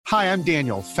Hi, I'm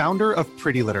Daniel, founder of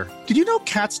Pretty Litter. Did you know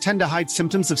cats tend to hide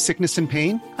symptoms of sickness and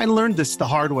pain? I learned this the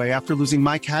hard way after losing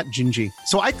my cat, Gingy.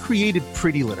 So I created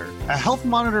Pretty Litter, a health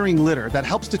monitoring litter that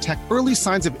helps detect early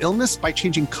signs of illness by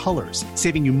changing colors,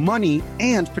 saving you money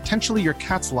and potentially your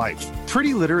cat's life.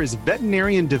 Pretty Litter is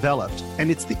veterinarian developed, and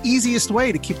it's the easiest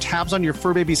way to keep tabs on your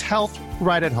fur baby's health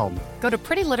right at home. Go to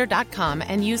prettylitter.com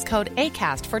and use code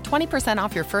ACAST for 20%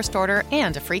 off your first order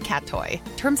and a free cat toy.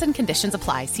 Terms and conditions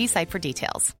apply. See site for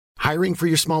details. Hiring for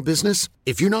your small business?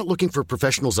 If you're not looking for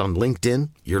professionals on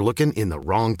LinkedIn, you're looking in the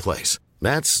wrong place.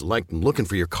 That's like looking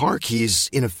for your car keys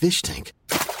in a fish tank.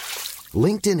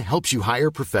 LinkedIn helps you hire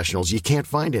professionals you can't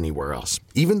find anywhere else,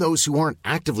 even those who aren't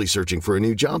actively searching for a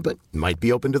new job but might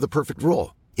be open to the perfect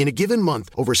role. In a given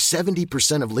month, over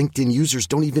 70% of LinkedIn users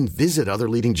don't even visit other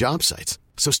leading job sites.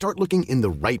 So start looking in the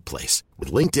right place.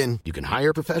 With LinkedIn, you can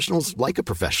hire professionals like a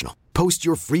professional. Post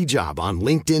your free job on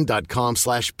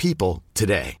linkedin.com/people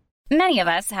today. Many of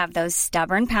us have those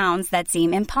stubborn pounds that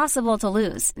seem impossible to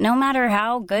lose, no matter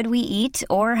how good we eat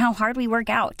or how hard we work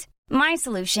out. My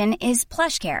solution is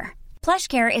PlushCare.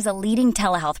 PlushCare is a leading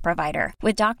telehealth provider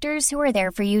with doctors who are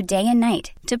there for you day and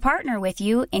night to partner with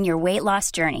you in your weight loss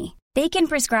journey. They can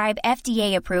prescribe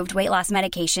FDA-approved weight loss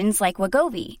medications like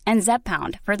Wegovy and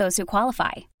Zepbound for those who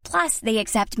qualify. Plus, they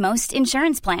accept most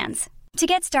insurance plans. To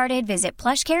get started, visit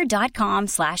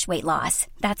plushcare.com/weightloss.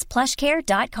 That's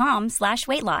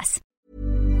plushcare.com/weightloss.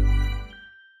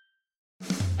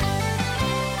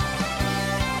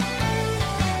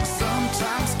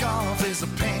 Sometimes golf is a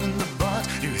pain in the butt.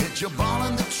 You hit your ball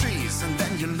in the trees and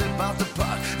then you lip out the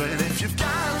putt. But if you've got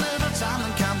a little time,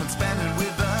 then come and spend it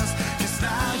with us. 'Cause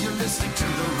now you're listening to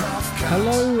the Rough Cut.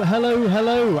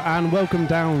 Hello, and welcome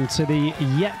down to the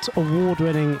yet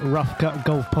award-winning Rough Cut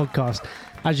Golf Podcast.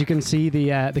 As you can see,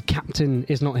 the captain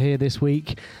is not here this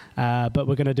week, but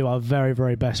we're going to do our very,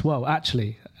 very best. Well,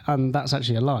 actually, that's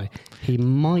actually a lie. He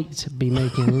might be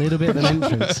making a little bit of an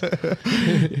entrance.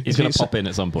 He's going to pop in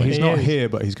at some point. He's not here,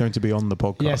 but he's going to be on the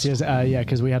podcast. Yes,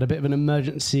 because we had a bit of an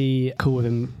emergency call with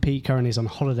him. Pete currently is on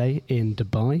holiday in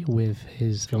Dubai with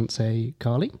his fiancée,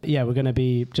 Carly. Yeah, we're going to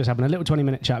be just having a little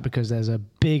 20-minute chat because there's a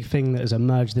big thing that has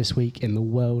emerged this week in the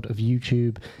world of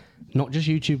YouTube. Not just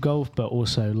YouTube golf, but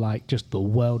also like just the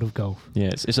world of golf.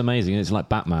 Yeah, it's amazing. It's like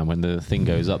Batman when the thing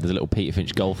goes up. There's a little Peter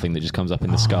Finch golf thing that just comes up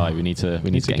in the sky. We need to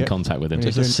get in contact with him.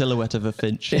 Just a silhouette of a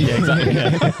Finch. Yeah, exactly.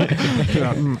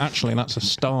 Yeah. Actually, that's a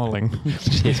starling.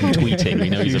 Here's some tweeting we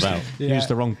know he's about. Use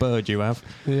the wrong bird you have.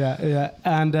 Yeah.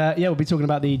 And we'll be talking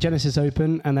about the Genesis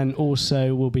Open, and then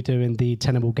also we'll be doing the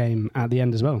Tenable game at the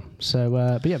end as well.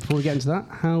 So, before we get into that,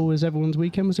 how was everyone's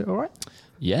weekend? Was it all right?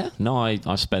 Yeah, no, I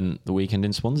spent the weekend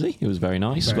in Swansea. It was very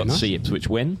nice. Got to see Ipswich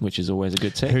win, which is always a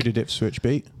good tick. Who did Ipswich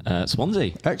beat?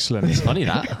 Swansea. Excellent. It's funny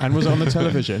that. And was it on the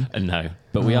television? No,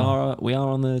 but we are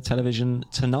on the television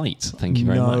tonight. Thank you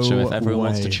very much. So if everyone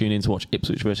wants to tune in to watch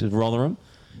Ipswich versus Rotherham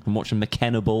and watch a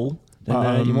McKenna ball,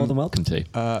 then you're more than welcome to.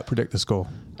 Predict the score.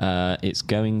 It's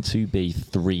going to be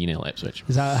 3-0 Ipswich.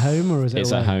 Is that at home or is it away?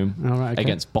 It's at home right, okay.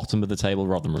 against bottom of the table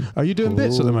Rotherham. Are you doing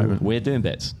bits at the moment? We're doing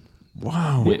bits.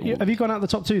 Wow. Have you gone out the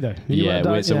top two, though?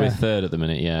 We're third at the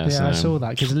minute, yeah. Yeah, I saw that,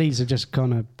 because Leeds have just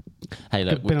kind of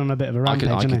been on a bit of a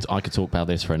rampage. I could talk about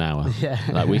this for an hour. Yeah.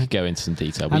 Like, we could go into some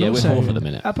detail. But also, we're fourth at the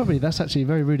minute. Probably, that's actually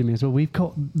very rude of me as well. We've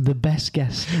got the best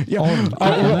guest on.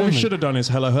 What we should have done is,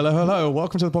 hello.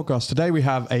 Welcome to the podcast. Today we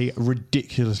have a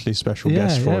ridiculously special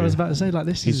guest for you. Yeah, I was about to say, like,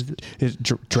 this is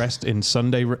dressed in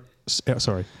Sunday...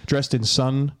 dressed in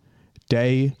sun,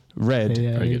 day, red.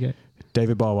 Yeah, very good.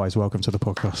 David Barwise, welcome to the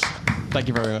podcast. Thank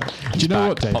you very much. Do you know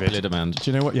what, David? Popular demand. Do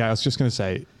you know what? Yeah, I was just going to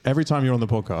say, every time you're on the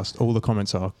podcast, all the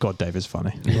comments are, God, David's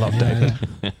funny. Love David.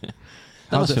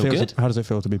 That must feel good. How does it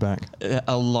feel to be back?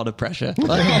 A lot of pressure.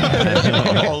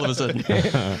 All of a sudden.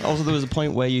 Also, there was a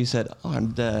point where you said,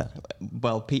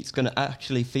 Pete's going to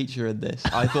actually feature in this.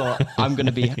 I thought, I'm going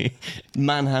to be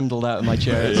manhandled out of my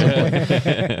chair at some point.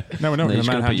 No, we're not going to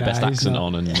manhandle. Put your best accent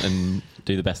on and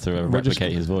do the best to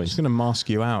replicate his voice. Just going to mask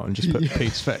you out and just put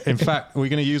Pete's face. In fact, we're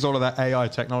going to use all of that AI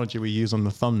technology we use on the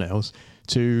thumbnails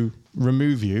to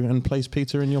remove you and place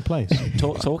Peter in your place.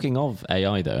 Talking of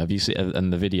AI, though, have you seen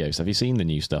and the videos? Have you seen the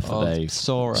new stuff that they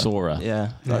Sora?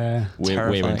 Yeah,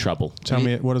 we're in trouble. Tell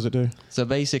me, what does it do? So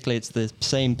basically, it's the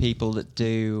same people that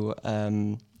do.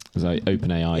 It's like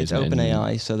OpenAI. It's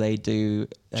OpenAI, so they do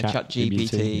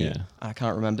ChatGPT. Yeah. I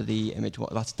can't remember the image.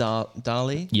 That's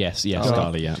Dali. Yes,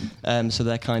 Dali. Yeah. So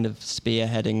they're kind of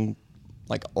spearheading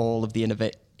like all of the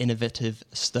innovative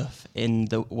stuff in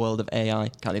the world of AI.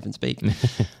 Can't even speak.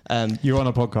 You're on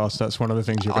a podcast. That's one of the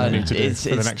things you're going to need to do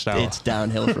for the next hour. It's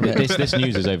downhill from it. This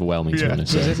news is overwhelming, to be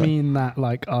honest. Does it mean that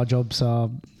like our jobs are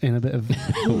in a bit of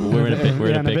we're in a pickle?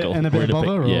 In a bit of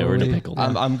bother? Yeah, we're in a pickle.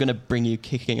 I'm going to bring you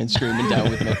kicking and screaming down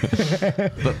with me.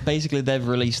 But basically, they've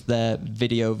released their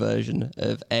video version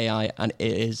of AI, and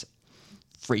it is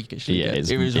freakishly good.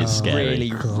 It was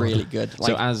really, really good.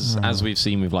 So as we've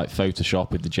seen with like Photoshop,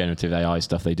 with the generative AI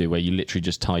stuff they do, where you literally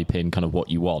just type in kind of what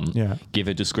you want, give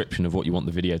a description of what you want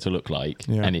the video to look like,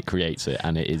 and it creates it,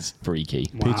 and it is freaky.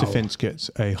 Wow. Peter Finch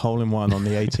gets a hole-in-one on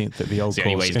the 18th at the Old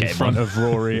Course in front of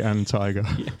Rory and Tiger.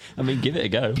 I mean, give it a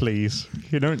go, please.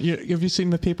 Have you seen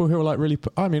the people who are like really?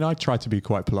 I mean, I try to be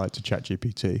quite polite to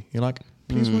ChatGPT. You're like,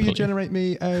 please, will you generate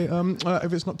me a?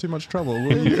 If it's not too much trouble,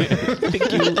 will you?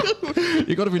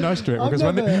 You got to be nice to it, because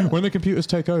when the computers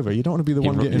take over, you don't want to be the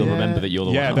one getting. They'll remember that you're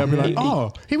the one. Yeah, they'll be like,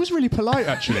 oh, he was really polite.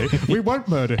 Actually, we won't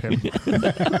murder him.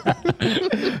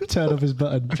 Turn off his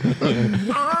button.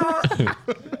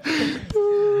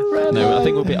 No, I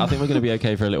think we're going to be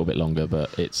okay for a little bit longer,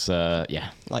 but it's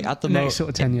like at the next sort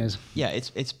of 10 years. Yeah,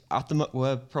 it's at the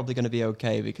we're probably going to be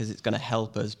okay because it's going to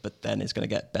help us, but then it's going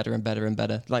to get better and better and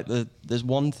better. Like there's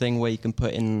one thing where you can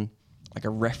put in like a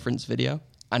reference video,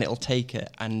 and it'll take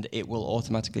it and it will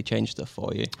automatically change stuff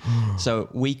for you. So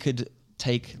we could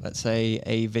take, let's say,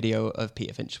 a video of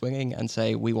Peter Finch swinging and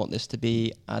say we want this to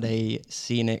be at a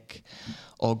scenic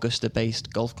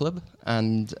Augusta-based golf club,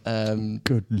 and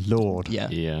good lord,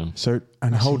 yeah. So,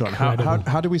 and that's hold on,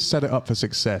 how do we set it up for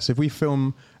success? If we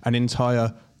film an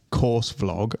entire course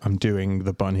vlog, I'm doing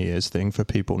the bunny ears thing for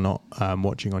people not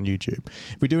watching on YouTube.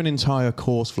 If we do an entire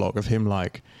course vlog of him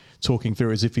like talking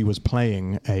through as if he was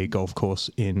playing a golf course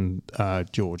in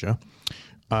Georgia,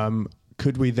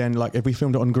 could we then, like, if we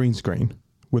filmed it on green screen,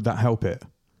 would that help it?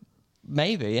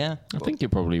 Maybe, yeah. I think it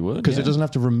probably would. Because it doesn't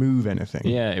have to remove anything.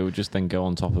 Yeah, it would just then go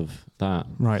on top of that.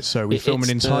 Right, so we film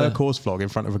an entire course vlog in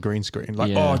front of a green screen.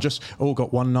 Like, got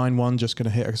 191, just going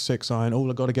to hit a 6-iron.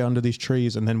 I've got to get under these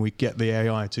trees. And then we get the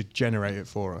AI to generate it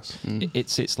for us.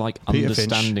 It's like Peter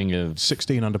understanding Finch, of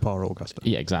 16 under par Augusta.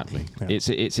 Yeah, exactly. Yeah.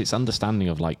 It's understanding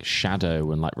of like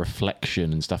shadow and like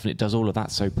reflection and stuff. And it does all of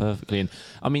that so perfectly. And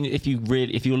I mean, if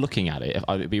you're looking at it,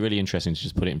 it'd be really interesting to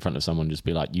just put it in front of someone and just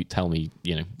be like, you tell me,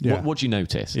 what do you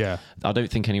notice? Yeah. I don't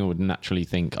think anyone would naturally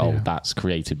think, that's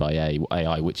created by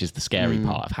AI, which is the scary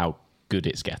part of how good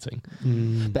it's getting.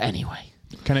 But anyway.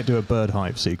 Can it do a bird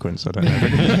hive sequence? I don't know.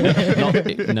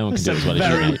 No one can do it as well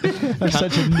as you. That's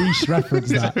such a niche reference,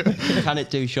 that. Can it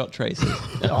do shot traces?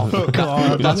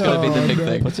 God. That's going to be the big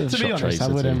thing. To be honest,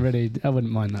 I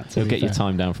wouldn't mind that. It'll get your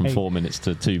time down from 4 minutes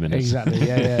to 2 minutes. Exactly,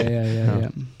 yeah.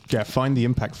 Yeah, find the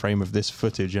impact frame of this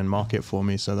footage and mark it for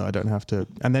me so that I don't have to...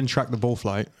 And then track the ball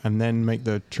flight and then make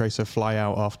the tracer fly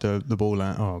out after the ball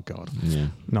land. Oh, God. Yeah.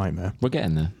 Nightmare. We're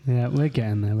getting there. Yeah, we're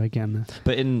getting there.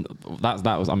 But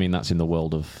that's in the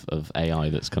world of AI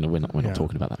that's kind of... We're not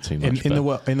talking about that too much.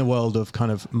 In the world of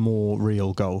kind of more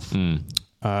real golf,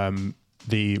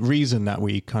 the reason that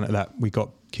we got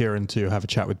Kieran to have a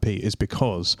chat with Pete is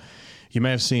because you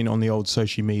may have seen on the old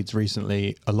social medias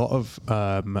recently a lot of...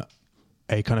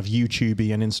 a kind of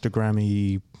YouTubey and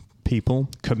Instagrammy people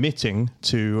committing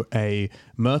to a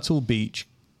Myrtle Beach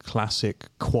Classic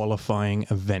qualifying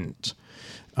event.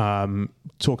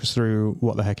 Talk us through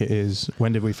what the heck it is.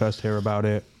 When did we first hear about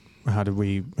it? How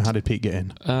did Pete get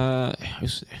in?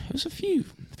 It was a few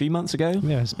months ago.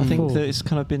 Yes, I think that it's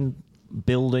kind of been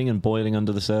building and boiling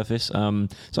under the surface. So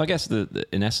I guess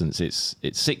in essence it's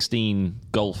 16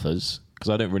 golfers, because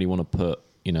I don't really want to put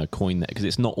coin there, because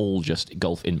it's not all just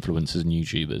golf influencers and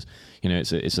YouTubers.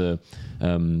 It's a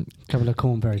couple of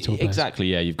Corn Ferry Tour players. Exactly,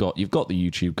 yeah. You've got the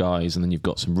YouTube guys, and then you've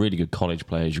got some really good college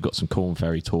players. You've got some Corn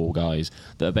Ferry Tour guys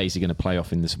that are basically going to play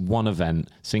off in this one event,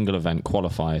 single event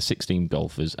qualifier, 16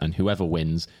 golfers, and whoever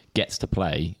wins gets to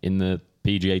play in the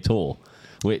PGA Tour.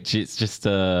 Which it's just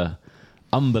a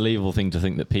unbelievable thing to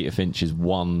think that Peter Finch is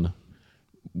one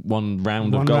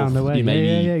round of golf, away.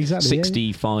 maybe exactly.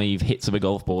 65 hits of a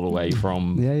golf ball away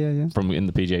from in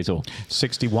the PGA Tour.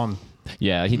 61.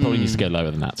 Yeah, he probably needs to go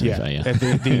lower than that, to be fair. Yeah.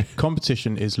 The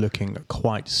competition is looking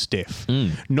quite stiff.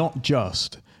 Not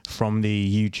just from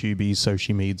the YouTubey,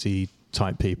 social media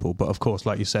type people, but of course,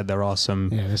 like you said, there are some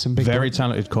big very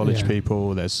talented college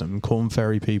people. There's some Corn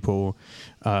Ferry people.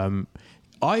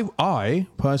 I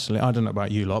personally, I don't know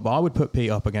about you lot, but I would put Pete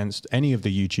up against any of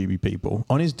the YouTubey people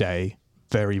on his day.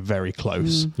 Very, very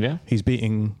close. Yeah, he's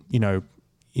beating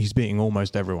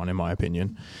almost everyone, in my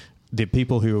opinion. The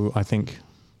people who I think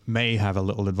may have a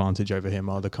little advantage over him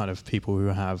are the kind of people who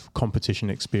have competition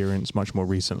experience much more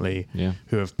recently,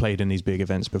 who have played in these big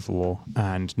events before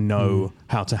and know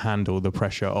how to handle the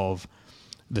pressure of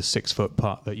the 6 foot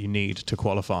putt that you need to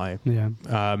qualify. Yeah.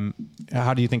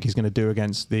 How do you think he's going to do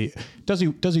against the? Does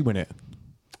he win it?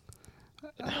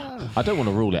 I don't want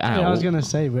to rule it out. Yeah, I was going to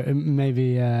say, but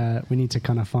maybe we need to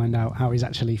kind of find out how he's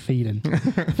actually feeling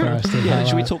first.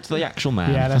 Should we talk to the actual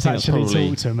man? Yeah, let's actually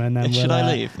talk to him, and then should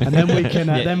I leave? And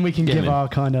then we can give our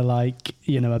kind of like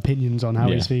opinions on how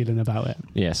he's feeling about it.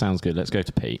 Yeah, sounds good. Let's go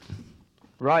to Pete.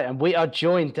 Right, and we are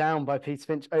joined down by Peter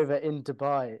Finch over in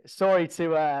Dubai. Sorry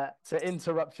to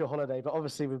interrupt your holiday, but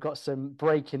obviously we've got some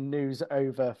breaking news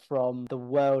over from the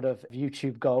world of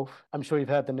YouTube golf. I'm sure you've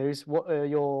heard the news. What are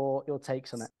your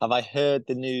takes on it? Have I heard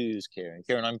the news, Kieran?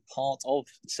 Kieran, I'm part of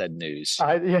said news.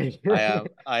 I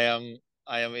am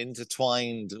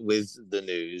intertwined with the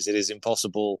news. It is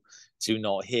impossible to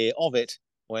not hear of it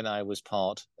when I was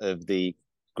part of the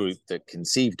group that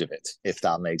conceived of it, if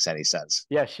that makes any sense.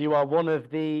 Yes, you are one of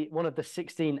the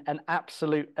 16, an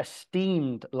absolute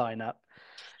esteemed lineup.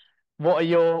 What are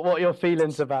your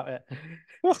feelings about it?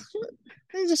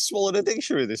 You just swallowed a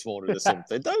dictionary this morning or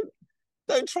something.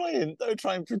 Don't try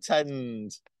and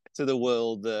pretend to the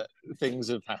world that things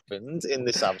have happened in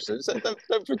this absence.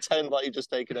 Don't pretend like you've just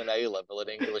taken an A-level in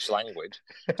English language.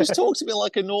 Just talk to me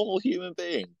like a normal human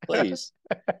being, please.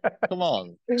 Come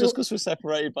on. Just because we're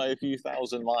separated by a few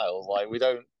thousand miles, like we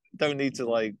don't need to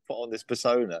like put on this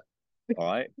persona. All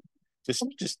right. Just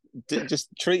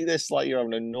treat this like you're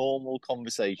having a normal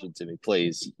conversation to me,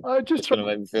 please. It's going to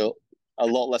make me feel a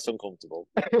lot less uncomfortable.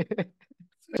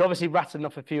 So obviously rattling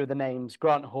off a few of the names: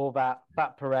 Grant Horvat,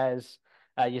 Pat Perez,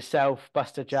 yourself,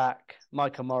 Buster Jack,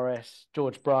 Michael Morris,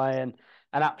 George Bryan,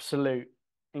 an absolute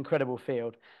incredible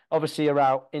field. Obviously, you're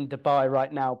out in Dubai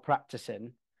right now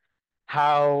practicing.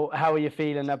 How are you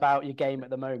feeling about your game at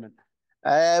the moment?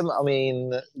 I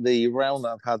mean, the round that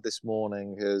I've had this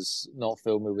morning has not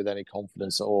filled me with any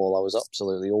confidence at all. I was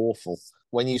absolutely awful.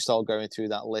 When you start going through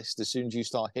that list, as soon as you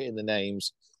start hitting the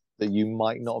names that you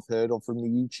might not have heard of from the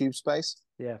YouTube space,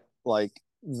 like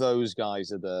those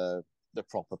guys are the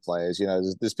proper players.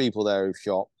 There's people there who've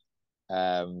shot,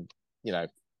 I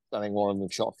think one of them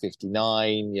shot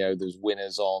 59. There's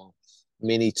winners on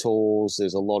mini tours.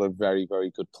 There's a lot of very,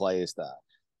 very good players there.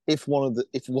 If one of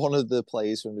the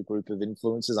players from the group of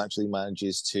influencers actually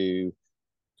manages to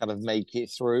kind of make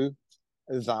it through,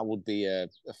 that would be a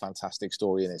fantastic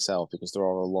story in itself, because there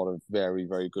are a lot of very,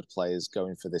 very good players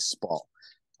going for this spot.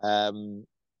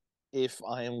 If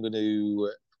I am going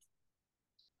to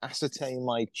ascertain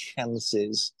my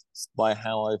chances by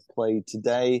how I've played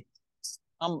today,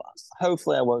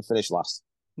 hopefully I won't finish last.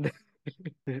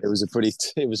 It was a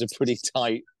pretty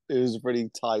tight,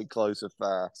 close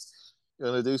affair. I'm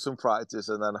going to do some practice,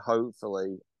 and then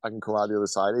hopefully I can come out the other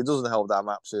side. It doesn't help that I'm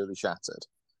absolutely shattered,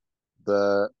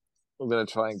 but I'm going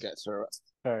to try and get through it.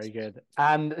 Very good.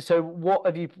 And so,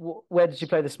 where did you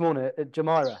play this morning at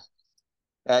Jumeirah?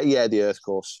 The Earth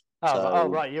course. Oh,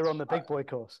 right, you're on the big boy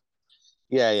course.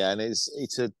 Yeah, and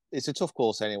it's a tough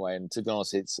course anyway. And to be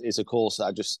honest, it's a course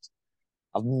that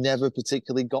I've never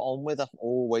particularly got on with. I've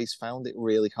always found it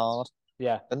really hard.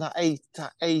 Yeah. And that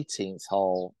 18th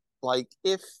hole, like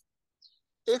if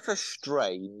a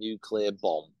stray nuclear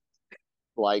bomb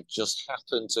like just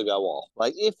happened to go off,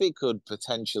 like if it could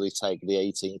potentially take the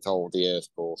 18th hole of the Earth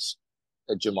course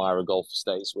at Jumeirah Golf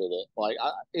Estates with it, like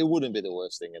it wouldn't be the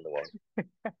worst thing in the world.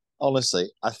 Honestly,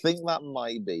 I think that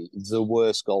might be the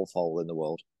worst golf hole in the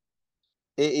world.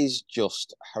 It is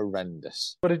just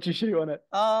horrendous. What did you shoot on it?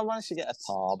 I managed to get a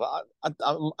par, but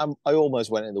I almost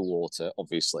went in the water,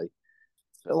 obviously.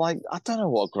 But like, I don't know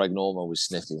what Greg Norman was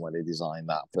sniffing when he designed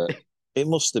that, but it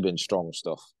must have been strong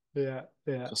stuff. Yeah.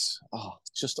 It's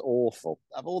just awful.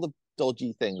 Of all the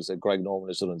dodgy things that Greg Norman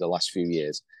has done in the last few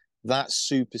years, that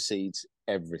supersedes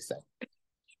everything.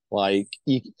 Like,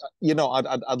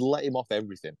 I'd let him off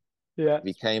everything. Yeah. If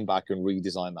he came back and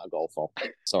redesigned that golf hole.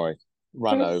 Sorry,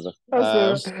 ran over.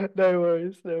 No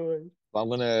worries. But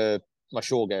my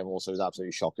short game also is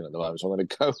absolutely shocking at the moment. So I'm going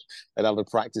to go and have a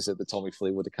practice at the Tommy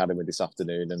Fleetwood Academy this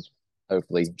afternoon and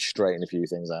hopefully straighten a few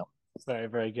things out. Very,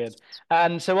 very good.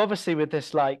 And so obviously with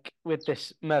this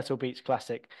Myrtle Beach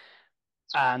Classic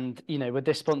and, with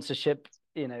this sponsorship,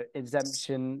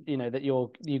 exemption, that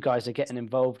you guys are getting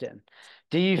involved in,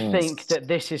 do you think that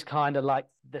this is kind of like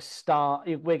the start?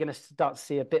 We're going to start to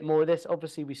see a bit more of this.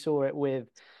 Obviously, we saw it with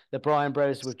the Bryan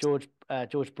Bros, with George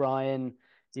Bryan,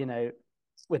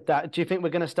 with that. Do you think we're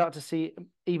going to start to see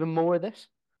even more of this?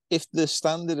 If the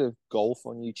standard of golf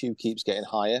on YouTube keeps getting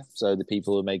higher, so the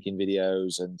people who are making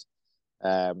videos and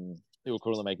who are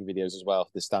currently making videos as well.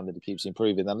 The standard keeps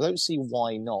improving, and I don't see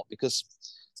why not, because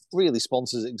really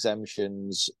sponsors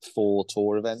exemptions for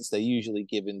tour events, they're usually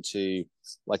given to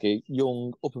like a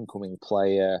young up and coming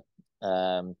player,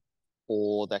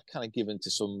 or they're kind of given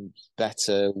to some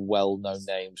better, well known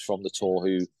names from the tour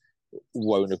who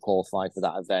won't have qualified for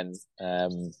that event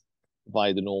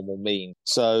by the normal mean.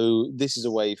 So this is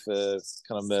a way for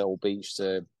kind of Myrtle Beach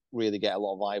to really get a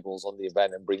lot of eyeballs on the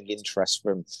event and bring interest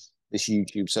from this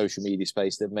YouTube social media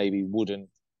space that maybe wouldn't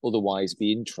otherwise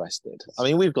be interested. I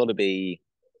mean, we've got to be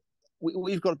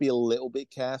a little bit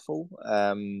careful,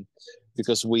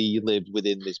 because we live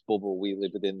within this bubble, we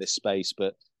live within this space.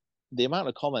 But the amount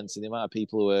of comments and the amount of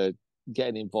people who are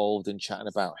getting involved and chatting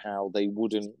about how they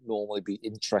wouldn't normally be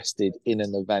interested in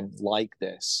an event like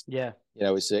this. Yeah,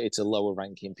 it's a lower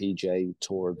ranking PGA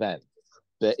Tour event.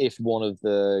 But if one of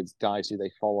the guys who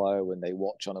they follow and they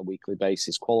watch on a weekly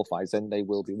basis qualifies, then they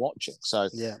will be watching. So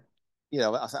yeah.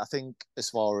 I think as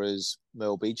far as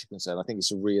Myrtle Beach are concerned, I think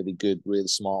it's a really good, really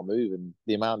smart move. And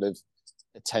the amount of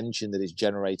attention that it's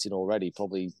generating already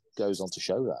probably goes on to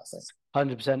show that, I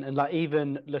think. 100%. And like,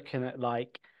 even looking at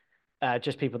like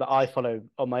just people that I follow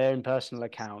on my own personal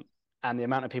account, and the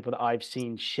amount of people that I've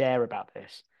seen share about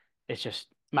this, it's just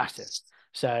massive.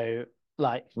 So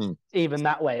like, even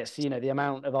that way, it's, the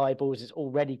amount of eyeballs it's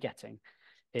already getting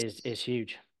is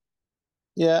huge.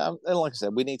 Yeah, and like I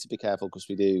said, we need to be careful because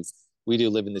we do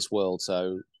live in this world,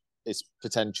 so it's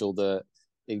potential that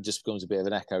it just becomes a bit of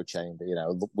an echo chamber.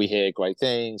 We hear great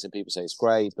things and people say it's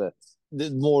great, but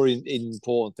the more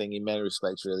important thing in many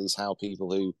respects really is how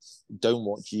people who don't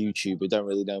watch YouTube, who don't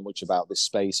really know much about this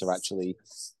space, are actually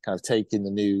kind of taking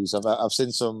the news. I've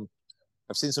seen some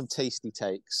tasty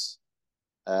takes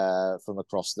from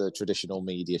across the traditional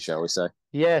media, shall we say?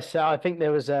 Yes, I think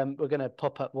there was. We're going to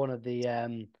pop up one of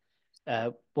the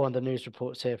news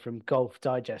reports here from Golf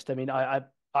Digest. I mean, I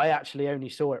actually only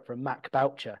saw it from Mac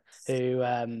Boucher, who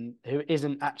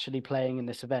isn't actually playing in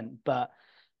this event, but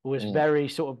was very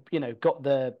sort of, got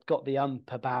the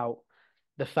ump about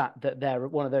the fact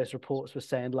that one of those reports was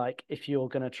saying, like, if you're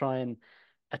going to try and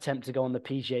attempt to go on the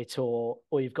PGA Tour,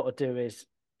 all you've got to do is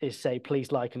say,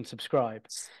 please like and subscribe.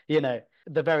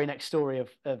 The very next story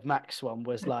of Mac's one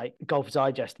was like Golf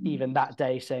Digest even that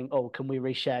day saying, oh, can we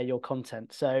reshare your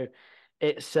content? So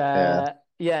it's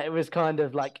it was kind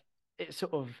of like, it's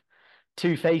sort of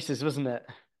two faces, wasn't it?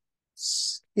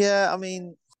 Yeah, I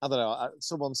mean, I don't know.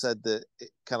 Someone said that it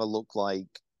kind of looked like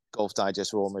Golf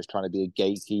Digest were almost trying to be a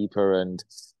gatekeeper and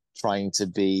trying to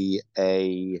be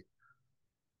a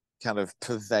kind of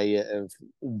purveyor of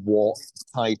what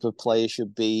type of player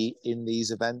should be in these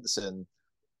events. And,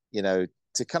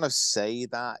 to kind of say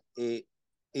that, it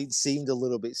seemed a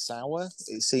little bit sour.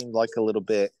 It seemed like a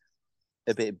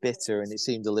bit bitter, and it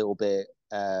seemed a little bit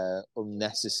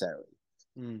unnecessary.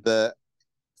 But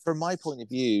from my point of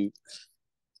view,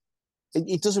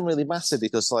 it doesn't really matter,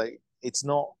 because like, it's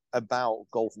not about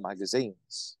golf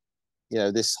magazines.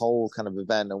 This whole kind of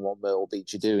event and what Myrtle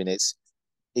Beach are doing,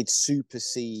 it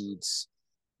supersedes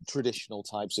traditional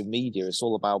types of media. It's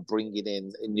all about bringing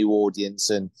in a new audience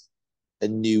and a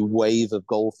new wave of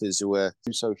golfers who are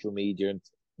through social media and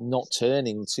not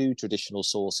turning to traditional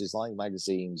sources like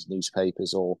magazines,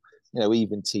 newspapers, or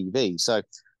even TV. So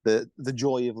the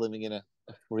joy of living in a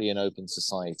free and open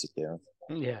society here.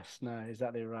 Yes, no,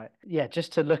 exactly right. Yeah,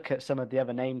 just to look at some of the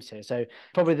other names here. So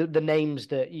probably the names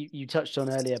that you touched on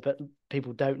earlier, but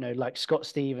people don't know, like Scott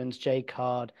Stevens, Jay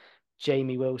Card,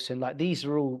 Jamie Wilson. Like, these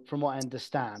are all, from what I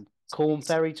understand, Corn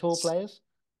Ferry Tour players.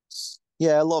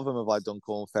 Yeah, a lot of them have done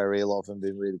Corn Ferry. A lot of them have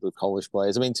been really good college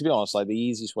players. I mean, to be honest, like, the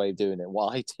easiest way of doing it,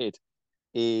 what I did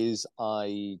is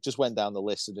I just went down the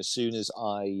list, and as soon as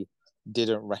I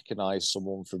didn't recognize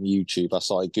someone from YouTube, I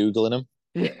started Googling them.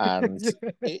 And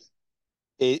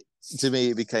it to me,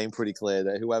 it became pretty clear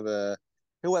that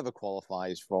whoever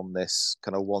qualifies from this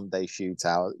kind of one-day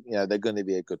shootout, they're going to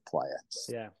be a good player.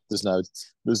 Yeah, there's no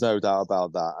doubt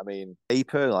about that. I mean,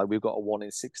 paper, like, we've got a 1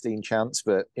 in 16 chance,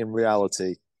 but in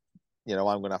reality, I'm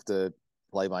going to have to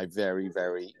play my very,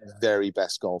 very, very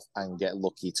best golf and get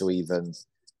lucky to even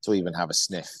have a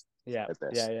sniff. Yeah, at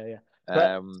this.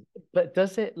 Yeah. But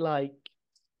does it, like,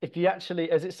 if you actually,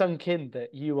 has it sunk in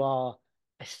that you are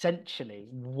essentially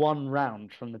one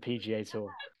round from the PGA Tour?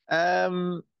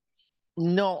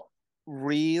 Not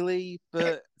really,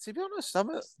 but to be honest,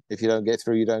 if you don't get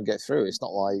through, you don't get through. It's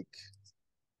not like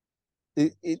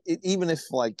even if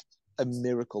like a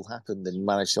miracle happened and you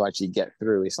managed to actually get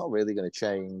through, it's not really going to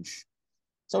change.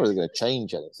 It's not really going to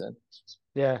change anything.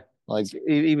 Yeah. Like,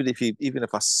 even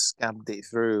if I scabbed it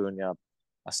through and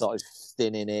I started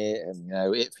thinning it and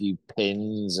hit a few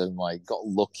pins and like got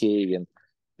lucky and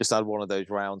just had one of those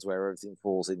rounds where everything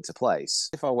falls into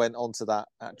place. If I went onto that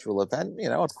actual event,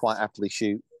 I'd quite happily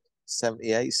shoot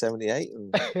 78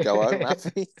 and go home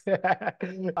happy.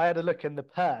 I had a look, and the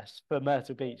purse for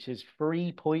Myrtle Beach is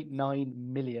 3.9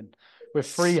 million with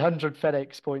 300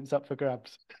 FedEx points up for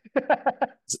grabs.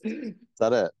 Is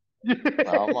that it?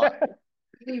 I might,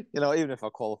 even if I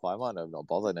qualify, I might not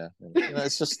bother now.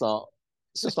 It's just not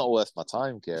worth my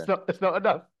time, Kieran. It's not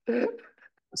enough.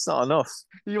 It's not enough.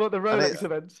 You want the Rolex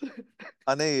events?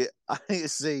 I need to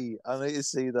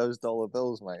see those dollar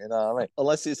bills, mate. You know what I mean?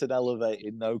 Unless it's an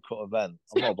elevated no-cut event,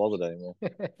 I'm not bothered anymore.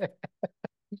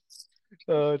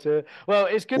 Oh dear. Well,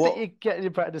 it's good that you're getting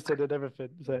your practice in and everything.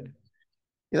 So.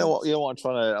 You know what?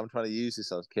 I'm trying to use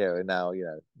this as Kieran now.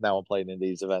 Now I'm playing in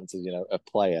these events as a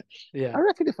player. Yeah. I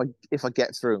reckon if I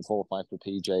get through and qualify for a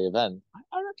PGA event,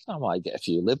 I reckon I might get a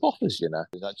few lib offers.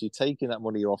 Actually taking that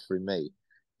money you're offering me,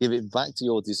 give it back to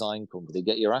your design company,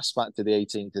 get your ass back to the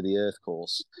 18th of the Earth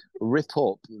course, rip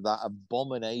up that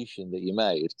abomination that you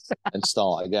made, and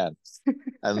start again.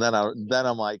 And then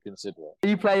I might consider it. Are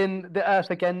you playing the Earth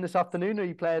again this afternoon, or are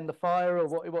you playing the Fire, or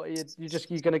what are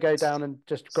you going to go down and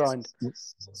just grind?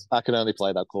 I can only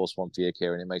play that course once a year,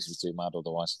 Kieran. It makes me too mad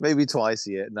otherwise. Maybe twice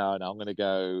a year. No, I'm gonna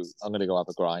go have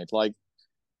a grind. Like,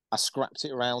 I scrapped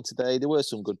it around today. There were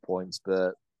some good points,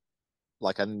 but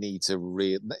I need to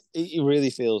it really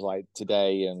feels like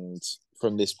today and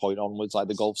from this point onwards, like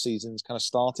the golf season's kind of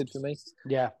started for me.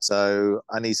 Yeah. So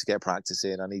I need to get practice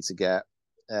in. I need to get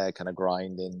kind of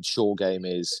grinding. Short game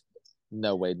is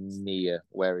nowhere near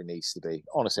where it needs to be.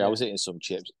 Honestly, yeah. I was hitting some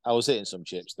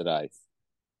chips today,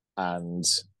 and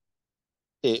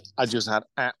I just had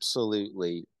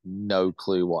absolutely no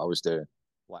clue what I was doing,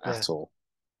 at all.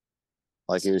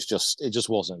 Like, it just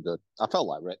wasn't good. I felt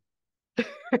like Rick.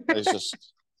 It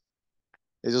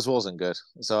just wasn't good.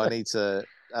 So I need to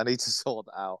sort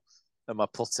that out. And my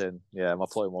putting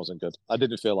wasn't good. I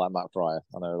didn't feel like Matt Fryer.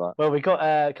 I know that. Well, we got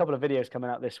a couple of videos coming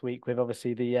out this week with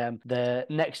obviously the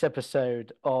next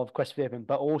episode of Quest for the Open,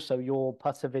 but also your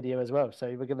putter video as well. So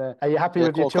are you happy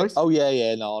with your choice? Oh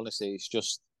yeah. No, honestly, it's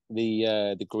just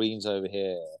the greens over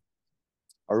here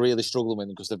are really struggling with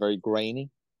them because they're very grainy.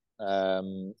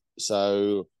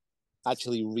 So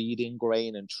actually reading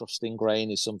grain and trusting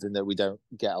grain is something that we don't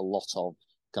get a lot of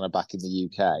kind of back in the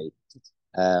UK.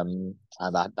 And I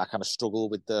kind of struggle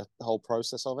with the whole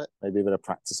process of it. Maybe a bit of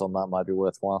practice on that might be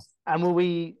worthwhile. And will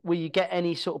you get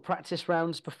any sort of practice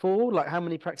rounds before? Like, how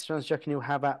many practice rounds do you reckon you'll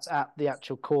have at the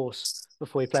actual course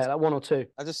before you play it? Like 1 or 2?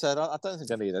 I just said I don't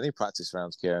think I need any practice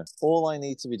rounds, Kieran. All I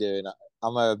need to be doing,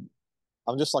 I'm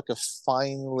just like a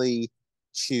finely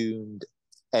tuned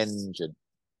engine.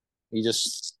 You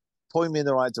just point me in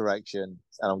the right direction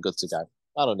and I'm good to go.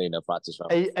 I don't need no practice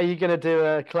round. Are you going to do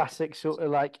a classic sort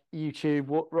of like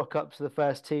YouTube rock up to the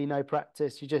first tee, no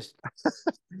practice? You just...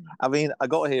 I mean, I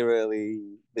got here early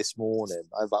this morning.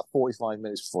 I had about 45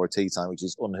 minutes before a tee time, which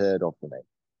is unheard of for me.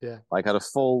 Yeah. Like, I had a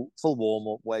full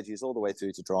warm-up, wedges all the way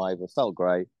through to driver. Felt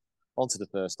great. Onto the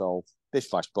first hole. Bish,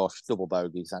 bash, bosh, double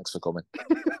bogey. Thanks for coming.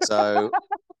 So...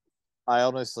 I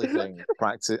honestly think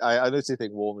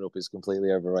warming up is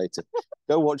completely overrated.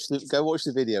 Go watch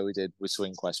the video we did with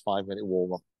Swing Quest, 5-minute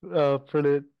warm up. Oh,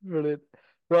 brilliant.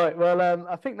 Right, well,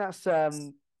 I think that's a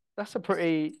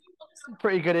pretty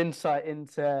good insight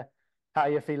into how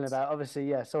you're feeling about it. Obviously,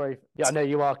 yeah. Sorry, yeah, I know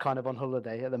you are kind of on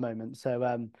holiday at the moment,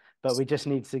 so but we just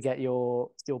need to get your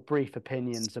brief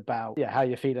opinions about how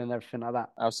you're feeling and everything like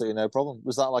that. Absolutely no problem.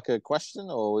 Was that like a question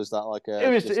or was that like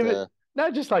a? No,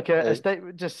 just like a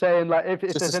statement, just saying like if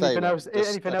there's anything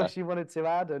else you wanted to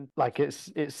add, and like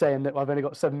it's saying that I've only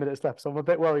got 7 minutes left, so I'm a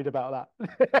bit worried about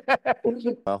that.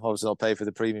 Well, obviously I'll pay for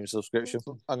the premium subscription.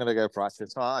 I'm going to go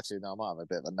practice. Oh, actually, no, I might have a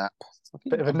bit of a nap.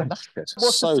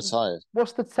 Tired.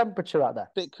 What's the temperature out there?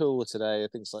 A bit cooler today. I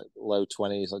think it's like low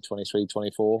 20s, like 23,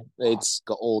 24. It's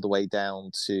got all the way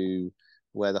down to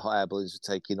where the hot air balloons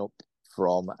are taking up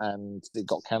from, and it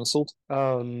got cancelled.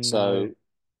 Oh no.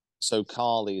 So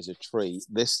Carly is a treat.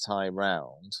 This time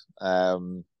round,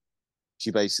 she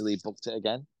basically booked it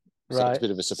again. So it's a bit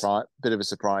of a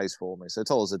surprise for me. So I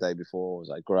told us the day before. I was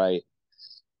like, great.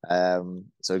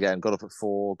 So again, got up at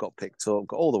 4, got picked up,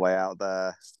 got all the way out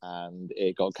there, and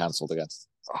it got cancelled again.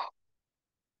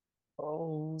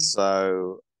 Oh.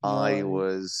 So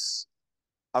no.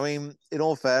 I mean, in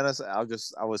all fairness, I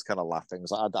was kind of laughing.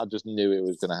 So I just knew it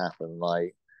was going to happen.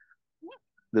 Like,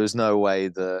 there was no way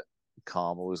that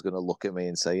Karma was going to look at me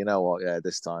and say, you know what,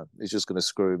 this time it's just going to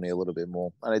screw me a little bit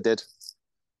more, and it did.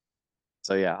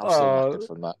 So yeah, I'm still knackered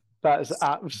from that. That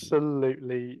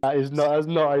is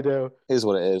not ideal. Here's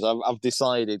what it is. I've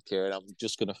decided, Kieran, I'm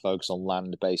just going to focus on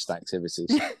land-based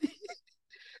activities.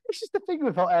 This is the thing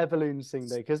with hot air balloons thing,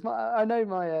 though, because I know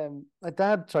my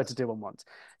dad tried to do one once.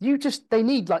 They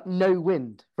need like no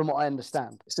wind, from what I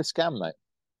understand. It's a scam, mate.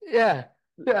 Yeah,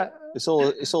 yeah. It's all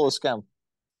a scam.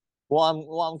 What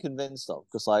I'm convinced of,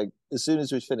 because like as soon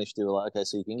as we finished, they were like, okay,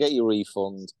 so you can get your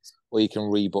refund or you can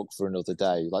rebook for another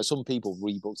day. Like some people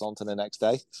rebooked onto the next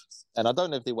day, and I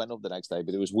don't know if they went up the next day,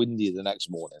 but it was windy the next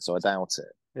morning, so I doubt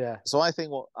it. Yeah. So I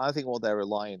think what they're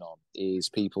relying on is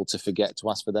people to forget to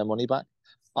ask for their money back.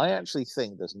 I actually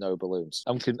think there's no balloons.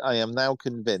 I am now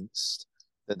convinced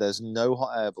that there's no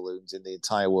hot air balloons in the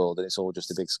entire world, and it's all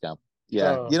just a big scam.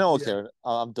 Yeah, you know what, Kieran?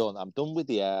 I'm done. I'm done with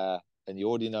the air, and you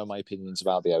already know my opinions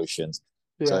about the ocean.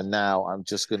 Yeah. So now I'm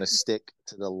just going to stick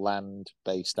to the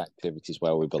land-based activities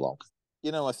where we belong.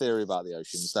 You know my theory about the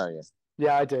oceans, don't you?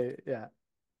 Yeah, I do. Yeah.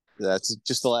 That's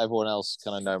just to let everyone else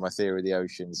kind of know my theory of the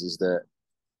oceans is that,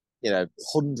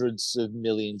 hundreds of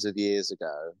millions of years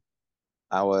ago,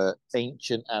 our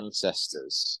ancient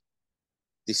ancestors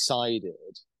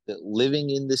decided that living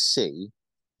in the sea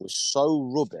was so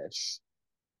rubbish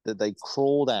that they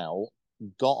crawled out,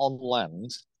 got on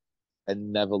land,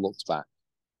 and never looked back.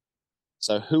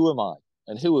 So who am I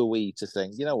and who are we to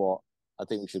think, you know what, I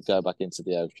think we should go back into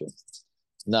the ocean?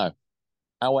 No.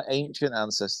 Our ancient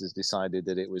ancestors decided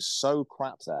that it was so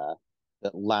crap there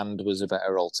that land was a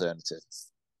better alternative.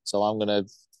 So I'm going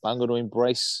to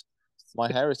embrace my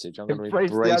heritage. I'm going to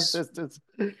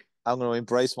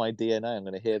embrace my DNA. I'm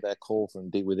going to hear their call from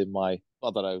deep within my,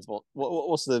 I don't know,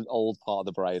 what's the old part of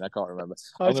the brain? I can't remember.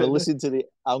 I'm going to listen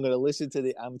to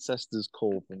the ancestors'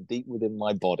 call from deep within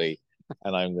my body,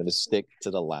 and I'm going to stick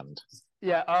to the land.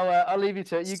 Yeah, I'll leave you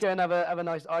to it. You go and have a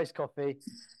nice iced coffee,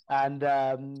 and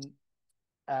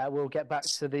we'll get back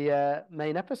to the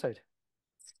main episode.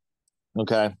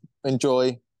 Okay.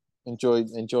 Enjoy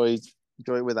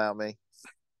it without me.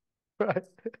 Right.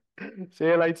 See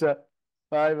you later.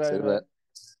 Bye. See you later.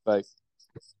 Bye.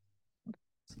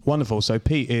 Wonderful. So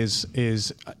Pete is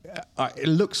it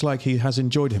looks like he has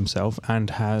enjoyed himself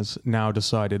and has now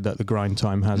decided that the grind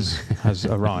time has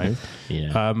arrived.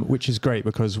 Yeah. Which is great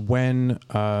because when,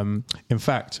 in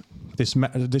fact,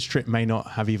 this trip may not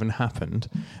have even happened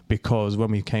because when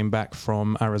we came back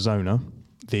from Arizona,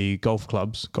 the golf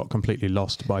clubs got completely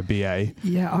lost by BA.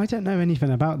 Yeah, I don't know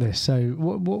anything about this. So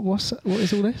what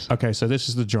is all this? Okay, so this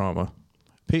is the drama.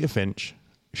 Peter Finch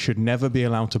should never be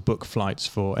allowed to book flights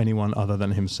for anyone other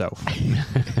than himself.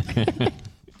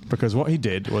 Because what he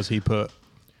did was he put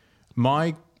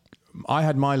I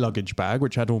had my luggage bag,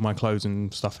 which had all my clothes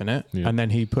and stuff in it. Yeah. And then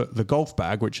he put the golf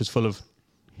bag, which is full of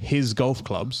his golf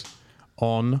clubs,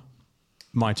 on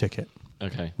my ticket.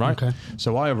 Okay. Right? Okay.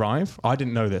 So I arrive. I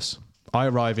didn't know this. I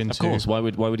arrive into... Of course. Why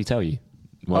would he tell you?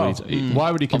 Why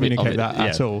would he communicate that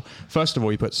at all? First of all,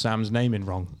 he put Sam's name in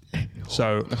wrong.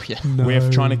 So we're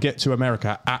trying to get to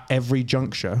America. At every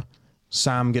juncture,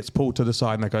 Sam gets pulled to the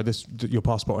side and they go, your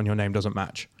passport and your name doesn't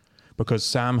match. Because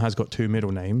Sam has got two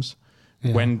middle names.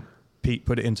 Yeah. When Pete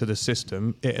put it into the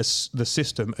system, the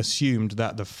system assumed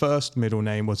that the first middle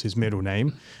name was his middle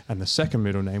name and the second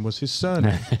middle name was his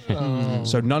surname.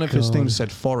 So none of his things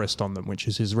said Forrest on them, which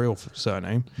is his real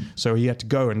surname. So he had to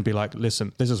go and be like,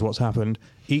 listen, this is what's happened.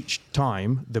 Each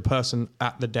time, the person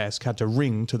at the desk had to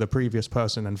ring to the previous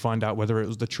person and find out whether it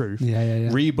was the truth.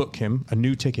 Rebook him a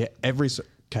new ticket,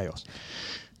 chaos.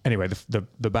 Anyway,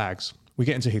 the bags. We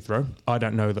get into Heathrow. I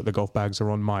don't know that the golf bags are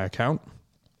on my account.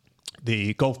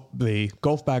 The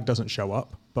golf bag doesn't show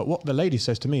up, but what the lady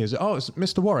says to me is, "Oh, it's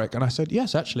Mr. Warwick," and I said,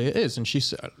 "Yes, actually, it is." And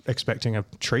she's expecting a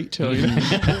treat. Like,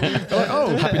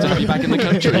 oh, happy to have you back in the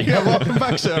country. Yeah, welcome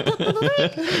back, sir.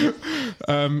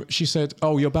 She said,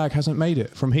 "Oh, your bag hasn't made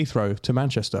it from Heathrow to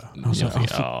Manchester." And I was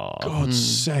like, "Oh, for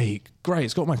God's sake!" Great,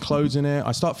 it's got my clothes in it.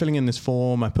 I start filling in this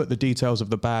form. I put the details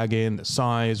of the bag in, the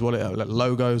size, what it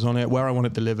logos on it, where I want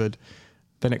it delivered.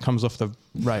 Then it comes off the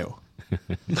rail.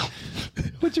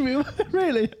 What do you mean?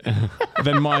 Really?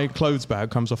 Then my clothes bag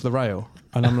comes off the rail,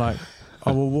 and I'm like,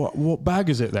 "Oh, well, what bag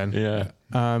is it then?" Yeah.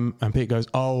 And Pete goes,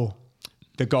 "Oh,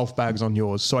 the golf bag's on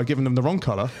yours." So I'd given them the wrong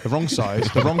colour, the wrong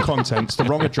size, the wrong contents, the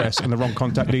wrong address, and the wrong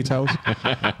contact details.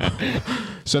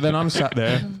 So then I'm sat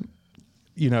there,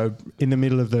 in the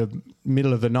middle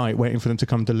of the night, waiting for them to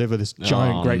come deliver this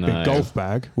giant, big golf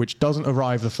bag, which doesn't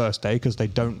arrive the first day because they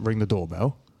don't ring the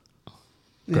doorbell.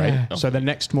 Great. Yeah. So the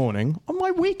next morning, on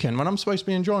my weekend, when I'm supposed to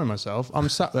be enjoying myself, I'm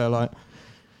sat there like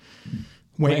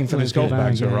waiting for this golf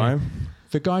bag to arrive.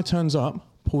 The guy turns up,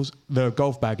 pulls the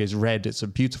golf bag is red. It's a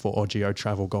beautiful Ogio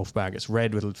travel golf bag. It's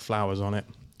red with flowers on it.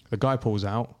 The guy pulls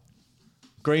out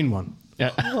green one.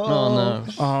 Yeah. Oh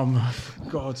no. For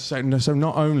God's sake. No, so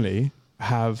not only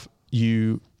have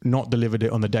you not delivered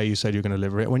it on the day you said you're going to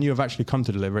deliver it. When you have actually come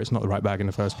to deliver it, it's not the right bag in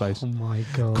the first place. Oh my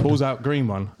God. Pulls out green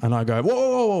one, and I go,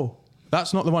 whoa.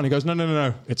 That's not the one. He goes,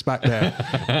 no, it's back there.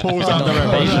 Pulls out the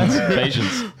red.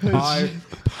 Patience. I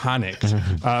panicked.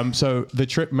 So the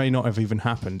trip may not have even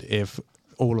happened if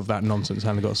all of that nonsense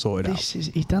hadn't got sorted out.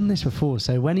 He's done this before.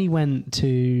 So when he went to, do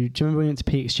you remember when he went to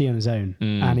PXG on his own,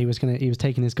 and he was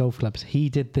taking his golf clubs? He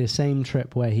did the same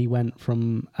trip where he went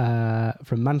from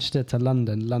Manchester to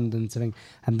London to thing,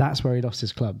 and that's where he lost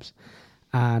his clubs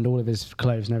and all of his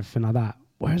clothes and everything like that.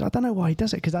 Whereas I don't know why he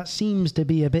does it, because that seems to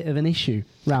be a bit of an issue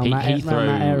around that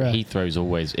era. Heathrow's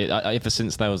always, ever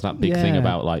since there was that big thing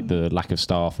about like the lack of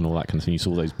staff and all that kind of thing, you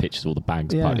saw those pictures, all the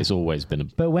bags packed, it's always been a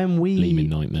gleaming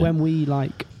nightmare. When we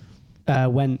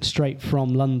went straight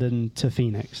from London to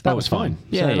Phoenix, that was fine.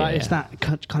 It's that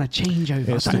kind of changeover.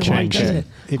 It's the change.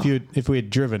 If we had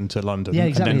driven to London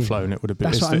and then flown, it would have been.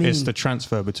 It's the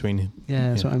transfer between. Yeah,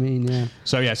 that's what I mean. Yeah.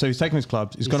 So he's taken his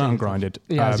clubs. He's gone out and grinded.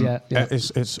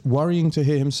 It's worrying to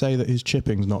hear him say that his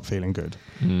chipping's not feeling good.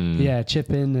 Yeah,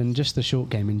 chipping and just the short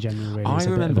game in general. Really, I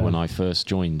remember when I first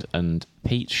joined, and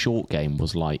Pete's short game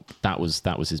was like that was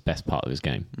his best part of his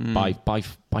game by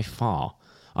far.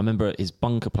 I remember his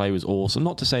bunker play was awesome.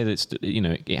 Not to say that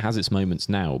it has its moments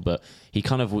now, but he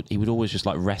would always just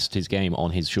like rest his game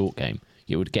on his short game.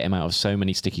 It would get him out of so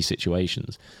many sticky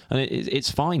situations, and it's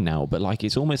fine now. But like,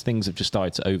 it's almost things have just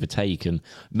started to overtake, and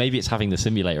maybe it's having the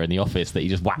simulator in the office that he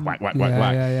just whack,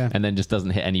 and then just doesn't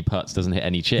hit any putts, doesn't hit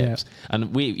any chips. Yeah.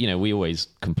 And we always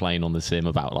complain on the sim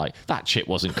about like that chip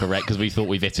wasn't correct because we thought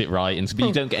we've hit it right, and but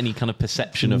you don't get any kind of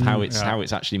perception of how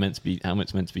it's actually meant to be, how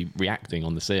it's meant to be reacting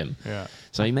on the sim. Yeah.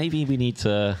 So maybe we need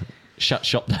to shut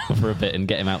shop down for a bit and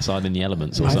get him outside in the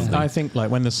elements or something. I think like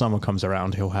when the summer comes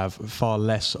around, he'll have far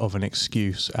less of an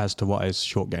excuse as to why his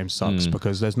short game sucks,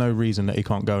 because there's no reason that he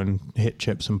can't go and hit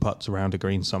chips and putts around a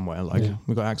green somewhere. Like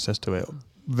we've got access to it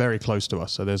very close to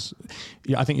us. So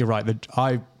I think you're right.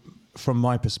 From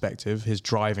my perspective, his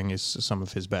driving is some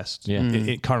of his best.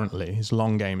 Yeah. Currently, his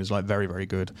long game is like very, very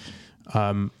good.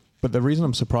 But the reason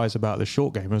I'm surprised about the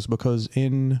short game is because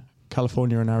in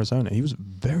California and Arizona, he was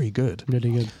very good.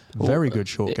 Really good. Very good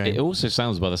short game. It also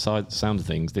sounds, by the sound of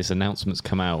things, this announcement's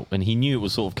come out, and he knew it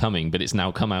was sort of coming, but it's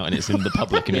now come out and it's in the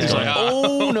public, and he's like,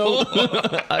 oh no,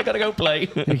 I gotta go play.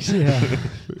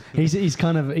 He's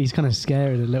kind of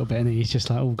scared a little bit, and he's just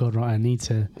like, oh god, right, I need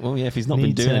to. Well, yeah, if he's not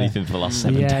been doing anything for the last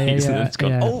 7 days, and it's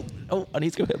gone, oh, I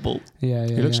need to go hit a ball. Yeah,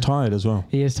 he looks tired as well.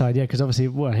 He is tired, yeah, because obviously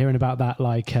we're hearing about that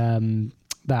like.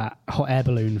 That hot air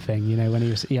balloon thing, when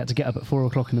he had to get up at 4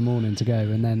 o'clock in the morning to go,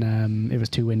 and then it was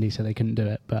too windy, so they couldn't do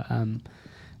it. But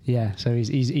so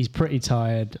he's pretty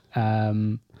tired.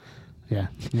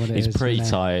 He's pretty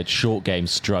tired. Short game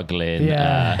struggling.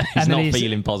 Yeah, he's not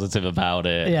feeling positive about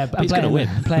it. Yeah, but he's going to win.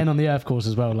 Playing on the Earth course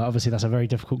as well. Like, obviously, that's a very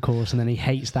difficult course, and then he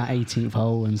hates that 18th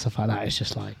hole and stuff like that. It's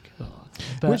just like.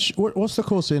 What's the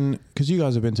course in? Because you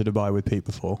guys have been to Dubai with Pete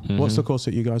before. Mm-hmm. What's the course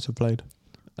that you guys have played?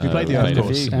 You played the Earth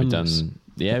course. We've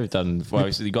done.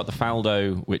 Well, so you got the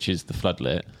Faldo, which is the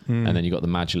floodlit, and then you got the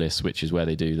Majlis, which is where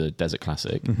they do the Desert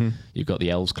Classic. Mm-hmm. You've got the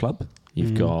Elves Club.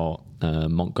 You've got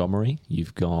Montgomery.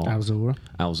 You've got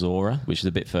Alzora, which is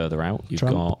a bit further out. You've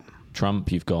got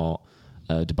Trump. You've got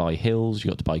Dubai Hills.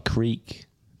 You've got Dubai Creek.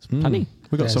 Plenty.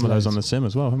 We've got some of those on the sim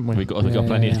as well, haven't we? We've got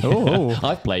plenty. Yeah.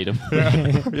 I've played them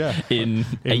in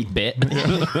 8-bit.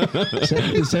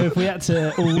 So if we had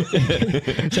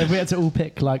to all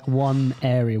pick like one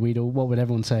area, what would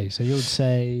everyone say? So you would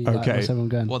say, okay, like, what's everyone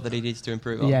going? What that he needs to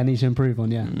improve on. Yeah, needs to improve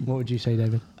on. Yeah. What would you say,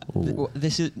 David?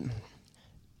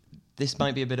 This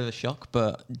might be a bit of a shock,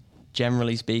 but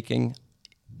generally speaking,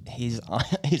 his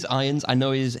irons. I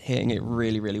know he's hitting it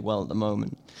really, really well at the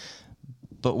moment.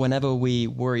 But whenever we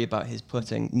worry about his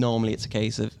putting, normally it's a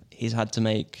case of he's had to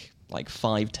make like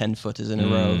 5-10 footers in a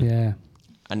row. Yeah.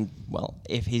 And, well,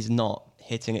 if he's not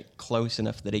hitting it close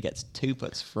enough that he gets 2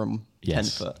 putts from 10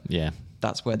 foot,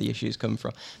 that's where the issues come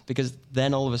from. Because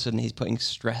then all of a sudden he's putting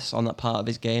stress on that part of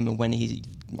his game, and when he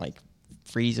like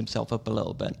frees himself up a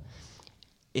little bit,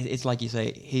 it's like you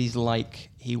say, he's like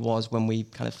he was when we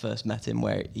kind of first met him,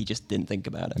 where he just didn't think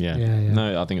about it. Yeah.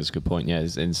 No, I think it's a good point. Yeah,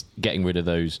 it's getting rid of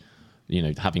those,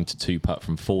 having to 2-putt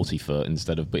from 40 foot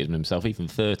instead of putting himself even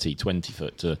 30, 20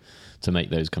 foot to make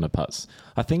those kind of putts.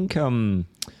 I think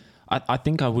I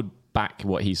think I would back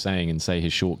what he's saying and say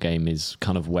his short game is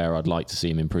kind of where I'd like to see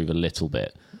him improve a little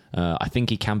bit. I think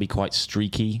he can be quite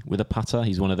streaky with a putter.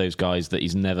 He's one of those guys that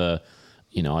he's never,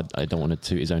 I don't want to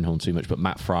toot his own horn too much, but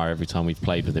Matt Fryer, every time we've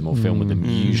played with him or filmed with him,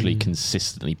 usually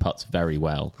consistently putts very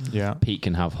well. Yeah. Pete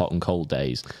can have hot and cold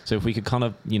days. So if we could kind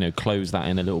of, close that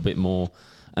in a little bit more,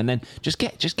 And then just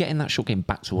getting that short game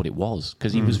back to what it was,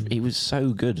 because he was so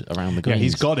good around the greens. Yeah,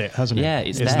 he's got it, hasn't he? Yeah,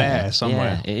 it's there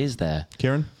somewhere. Yeah, it is there.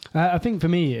 Kieran? I think for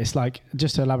me, it's like,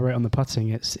 just to elaborate on the putting,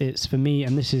 it's for me,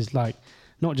 and this is like,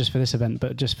 not just for this event,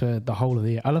 but just for the whole of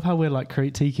the year. I love how we're like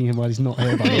critiquing him while he's not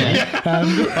here, by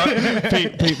the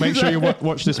way. Pete, make sure you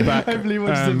watch this back. Hopefully he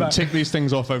watches it back. Tick these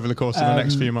things off over the course of the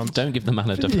next few months. Don't give the man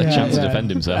a chance to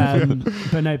defend himself.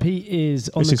 But no, Pete is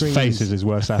on the greens. His face is his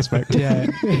worst aspect. Yeah.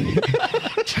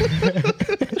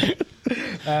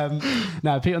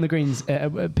 No, Pete on the greens.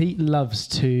 Pete loves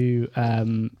to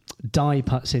die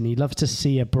putts in. He loves to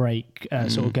see a break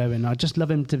sort of go in. I just love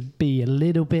him to be a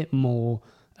little bit more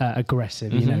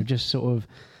aggressive, you know, just sort of,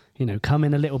 you know, come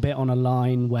in a little bit on a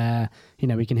line where, you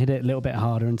know, we can hit it a little bit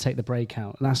harder and take the break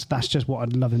out. That's just what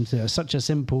I'd love him to do. It's such a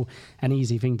simple and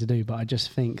easy thing to do, but I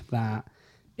just think that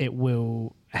it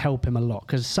will help him a lot,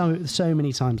 because so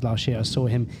many times last year I saw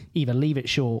him either leave it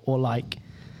short or like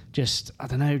just, I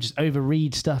don't know, just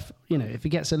overread stuff. You know, if he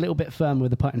gets a little bit firm with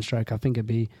the putting stroke, I think he'd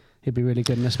be really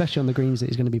good, and especially on the greens that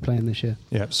he's going to be playing this year.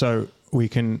 Yeah, so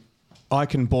I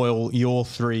can boil your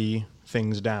three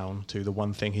things down to the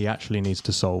one thing he actually needs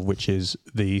to solve, which is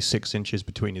the 6 inches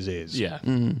between his ears. Yeah.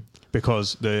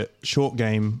 Because the short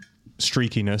game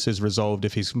streakiness is resolved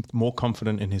if he's more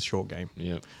confident in his short game.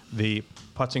 Yeah. The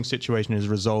putting situation is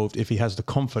resolved if he has the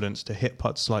confidence to hit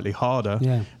putts slightly harder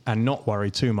and not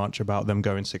worry too much about them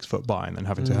going 6 foot by and then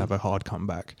having to have a hard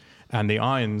comeback. And the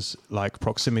irons, like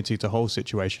proximity to hole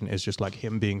situation, is just like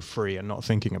him being free and not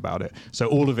thinking about it. So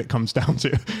all of it comes down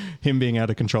to him being able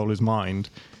to control his mind.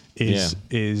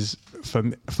 Is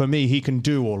for me, he can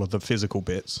do all of the physical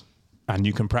bits, and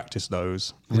you can practice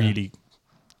those. Really,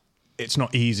 it's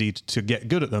not easy to get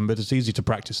good at them, but it's easy to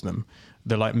practice them.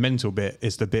 The like mental bit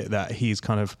is the bit that he's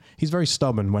very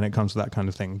stubborn when it comes to that kind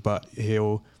of thing. But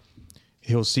he'll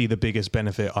see the biggest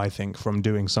benefit, I think, from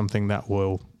doing something that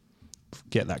will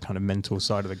get that kind of mental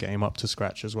side of the game up to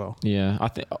scratch as well. Yeah, I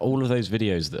think all of those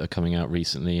videos that are coming out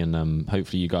recently, and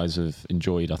hopefully you guys have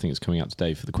enjoyed, I think it's coming out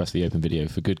today for the Quest of the Open video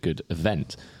for Good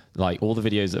event. Like all the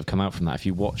videos that have come out from that, if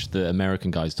you watch the American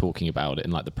guys talking about it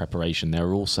and like the preparation,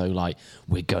 they're also like,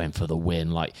 we're going for the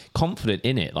win, like confident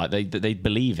in it, like they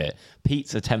believe it.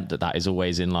 Pete's attempt at that is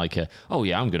always in like oh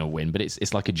yeah, I'm going to win, but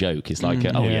it's like a joke. It's like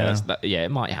it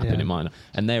might happen, it might not.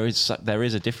 And there is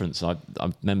a difference. I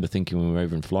remember thinking when we were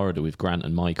over in Florida with Grant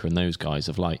and Micah and those guys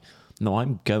of like, no,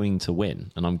 I'm going to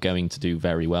win and I'm going to do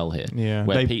very well here. Yeah.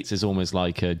 Where Pete's is almost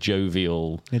like a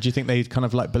jovial... Do you think they kind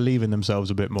of like believe in themselves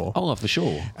a bit more? Oh, for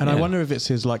sure. And I wonder if it's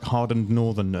his like hardened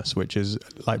northernness, which is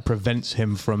like prevents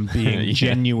him from being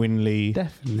genuinely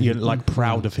like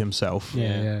proud of himself.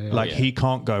 He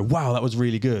can't go, wow, that was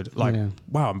really good. Like,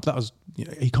 wow, that was...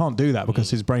 He can't do that because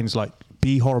his brain's like,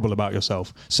 be horrible about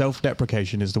yourself.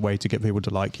 Self-deprecation is the way to get people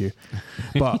to like you.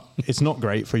 But it's not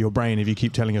great for your brain if you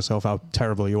keep telling yourself how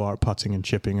terrible you are at putting and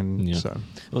chipping. And so,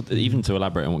 well, even to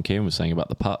elaborate on what Kieran was saying about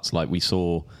the putts, like we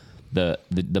saw the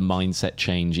mindset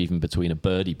change even between a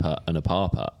birdie putt and a par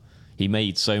putt. He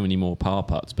made so many more par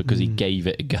putts because he gave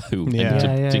it a go to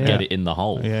get it in the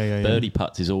hole. Birdie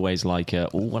putts is always like,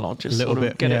 I'll just sort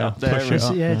of get it up there.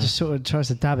 Just sort of tries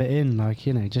to dab it in, like,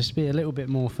 you know, just be a little bit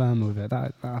more firm with it.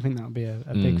 I think that would be a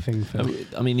big thing for him.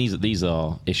 I mean, these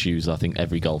are issues I think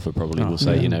every golfer probably will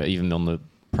say, you know, even on the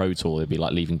pro tour, it'd be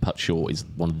like leaving putt short is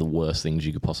one of the worst things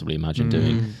you could possibly imagine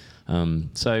doing.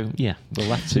 So, yeah,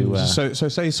 we'll have to... So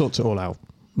say he sorts it all out.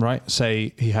 Right?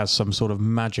 Say he has some sort of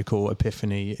magical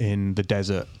epiphany in the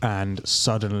desert and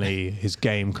suddenly his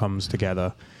game comes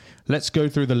together. Let's go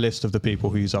through the list of the people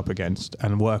who he's up against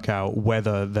and work out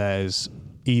whether there's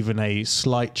even a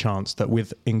slight chance that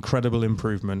with incredible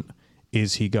improvement,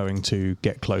 is he going to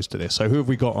get close to this? So who have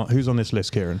we got? Who's on this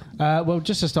list, Kieran? Well,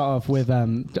 just to start off with, I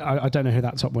don't know who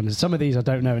that top one is. Some of these I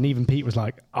don't know, and even Pete was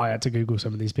like, I had to Google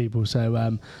some of these people.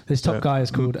 So this top guy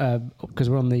is called, because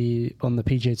we're on the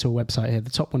PGA Tour website here, the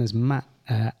top one is Matt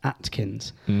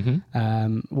Atkins.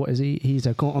 What is he? He's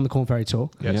on the Corn Ferry Tour.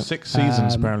 Yeah, 6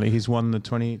 seasons apparently. He's won the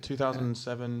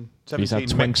 2007. He's had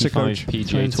 25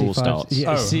 PGA Tour starts.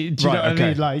 Yeah, do you know what I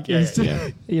mean? Like,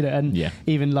 you know, and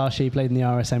even last year he played in the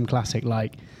RSM Classic.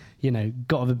 Like, you know,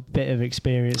 got a bit of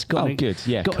experience. Got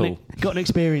an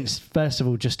experience first of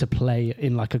all just to play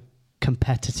in like a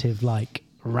competitive like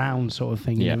round sort of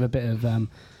thing. You know, with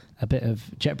a bit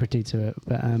of jeopardy to it.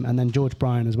 But and then George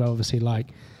Bryan as well. Obviously, like.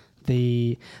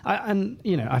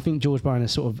 I think George Bryan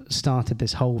has sort of started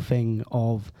this whole thing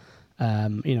of,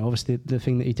 obviously the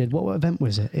thing that he did. What event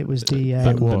was it? It was the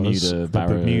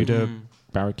Bermuda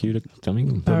Barracuda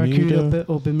something? Bermuda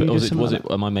or Bermuda. Was it?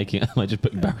 Am I just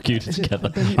putting Barracuda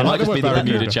together? I like to be the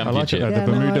Bermuda Championship. The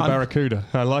Bermuda Barracuda.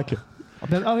 I like it.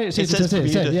 Oh, yeah, It says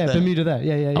Bermuda. Yeah, there. Bermuda there.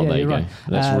 Yeah, Oh, there you you're go. right.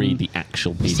 Let's read the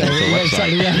actual PGA So, Tour yeah,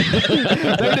 website. exactly,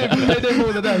 yeah. they know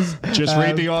more than us. Just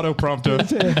read the auto prompter.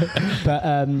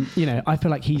 But you know, I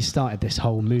feel like he started this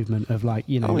whole movement of like,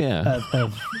 you know, Oh, yeah.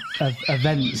 of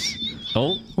events.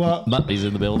 Oh, What? Muttley's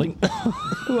in the building.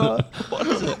 What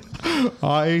is it?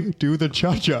 I do the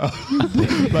cha-cha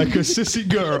like a sissy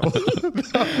girl.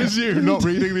 That was you not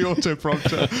reading the auto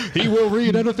prompter. He will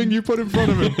read anything you put in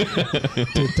front of him.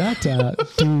 Do da da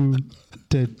do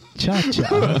the cha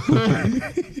cha.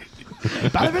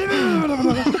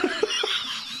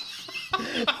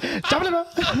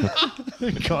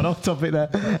 Got off topic there.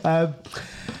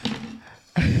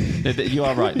 You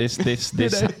are right. This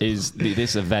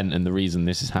event, and the reason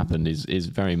this has happened is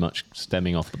very much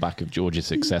stemming off the back of George's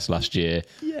success last year,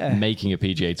 Yeah. making a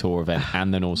PGA Tour event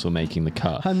and then also making the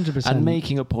cut, 100%. and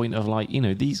making a point of like, you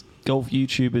know, these golf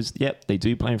YouTubers. Yep, they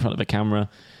do play in front of a camera.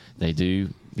 They do,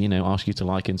 you know, ask you to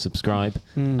like and subscribe.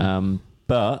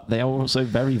 But they are also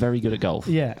very, very good at golf.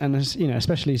 Yeah, and there's, you know,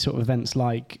 especially sort of events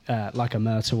like a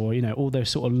Myrtle, or, you know, all those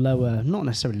sort of lower, not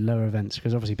necessarily lower events,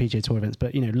 because obviously PGA Tour events,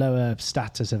 but, you know, lower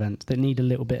status events that need a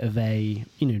little bit of a,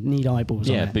 you know, need eyeballs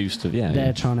on it. Boost of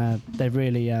They're trying to. They've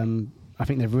really. I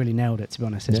think they've really nailed it. To be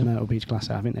honest, this Myrtle Beach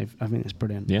Classic. I think it's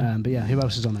brilliant. Yeah. But yeah, who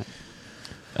else is on it?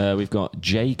 We've got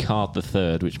J Card the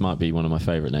Third, which might be one of my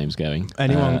favourite names going.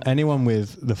 Anyone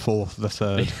with the fourth, the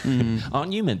third.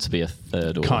 Aren't you meant to be a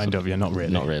third? Or Kind of, yeah, not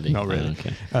really. Not really. Not really. Oh,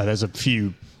 okay. There's a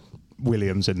few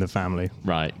Williams in the family.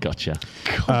 Right, gotcha.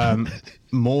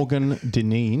 Morgan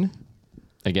Dineen.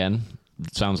 Again,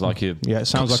 sounds like a Yeah, it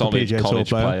sounds like solid a PGA Tour college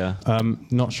player.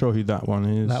 Not sure who that one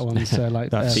is. That one's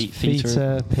like That's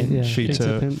Feater Pinch.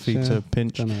 Feater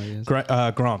Pinch. Don't know who he is.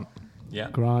 Grant. Yeah.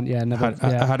 Grant. Yeah, never.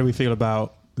 How do we feel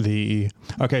about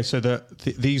so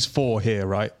these four here,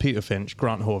 right? Peter Finch,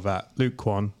 Grant Horvat, Luke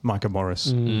Kwan, Micah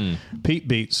Morris. Pete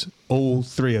beats all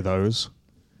three of those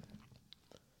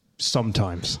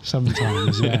sometimes.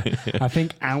 Yeah. I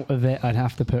think out of it, I'd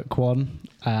have to put Kwan,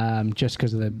 just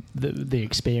because of the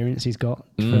experience he's got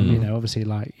from, you know, obviously,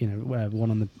 like, you know,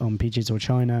 one on PGA Tour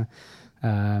China,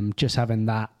 just having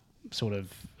that sort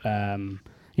of.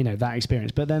 You know, that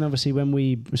experience. But then obviously when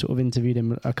we sort of interviewed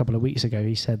him a couple of weeks ago,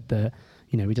 he said that,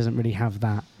 you know, he doesn't really have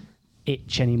that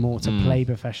itch anymore to play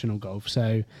professional golf.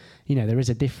 So, you know, there is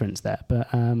a difference there. But,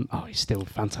 he's still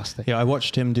fantastic. Yeah, I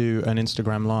watched him do an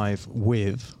Instagram live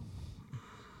with...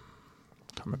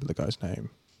 Can't remember the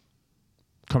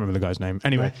guy's name.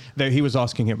 Anyway, he was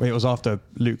asking him... It was after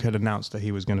Luke had announced that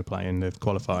he was going to play in the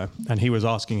qualifier. And he was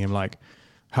asking him, like,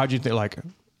 how do you think, like...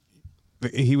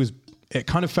 He was... It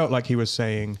kind of felt like he was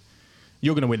saying,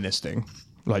 you're going to win this thing.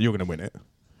 Like, you're going to win it.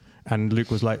 And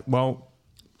Luke was like, well,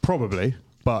 probably,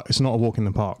 but it's not a walk in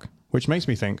the park, which makes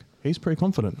me think he's pretty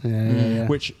confident. Yeah.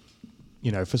 Which,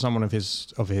 you know, for someone of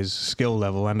his skill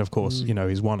level, and of course, you know,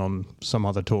 he's won on some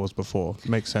other tours before,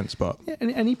 makes sense. But yeah,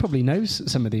 and he probably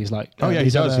knows some of these, like... he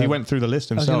does. He went through the list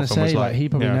himself and was like... he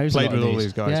probably knows played a lot with of all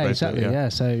these guys, yeah, basically. Exactly, yeah.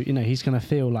 So, you know, he's going to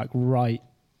feel like right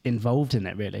involved in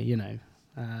it, really, you know.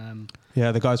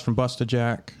 The guys from Buster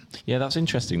Jack. Yeah, that's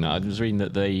interesting. That I was reading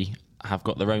that they have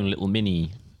got their own little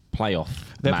mini playoff.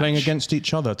 They're match. playing against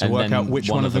each other to And work then out which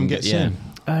one of them gets in.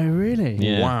 Oh, really?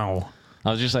 Yeah. Wow.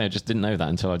 I was just saying, I just didn't know that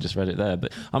until I just read it there.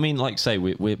 But I mean, like say,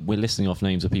 we're listing off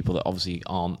names of people that obviously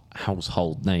aren't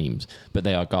household names, but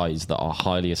they are guys that are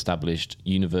highly established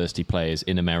university players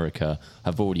in America,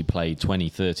 have already played 20,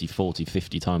 30, 40,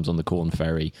 50 times on the Corn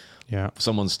Ferry. Yeah.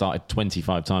 Someone started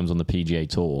 25 times on the PGA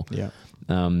Tour. Yeah.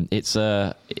 It's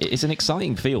an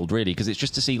exciting field, really, because it's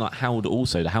just to see like how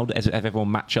does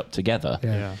everyone match up together.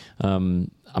 Yeah.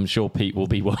 I'm sure Pete will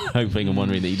be hoping and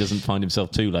wondering that he doesn't find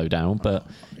himself too low down, but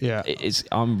yeah,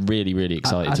 I'm really, really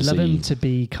excited to see. I'd love him to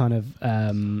be kind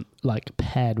of like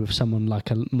paired with someone like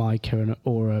a Micah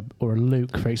or a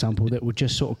Luke, for example, that would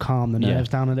just sort of calm the nerves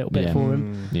down a little bit for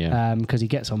him. Yeah. Because he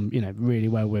gets on, you know, really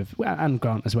well with, and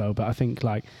Grant as well. But I think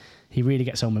like he really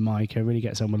gets on with Micah, really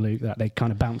gets on with Luke. That they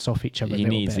kind of bounce off each other. He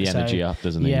needs the energy up,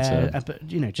 doesn't he? Yeah, but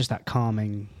you know, just that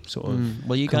calming sort of.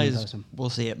 Well, you guys person. will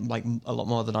see it like a lot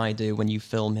more than I do when you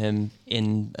film him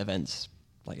in events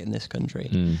like in this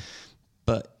country.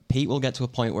 But Pete will get to a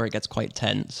point where it gets quite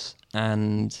tense,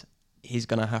 and he's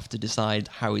going to have to decide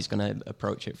how he's going to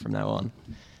approach it from now on.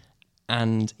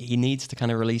 And he needs to kind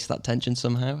of release that tension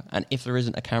somehow. And if there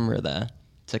isn't a camera there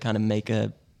to kind of make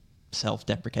a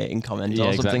self-deprecating comment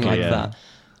or something like that,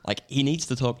 like he needs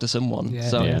to talk to someone.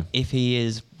 If he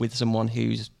is with someone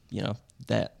who's, you know,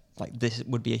 that like this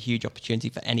would be a huge opportunity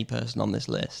for any person on this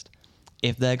list.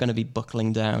 If they're going to be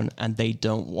buckling down and they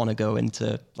don't want to go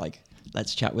into like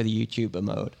let's chat with a YouTuber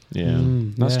mode. Yeah,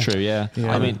 that's true. Yeah.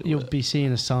 I mean, you'll be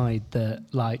seeing a side that,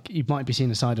 like, you might be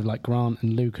seeing a side of like Grant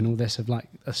and Luke and all this, of like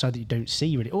a side that you don't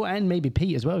see really, and maybe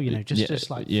Pete as well. You know, just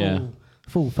like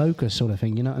full focus sort of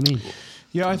thing. You know what I mean?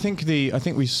 Yeah, I think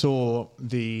we saw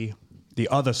the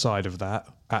other side of that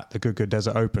at the Good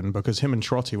Desert Open, because him and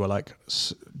Trotty were like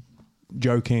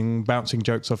joking, bouncing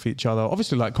jokes off each other,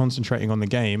 obviously like concentrating on the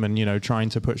game and, you know, trying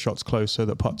to put shots close so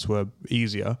that putts were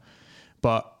easier.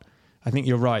 But I think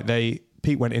you're right.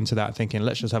 Pete went into that thinking,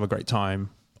 let's just have a great time.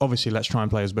 Obviously, let's try and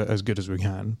play as good as we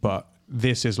can. But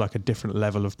this is like a different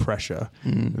level of pressure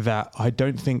that I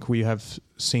don't think we have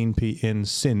seen Pete in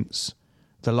since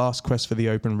the last Quest for the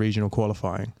Open regional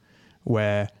qualifying,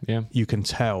 where you can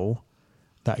tell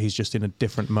that he's just in a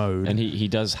different mode. And he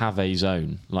does have a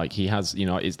zone. Like he has, you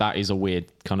know, that is a weird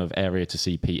kind of area to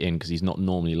see Pete in, because he's not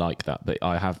normally like that. But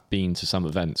I have been to some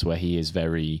events where he is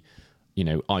very, you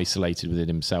know, isolated within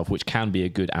himself, which can be a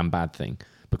good and bad thing,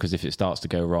 because if it starts to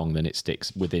go wrong, then it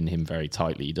sticks within him very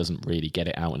tightly. He doesn't really get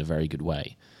it out in a very good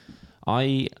way.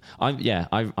 I'm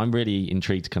really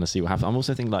intrigued to kind of see what happens. I'm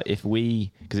also thinking, like,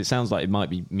 because it sounds like it might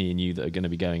be me and you that are going to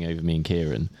be going over me and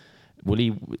Kieran.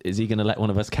 Is he going to let one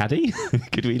of us caddy?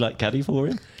 Could we like caddy for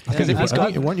him? Because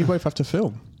won't you both have to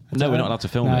film? No, we're not allowed to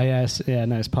film it.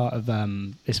 No, it's part of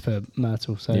it's for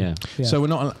Myrtle. So yeah. So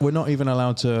we're not even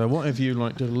allowed to. What if you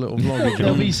like did a little vlog?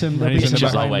 There'll be some behind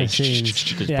the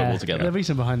scenes. Put it all together. There'll be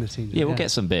some behind the scenes. Yeah, we'll get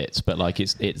some bits, but like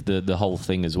it's the whole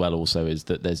thing as well. Also, is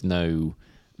that there's no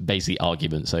basically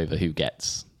arguments over who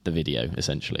gets the video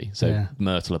essentially. So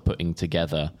Myrtle are putting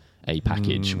together a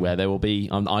package where there will be,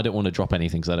 I don't want to drop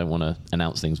anything because I don't want to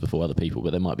announce things before other people, but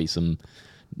there might be some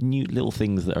new little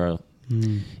things that are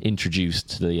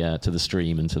introduced to the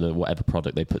stream and to the whatever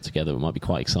product they put together. It might be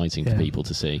quite exciting for people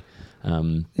to see.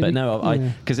 But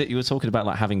no, because you were talking about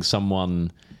like having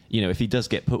someone, you know, if he does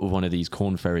get put with one of these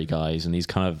Corn Ferry guys and he's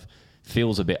kind of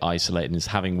feels a bit isolated, and is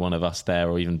having one of us there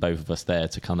or even both of us there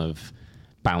to kind of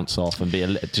bounce off and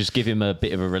just give him a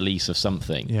bit of a release of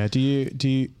something. Yeah. Do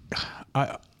you?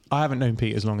 I haven't known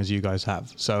Pete as long as you guys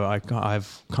have, so I've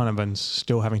kind of been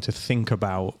still having to think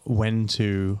about when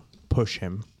to push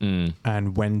him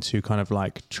and when to kind of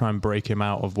like try and break him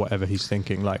out of whatever he's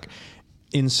thinking. Like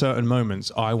in certain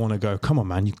moments, I want to go, come on,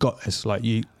 man, you've got this. Like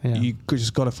you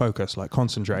just got to focus, like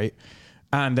concentrate.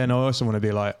 And then I also want to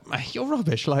be like, you're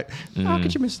rubbish. Like, how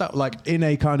could you miss that? Like in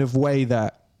a kind of way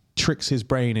that tricks his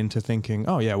brain into thinking,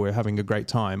 oh yeah, we're having a great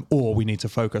time, or we need to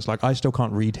focus. Like I still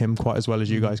can't read him quite as well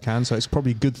as you guys can, so it's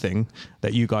probably a good thing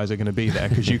that you guys are going to be there,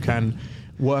 because you can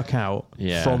work out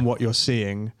from what you're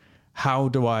seeing, how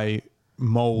do I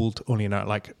mold, or, you know,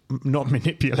 like not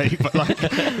manipulate, but like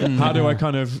how do I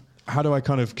kind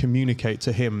of communicate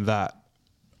to him that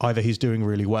either he's doing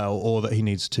really well or that he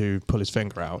needs to pull his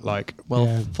finger out. Like,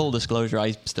 full disclosure,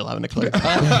 I still haven't a clue. I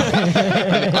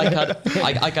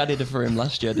caddied it for him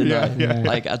last year, didn't I? Yeah.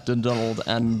 Like at Dundonald,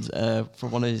 and for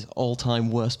one of his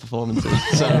all-time worst performances.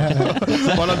 So,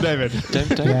 well done, David. Don't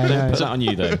put that on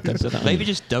you though. Maybe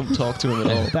just don't talk to him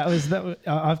at all. That was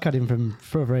I've cut him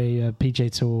for a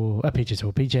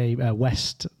PGA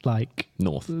West, like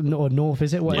North or North,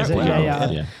 is it? What is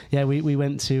it? Yeah. We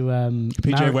went to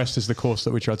PGA West is the course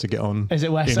that we tried to get on. Is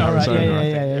it West? All right.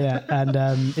 Yeah. And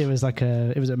it was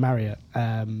at Marriott,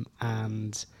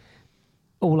 and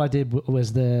all I did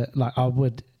was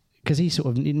because he sort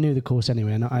of knew the course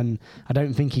anyway, and I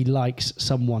don't think he likes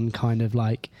someone kind of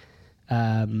like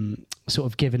sort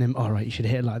of giving him, all right, you should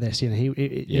hit it like this. You know,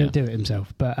 he'll do it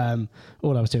himself. But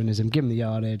all I was doing is giving him the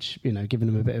yardage, you know, giving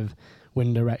him a bit of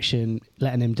wind direction,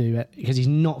 letting him do it, because he's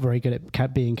not very good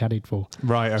at being caddied for.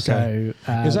 Right. Okay. So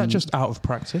is that just out of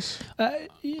practice?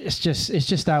 It's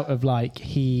just out of like,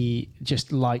 he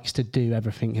just likes to do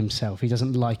everything himself. He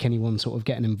doesn't like anyone sort of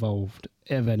getting involved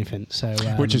of anything. So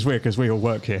which is weird because we all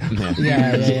work here. It'll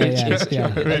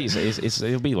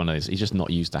be one of those. He's just not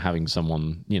used to having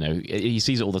someone. You know, he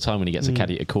sees it all the time when he gets a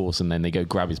caddy at a course, and then they go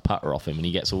grab his putter off him, and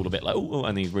he gets all a bit like, oh,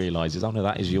 and he realizes, oh no,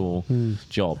 that is your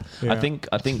job. Yeah. I think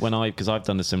because I've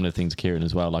done a similar thing to Kieran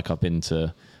as well. Like I went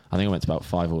to about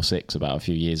 5 or 6 about a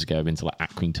few years ago. I've been to like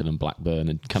Accrington and Blackburn,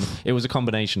 and kind of it was a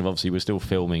combination of, obviously we're still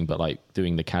filming, but like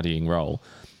doing the caddying role.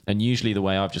 And usually the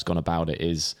way I've just gone about it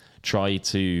is try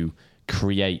to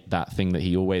create that thing that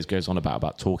he always goes on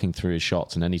about talking through his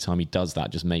shots, and anytime he does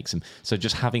that just makes him, so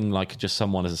just having like just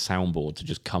someone as a soundboard to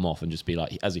just come off and just be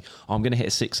like, I'm going to hit a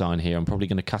 6-iron here, I'm probably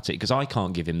going to cut it, because I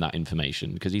can't give him that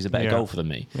information because he's a better golfer than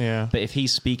me. But if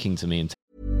he's speaking to me and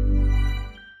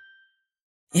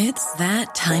it's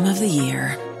that time of the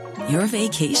year. Your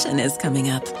vacation is coming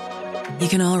up. You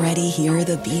can already hear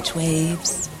the beach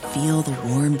waves, feel the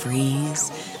warm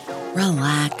breeze,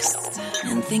 relax,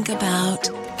 and think about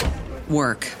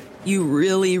work. You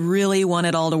really, really want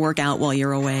it all to work out while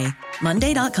you're away.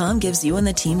 Monday.com gives you and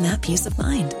the team that peace of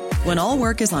mind. When all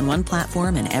work is on one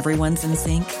platform and everyone's in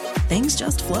sync, things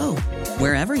just flow.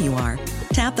 Wherever you are,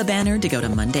 tap the banner to go to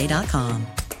Monday.com.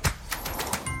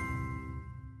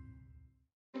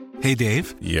 Hey,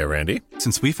 Dave. Yeah, Randy.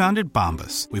 Since we founded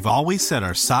Bombas, we've always said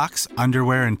our socks,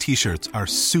 underwear, and T-shirts are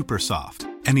super soft.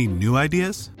 Any new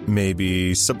ideas?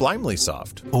 Maybe sublimely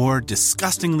soft. Or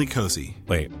disgustingly cozy.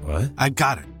 Wait, what? I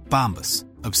got it. Bombas.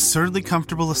 Absurdly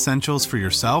comfortable essentials for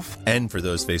yourself and for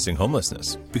those facing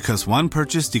homelessness. Because one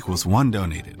purchased equals one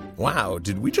donated. Wow,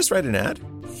 did we just write an ad?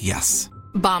 Yes.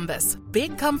 Bombas.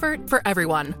 Big comfort for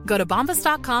everyone. Go to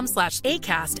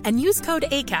bombas.com/ACAST and use code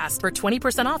ACAST for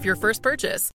 20% off your first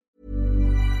purchase.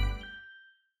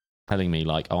 Telling me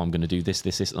like, oh, I'm going to do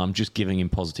this, and I'm just giving him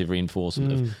positive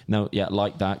reinforcement of, no, yeah,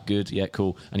 like that, good, yeah,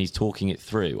 cool. And he's talking it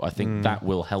through. I think that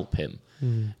will help him.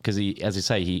 Because he, as I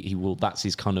say, he will, that's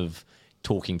his kind of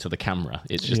talking to the camera.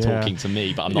 It's just talking to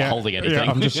me, but I'm not holding anything.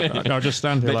 Yeah, I'll just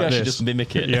stand here Maybe like I should this. just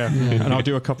mimic it. Yeah. And I'll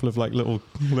do a couple of like little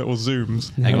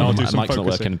zooms. Hang on, I'll do some mic's not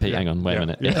focusing. working. Pete, hang on, wait a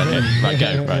minute. Yeah. Right,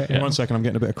 go. Right, yeah. 1 second, I'm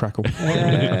getting a bit of crackle.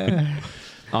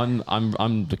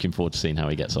 I'm looking forward to seeing how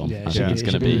he gets on. Yeah, I think it's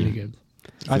going to be really good.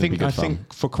 I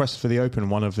think for Quest for the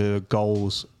Open, one of the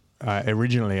goals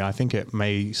originally, I think it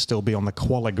may still be on the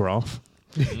qualigraph.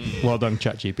 Well done,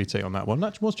 ChatGPT, on that one.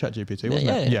 That was ChatGPT,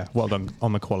 wasn't it? Yeah, well done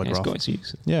on the qualigraph. It's got its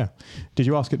use. Yeah. Did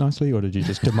you ask it nicely, or did you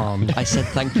just demand? I said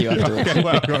thank you afterwards. Okay,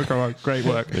 well, great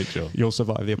work. Good job. You'll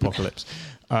survive the apocalypse.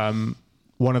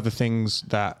 One of the things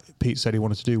that Pete said he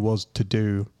wanted to do was to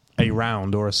do a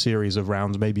round or a series of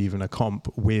rounds, maybe even a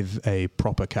comp with a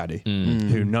proper caddy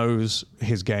who knows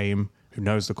his game, who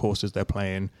knows the courses they're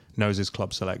playing, knows his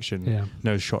club selection,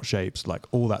 knows shot shapes, like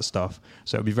all that stuff.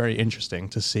 So it'll be very interesting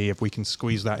to see if we can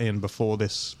squeeze that in before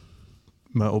this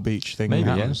Myrtle Beach thing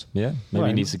happens. Yeah. Maybe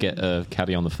he needs to get a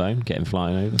caddy on the phone, get him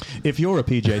flying over. If you're a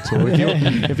PGA Tour,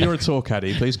 if you're a tour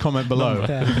caddy, please comment below.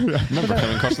 Number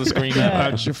coming across the screen now.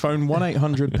 Your phone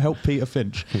 1-800 Peter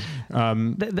Finch. I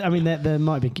mean, there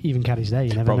might be even caddies there.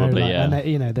 You never Probably, know. Like,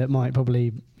 yeah. And that might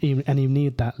probably you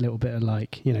need that little bit of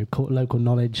like local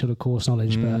knowledge, sort of course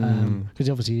knowledge, but because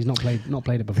obviously he's not played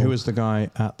it before. Who was the guy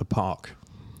at the park?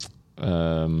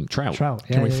 Trout.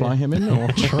 Can we fly him in? Or?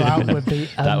 Trout would be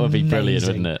that would be brilliant,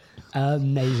 wouldn't it?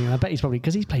 Amazing. I bet he's probably,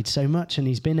 because he's played so much and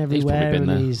he's been everywhere,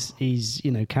 he's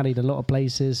caddied a lot of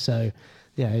places. So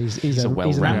yeah, he's a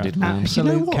well-rounded man.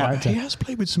 Absolute You know what? character. He has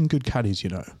played with some good caddies.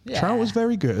 Yeah. Trout was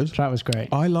very good. Trout was great.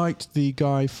 I liked the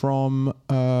guy from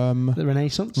The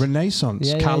Renaissance. Renaissance.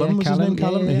 Yeah, Callum was his name.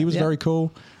 Callum. Yeah, He was very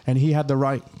cool, and he had the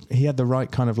right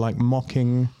kind of like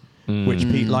mocking, which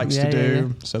Pete likes to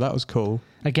do. So that was cool.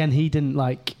 Again, he didn't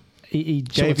like. He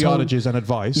gave yardages and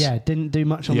advice. Yeah, didn't do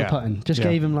much on the putting. Just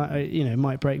gave him like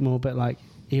might break more, but like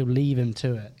he'll leave him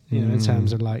to it. In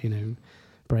terms of like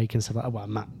break and stuff like that. Well,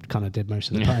 Matt kind of did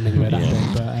most of the putting anyway. That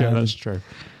day, but, Yeah, that's true.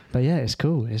 But yeah, it's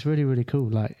cool. It's really, really cool.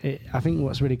 Like, I think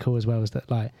what's really cool as well is that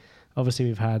like obviously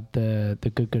we've had the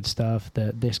good stuff.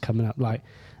 This coming up. Like,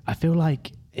 I feel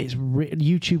like it's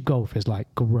YouTube golf is like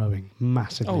growing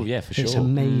massively. Oh yeah, for sure. It's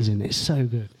amazing. It's so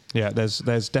good. Yeah,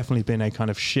 there's definitely been a kind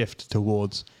of shift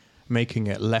towards making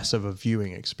it less of a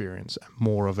viewing experience,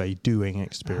 more of a doing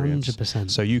experience.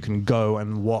 100%. So you can go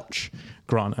and watch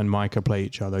Grant and Micah play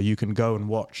each other. You can go and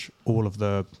watch all of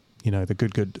the, the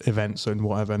good events and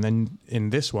whatever. And then in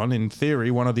this one, in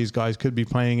theory, one of these guys could be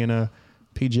playing in a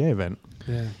PGA event.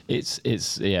 Yeah.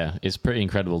 It's pretty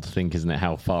incredible to think, isn't it,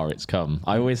 how far it's come.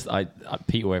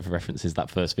 Pete always references that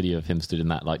first video of him stood in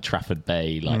that like Trafford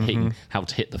Bay, like hitting how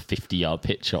to hit the 50-yard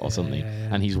pitch shot or something,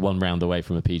 and he's one round away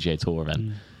from a PGA Tour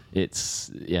event. It's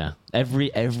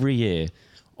every year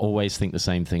always think the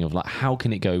same thing of like, how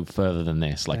can it go further than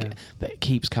this? Like it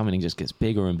keeps coming and just gets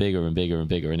bigger and bigger and bigger and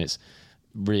bigger, and it's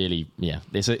really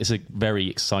it's a very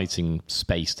exciting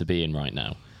space to be in right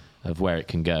now of where it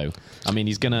can go. I mean,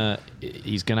 he's gonna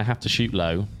have to shoot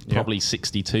low, probably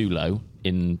 62 low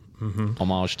in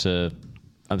homage to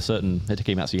a certain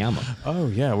Hideki Matsuyama. Oh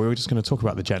yeah, we were just going to talk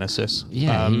about the Genesis.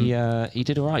 Yeah, he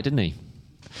did all right, didn't he?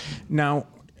 Now,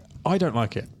 I don't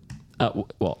like it.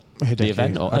 What? Hideki. The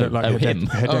event? Or, I don't like him.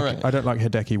 Hideki. I don't like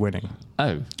Hideki winning.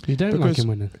 Oh. You don't like him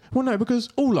winning? Well, no, because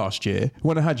all last year,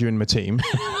 when I had you in my team,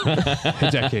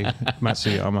 Hideki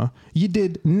Matsuyama, you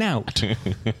did nout.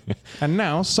 And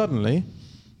now, suddenly,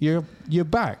 you're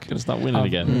back. Going to start winning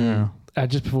again. Yeah.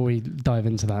 Just before we dive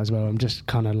into that as well, I'm just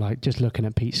kind of like just looking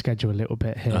at Pete's schedule a little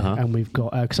bit here, and we've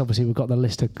got because obviously we've got the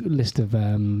list of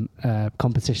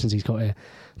competitions he's got here.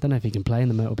 don't know if he can play in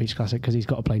the Myrtle Beach Classic because he's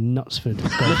got to play Knutsford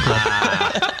Golf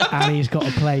Club. And he's got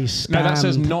to play Stand. No, that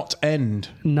says not end.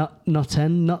 Not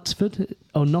end, Knutsford?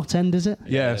 Or not end, is it?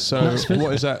 Yeah, so Knutsford?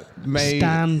 what is that? May,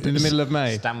 Stand. in the middle of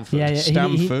May? Stamford. Yeah,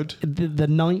 Stamford. The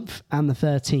 9th and the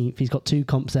 13th, he's got 2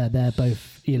 comps there. They're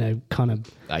both, kind of...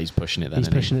 He's pushing it then. He's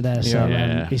pushing it there. So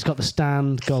Yeah. he's got the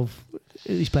Stand Golf...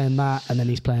 He's playing that, and then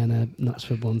he's playing a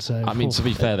Knutsford one. So I mean, to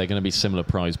be fair, they're going to be similar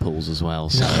prize pools as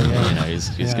well. So it's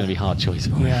going to be hard choice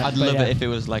for him. Yeah, I'd love it if it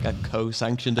was like a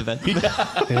co-sanctioned event. The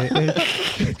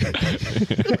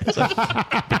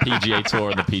PGA Tour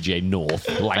and the PGA North,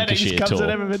 Lancashire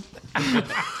Tour.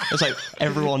 It's like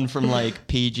everyone from like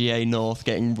PGA North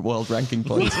getting world ranking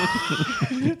points.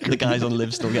 The guys on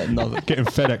Live still getting nothing. Getting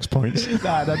FedEx points.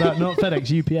 No, not FedEx,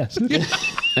 UPS.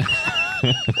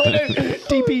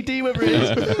 DPD, whatever it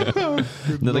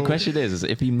is. No, the question is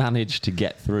if he managed to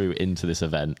get through into this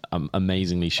event,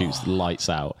 amazingly shoots lights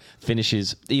out,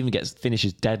 finishes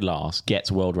dead last,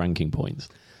 gets world ranking points.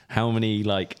 How many,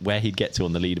 where he'd get to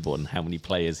on the leaderboard and how many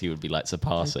players he would be,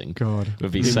 surpassing. God.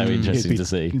 Would be so interesting to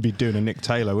see. He'd be doing a Nick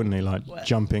Taylor, wouldn't he?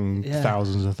 Jumping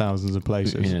thousands and thousands of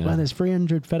places. Yeah. Well, there's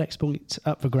 300 FedEx points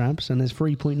up for grabs, and there's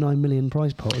 3.9 million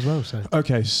prize pot as well. So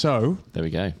Okay, so... There we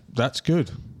go. That's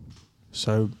good.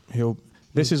 So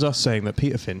this is us saying that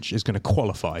Peter Finch is going to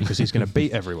qualify because he's going to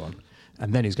beat everyone,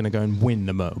 and then he's going to go and win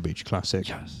the Myrtle Beach Classic.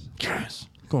 Yes.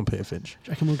 Go on, Peter Finch. do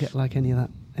you reckon we'll get any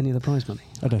of the prize money?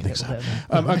 I don't think so.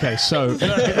 Okay, so We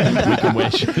can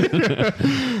wish.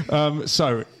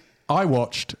 so I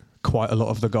watched quite a lot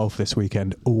of the golf this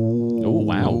weekend. Oh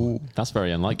wow, that's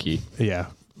very unlike you. Yeah.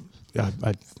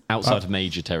 Outside of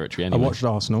major territory, anyway. I watched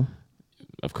Arsenal.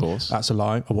 Of course. That's a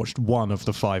lie. I watched one of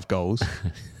the 5 goals.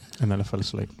 And then I fell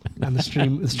asleep. And the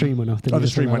stream went off. The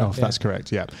stream went off. That's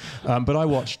correct. Yeah, but I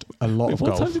watched a lot of what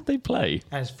golf. time did they play?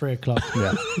 It's 3 o'clock.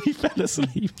 Yeah, He fell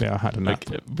asleep. yeah, I had a nap.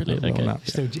 Okay, brilliant. A little Okay. nap.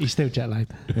 He's still jet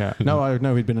lagged. Yeah,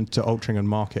 no, he'd been to Altrincham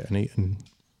Market and eaten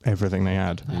everything they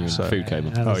had. You were in So, food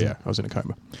coma. oh yeah, I was in a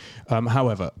coma.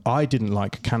 However, I didn't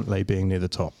like Cantley being near the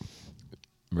top.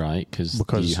 Right, because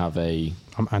Because- you have a...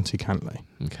 I'm anti-Cantley.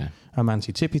 Okay. I'm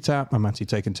anti-tippy tap. I'm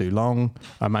anti-taking too long.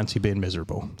 I'm anti-being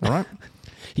miserable. All right.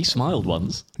 He smiled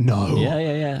once. No.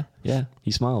 Yeah.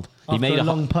 He smiled. He After a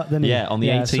long putt, didn't he? Yeah, on the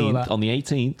Yeah, I saw 18th. that. On the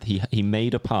 18th, he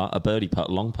made a birdie putt,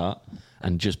 long putt,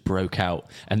 and just broke out.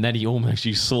 And then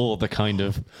you saw the kind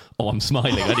of, I'm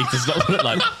smiling. I need to stop.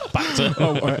 Back to.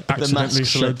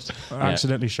 I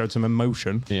accidentally showed some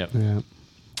emotion. Yeah.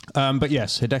 But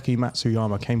yes, Hideki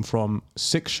Matsuyama came from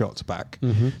 6 shots back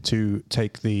to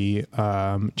take the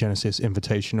Genesis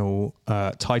Invitational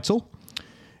title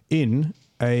in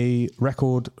a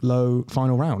record low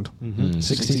final round.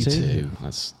 62.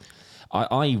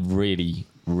 I really,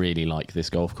 really like this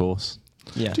golf course.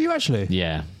 Yeah. Do you actually?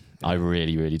 Yeah, I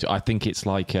really, really do. I think it's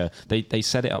they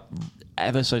set it up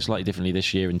ever so slightly differently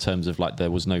this year in terms of there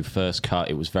was no first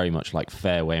cut. It was very much like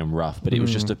fairway and rough, but it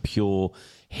was just a pure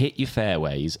hit your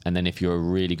fairways, and then if you're a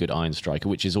really good iron striker,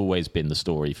 which has always been the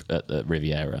story at the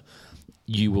Riviera,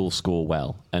 you will score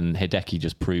well. And Hideki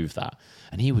just proved that.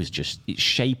 And he was just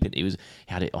shaping. He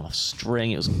had it on a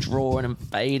string. It was drawing and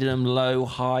fading him low,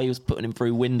 high. He was putting him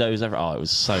through windows. It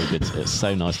was so good. It was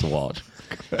so nice to watch.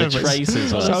 The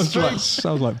traces were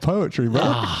sounds like poetry, bro.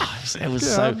 It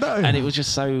was and it was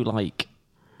just so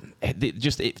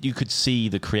you could see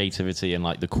the creativity and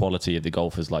the quality of the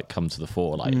golfers come to the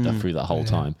fore through that whole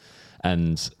time.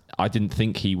 And I didn't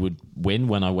think he would win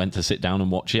when I went to sit down and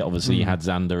watch it. Obviously, you had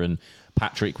Xander and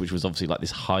Patrick, which was obviously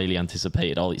this highly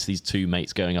anticipated. It's these 2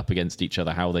 mates going up against each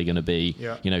other. How are they going to be?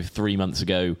 Yeah. 3 months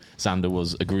ago, Xander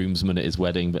was a groomsman at his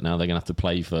wedding, but now they're going to have to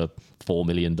play for $4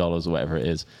 million or whatever it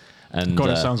is. And God,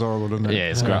 it sounds horrible, doesn't it?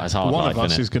 Yeah, it's great. It's hard. One life, of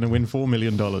us isn't it? is going to win $4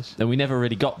 million. And we never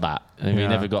really got that. And we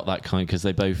never got that kind because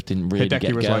they both didn't really Hideki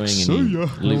get was going. See ya.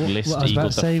 Luke List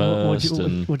equaled the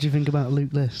first. What do you think about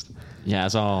Luke List? Yeah,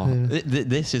 as our...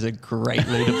 This is a great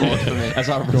leaderboard for me. As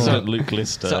our representative Luke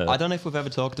List. So I don't know if we've ever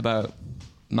talked about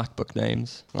MacBook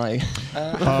names.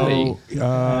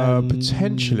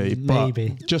 Potentially.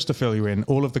 Maybe. But just to fill you in,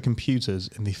 all of the computers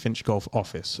in the Finch Golf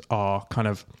office are kind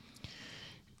of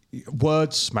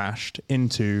words smashed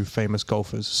into famous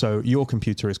golfers. So your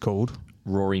computer is called...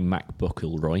 Rory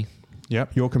MacBuckleroy.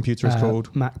 Yep. Your computer is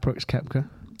called... Mac Brooks Koepka.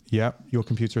 Yep. Your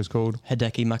computer is called...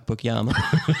 Hideki MacBook Yama.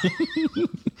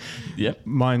 Yep.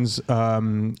 Mine's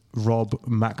Rob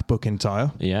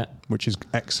MacBookentire. Yeah. Which is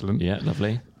excellent. Yeah,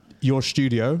 lovely. Your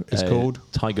studio is called...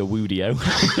 Tiger Woodio.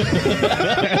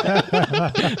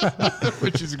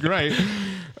 Which is great.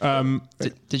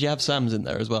 Did you have Sam's in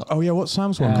there as well? Oh yeah, what's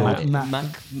Sam's one called? Mac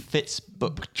Fitz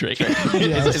book trick.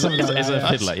 It's a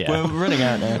fiddler, yeah. We're running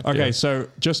out now. Okay, so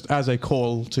just as a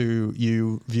call to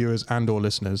you viewers and or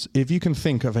listeners, if you can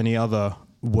think of any other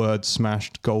word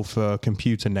smashed golfer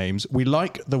computer names, we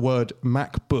like the word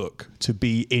MacBook to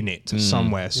be in it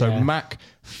somewhere. So Mac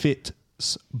Fitz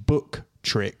book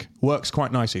trick works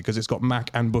quite nicely because it's got Mac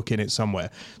and book in it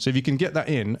somewhere. So if you can get that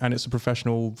in, and it's a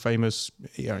professional, famous,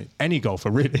 any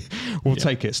golfer really, we'll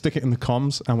take it, stick it in the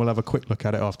comms, and we'll have a quick look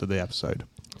at it after the episode.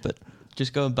 But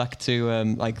just going back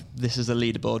to this is a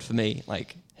leaderboard for me.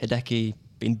 Like Hideki,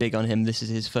 been big on him. This is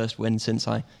his first win since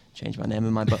I changed my name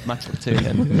in my MacBook to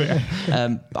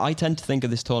him. But I tend to think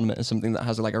of this tournament as something that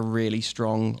has like a really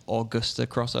strong Augusta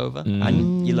crossover.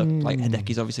 And you look like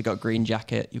Hideki's obviously got green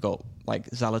jacket. You've got like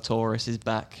Zalatoris is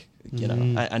back,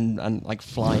 and like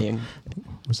flying.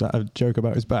 Was that a joke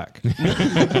about his back?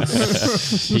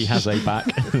 He has a back.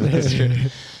 That's true.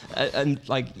 And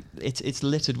like it's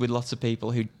littered with lots of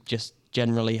people who just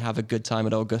generally have a good time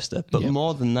at Augusta. But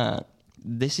more than that,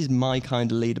 this is my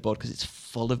kind of leaderboard because it's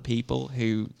full of people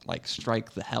who like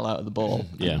strike the hell out of the ball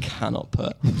and cannot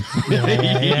put.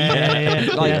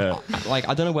 Like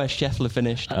I don't know where Scheffler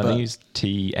finished. I think he's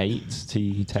T8,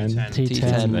 T10.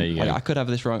 T10. There you go. I could have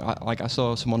this wrong. I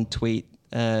saw someone tweet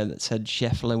that said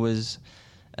Scheffler was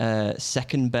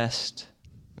second best.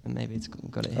 And maybe it's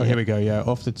got it here. Oh, here we go. Yeah,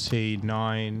 off the tee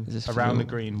 9, around the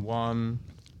green 1,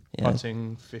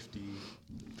 putting 51.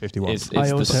 I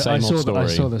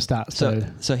saw the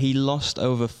stats. So he lost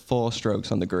over 4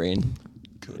 strokes on the green.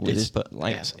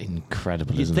 It's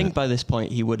incredible. You'd think by this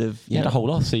point he would have. He had a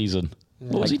whole off season.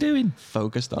 What was he doing?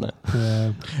 Focused on it.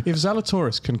 If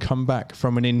Zalatoris can come back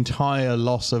from an entire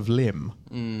loss of limb,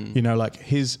 like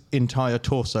his entire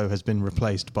torso has been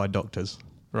replaced by doctors,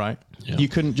 right? Yeah. You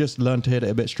couldn't just learn to hit it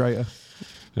a bit straighter.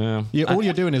 Yeah. All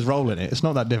you're doing is rolling it. It's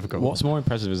not that difficult. What's more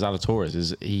impressive with Zalatoris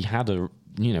is he had a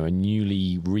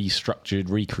newly restructured,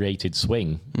 recreated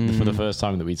swing for the first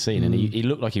time that we'd seen, and he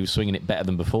looked like he was swinging it better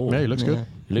than before. Yeah, he looks good.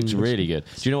 He looks really good.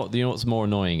 Do you know what's more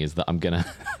annoying is that I'm gonna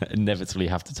inevitably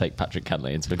have to take Patrick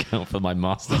Cantlay into account for my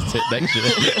Masters tip next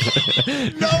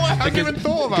year. No, I hadn't even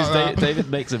thought about that. David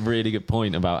makes a really good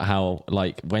point about how,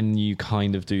 like, when you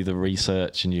kind of do the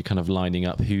research and you're kind of lining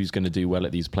up who's going to do well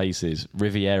at these places,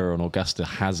 Riviera and Augusta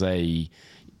has a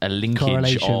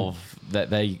linkage of that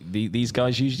these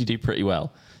guys usually do pretty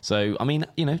well. So, I mean,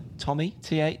 Tommy,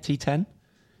 T8, T10,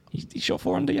 he shot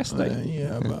 4 under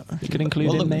yesterday. But you could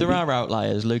include him. There are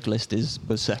outliers. Luke List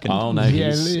was second. Oh no,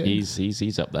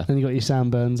 he's up there. Then you got your Sam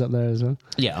Burns up there as well.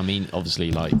 Yeah, I mean, obviously,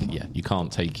 you can't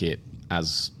take it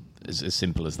as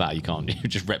simple as that. You can't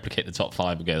just replicate the top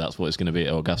 5 and go, that's what it's going to be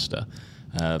at Augusta.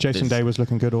 Jason Day was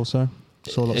looking good also.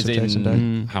 Saw lots of Jason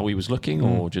Day. How he was looking,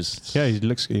 or just he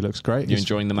looks great. You're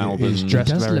enjoying the Melbourne. He's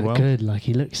dressed very well. Good. Like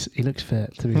he looks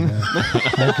fit. To be fair,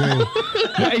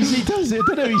 I agree. He does. I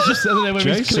don't know. He's just. I don't know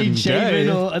whether he's clean shaven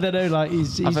or I don't know. Like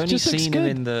he's I've only just seen him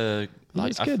in the.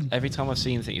 Like every time I've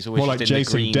seen him, he's always more like in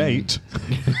Jason the green. Date.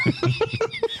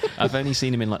 I've only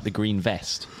seen him in like the green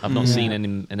vest. I've not seen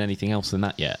him in anything else than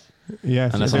that yet. Yeah,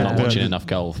 unless I'm not watching enough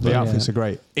golf. The outfits are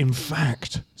great. In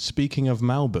fact, speaking of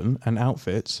Melbourne and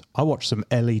outfits, I watched some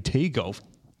LET golf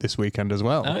this weekend as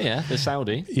well. Oh yeah, the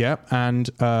Saudi. Yeah, and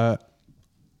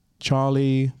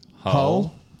Charlie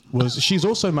Hull she's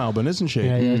also Melbourne, isn't she?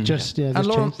 Yeah. And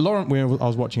Lauren, I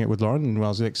was watching it with Lauren, and I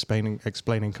was explaining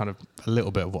kind of a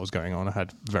little bit of what was going on. I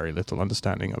had very little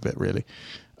understanding of it, really.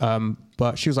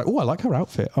 But she was like, "Oh, I like her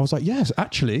outfit." I was like, "Yes,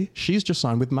 actually, she's just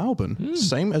signed with Melbourne,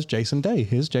 same as Jason Day.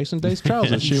 Here's Jason Day's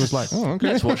trousers." She was like, "Oh, okay."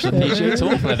 Let's watch the PGA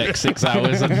Tour for the next 6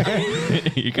 hours,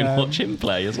 and you can watch him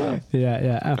play as well.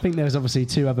 Yeah. I think there's obviously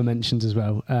 2 other mentions as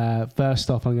well.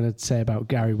 First off, I'm going to say about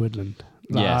Gary Woodland.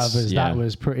 That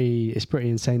was pretty. It's pretty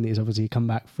insane that he's obviously come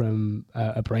back from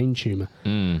a brain tumor.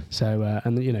 So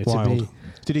Wild.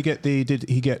 Did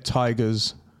he get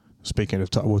Tiger's? Speaking of,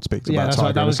 we'll speak about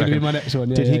Tiger. That was going to be my next one.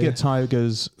 Did he get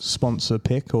Tiger's sponsor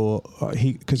pick, or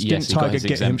because didn't Tiger get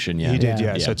exemption? Him? Yeah. He did.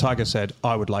 Yeah. So Tiger said,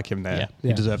 "I would like him there.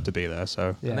 He deserved to be there."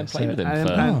 So and then played with him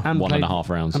for 1.5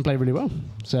 rounds and played really well.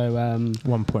 So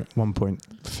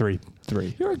 1.33.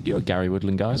 You're a Gary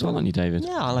Woodland guy as well, aren't you, David?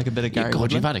 Yeah, I like a bit of Gary God,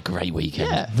 Woodland. you've had a great weekend.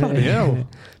 Yeah.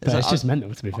 But it's just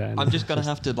mental, to be fair. I'm just going to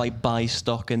have to buy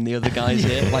stock in the other guys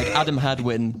here. Like Adam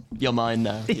Hadwin, you're mine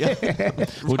now.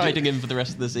 Riding him for the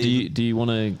rest of the season. Do you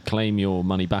want to claim your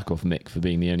money back off Mick for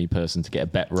being the only person to get a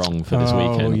bet wrong for this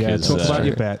weekend? Yeah, talk about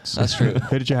your bets. That's true.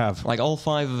 Who did you have? Like all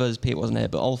 5 of us, Pete wasn't here,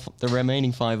 but the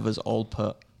remaining 5 of us all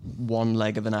put 1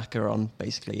 leg of an acca on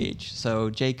basically each. So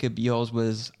Jacob, yours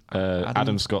was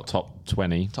Adam Scott top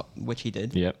 20, which he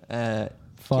did. Yep.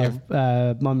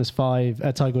 Mine was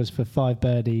 5. Tiger was for 5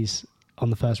 birdies on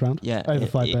the first round. Yeah, over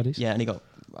 5 birdies. Yeah, and he got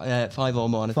 5 or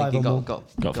more. And I think he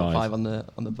got 5 on the.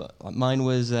 Mine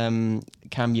was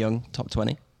Cam Young, top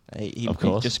 20. He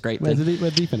just scraped. Where did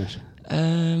he finish?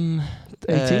 18?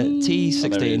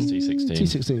 T16.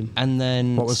 T16. And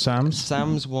then what was Sam's?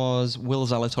 Sam's was Will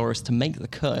Zalatoris to make the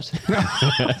cut.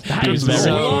 He was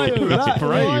very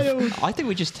brave. I think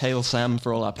we just tail Sam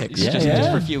for all our picks, Yeah. just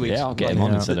for a few weeks. Yeah, I'll get him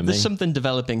on instead of me. There's something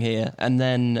developing here, and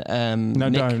then No,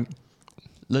 Nick, don't.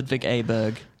 Ludwig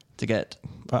Aberg to get.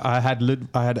 I had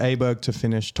Aberg to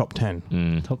finish top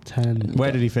 10. Top 10.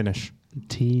 Where did he finish?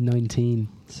 T19.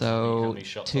 So 2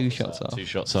 shots off. 2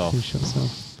 shots off. 2 shots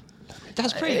off.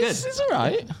 That's pretty good. It's all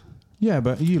right. Yeah,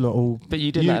 but you lot all. But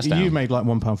you did let us down. You made like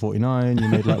 £1.49. You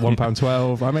made like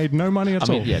 £1.12. I made no money at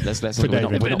all. I mean, yeah, let's For we're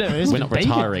David. we're not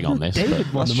retiring on this.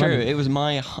 but- That's true. It was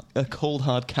my cold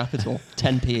hard capital,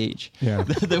 10p each. Yeah.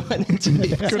 That went into me.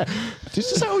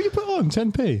 Is that all you put on?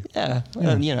 10p? Yeah.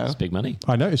 And, you know. It's big money.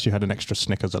 I noticed you had an extra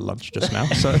Snickers at lunch just now.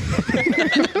 So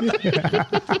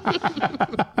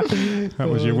that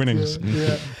was your winnings.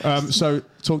 Yeah. So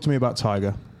talk to me about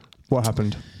Tiger. What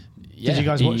happened? Did you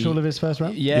guys watch all of his first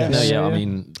round? Yeah, Yes. I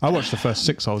mean, I watched the first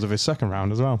 6 holes of his second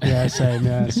round as well. Yeah, same.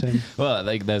 well,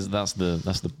 that's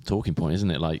the talking point,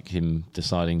 isn't it? Like him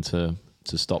deciding to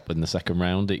stop in the second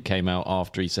round. It came out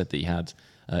after he said that he had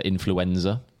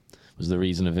influenza. Was the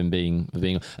reason of him being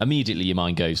immediately your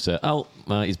mind goes to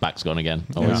his back's gone again,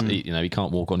 or he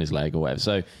can't walk on his leg or whatever.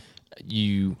 So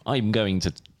I'm going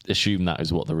to assume that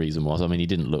is what the reason was. I mean, he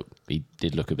did look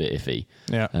a bit iffy.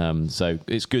 Yeah. So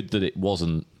it's good that it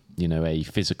wasn't a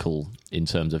physical in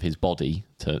terms of his body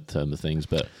term of things,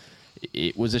 but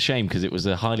it was a shame because it was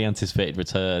a highly anticipated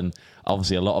return.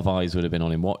 Obviously, a lot of eyes would have been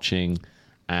on him watching,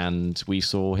 and we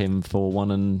saw him for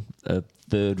 1 and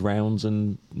 3rd rounds,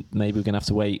 and maybe we're going to have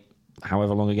to wait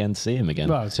however long again to see him again.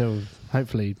 Well, so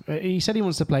hopefully, he said he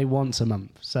wants to play once a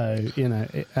month. So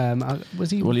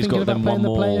was he? Well, he's thinking got about them one playing the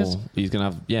more. players? He's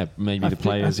going to have maybe the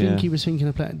players. I think he was thinking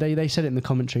of playing. They said it in the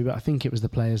commentary, but I think it was the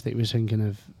players that he was thinking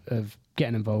of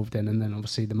getting involved in, and then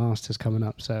obviously the Masters coming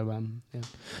up. So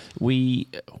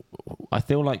I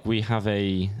feel like we have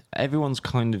everyone's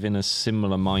kind of in a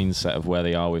similar mindset of where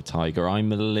they are with Tiger.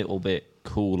 I'm a little bit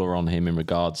cooler on him in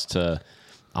regards to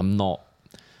I'm not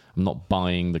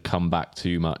buying the comeback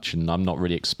too much, and I'm not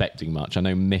really expecting much. I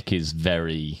know Mick is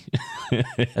very,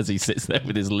 as he sits there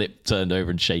with his lip turned over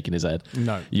and shaking his head.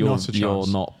 No, you're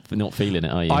not not feeling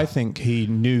it, are you? I think he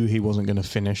knew he wasn't going to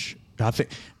finish. I think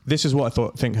this is what I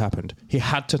think happened. He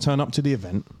had to turn up to the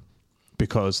event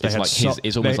because it's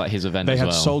almost like his event. They as had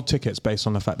well. sold tickets based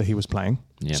on the fact that he was playing,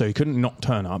 so he couldn't not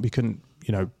turn up. He couldn't,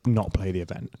 not play the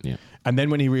event. Yeah. And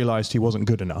then when he realised he wasn't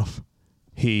good enough,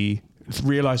 he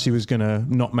realised he was going to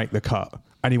not make the cut,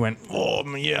 and he went,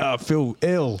 "Oh yeah, I feel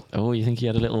ill." Oh, you think he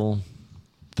had a little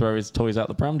throw his toys out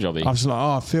the pram jobby? I was like,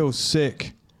 "Oh, I feel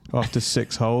sick after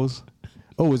 6 holes."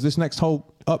 Oh, is this next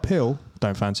hole uphill?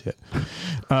 Don't fancy it.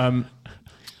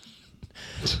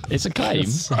 It's a claim.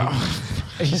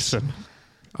 Listen,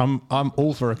 I'm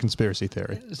all for a conspiracy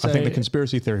theory. So I think the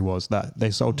conspiracy theory was that they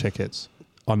sold tickets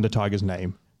under Tiger's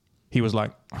name. He was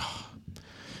like, I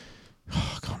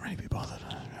can't really be bothered.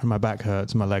 My back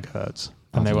hurts, my leg hurts.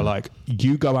 And they were like,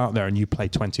 you go out there and you play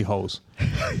 20 holes.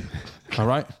 All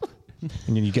right?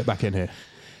 And then you get back in here.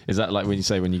 Is that like when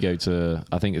you go to,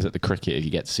 I think it's at the cricket, if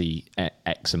you get to see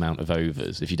X amount of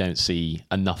overs, if you don't see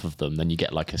enough of them, then you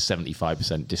get like a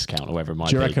 75% discount or whatever it might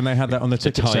be. Do you reckon they had that on the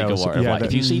ticket Tiger sales? Yeah,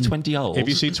 if you see 20 holes. If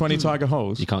you see 20 Tiger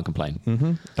holes. You can't complain.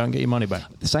 Mm-hmm. Don't get your money back.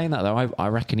 Saying that though, I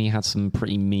reckon he had some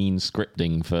pretty mean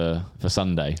scripting for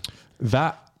Sunday.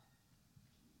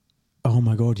 Oh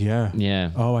my God, yeah.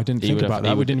 Yeah. Oh, I didn't think about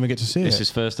that. We didn't even get to see it. This is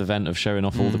his first event of showing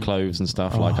off all the clothes and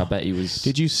stuff. Like, I bet he was...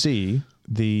 Did you see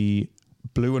the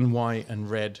blue and white and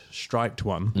red striped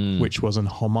one, which was an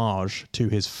homage to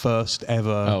his first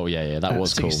ever... Oh, yeah, that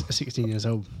was cool. 16 years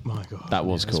old. My God. That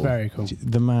was cool. It's very cool.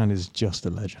 The man is just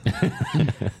a legend.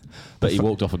 But he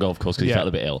walked off a golf course because he felt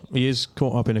a bit ill. He is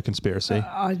caught up in a conspiracy.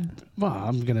 I'm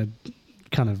going to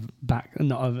kind of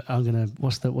I'm going to...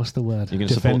 What's the word? You're going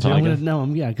to support Tiger?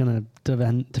 I'm going to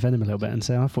defend him a little bit and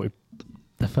say I thought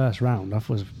the first round I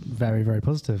was very, very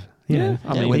positive. Yeah,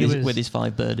 I mean, with his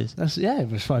 5 birdies. It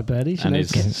was 5 birdies. And his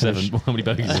 7. How many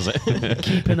bogeys was it?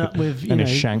 Keeping up with his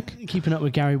shank. Keeping up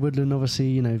with Gary Woodland.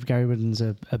 Obviously, Gary Woodland's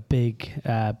a big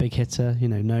hitter.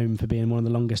 Known for being one of the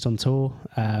longest on tour.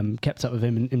 Kept up with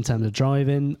him in terms of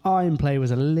driving. Iron play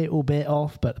was a little bit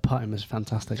off, but the putting was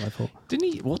fantastic. I thought.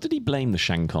 What did he blame the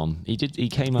shank on? He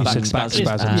came up back spasm.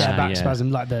 Back spasm,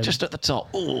 like just at the top.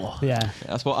 Oh, yeah.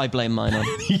 That's what I blame mine on.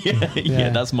 yeah,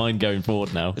 that's mine going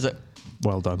forward now. Is it?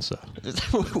 Well done, sir.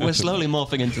 We're slowly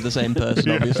morphing into the same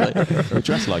person, obviously. We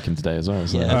dress like him today as well.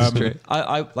 So. Yeah, that's true.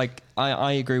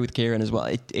 I agree with Kieran as well.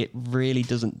 It really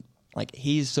doesn't. Like,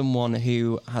 he's someone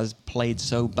who has played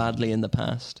so badly in the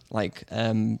past. Like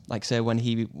say when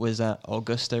he was at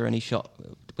Augusta and he shot,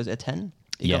 was it a 10?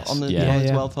 Yes. On the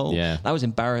 12th hole. Yeah. That was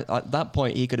embarrassing. At that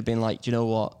point, he could have been like, do you know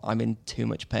what? I'm in too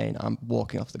much pain. I'm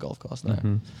walking off the golf course now.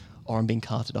 Mm-hmm. Or I'm being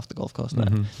carted off the golf course now.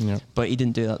 Mm-hmm. Yeah. But he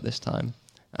didn't do that this time.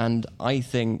 And I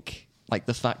think, like,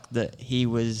 the fact that he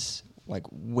was like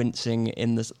wincing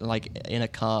in this, like in a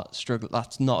cart, struggle,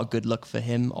 that's not a good look for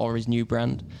him or his new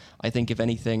brand. I think if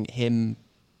anything, him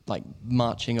like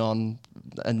marching on,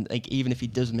 and like even if he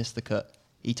does miss the cut,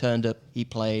 he turned up, he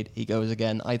played, he goes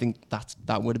again. I think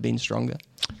that would have been stronger.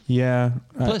 Yeah.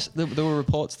 Plus, there were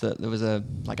reports that there was an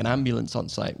ambulance on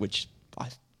site, which I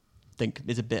think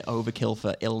is a bit overkill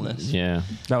for illness. Yeah,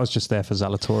 that was just there for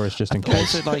Zalatoris, just in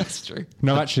case. Also, like, it's true.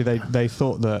 No, actually, they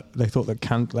thought that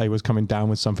Cantlay was coming down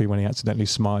with something when he accidentally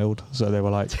smiled, so they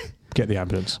were like, "Get the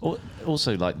ambulance."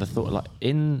 Also, like the thought, like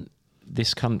in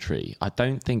this country, I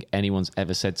don't think anyone's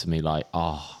ever said to me like,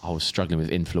 "Oh, I was struggling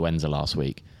with influenza last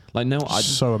week." Like, no,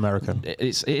 so American.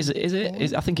 Is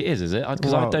it? I think it is it?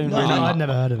 Because I don't really. really. I've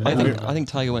never heard of it. I think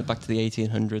Tiger went back to the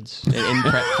 1800s in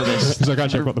prep for this. He's like,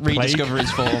 actually, I've got the plague. Rediscover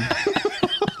his form.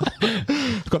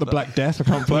 I've got the Black Death. I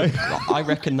can't play. I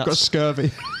reckon that's got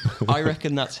scurvy. I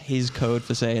reckon that's his code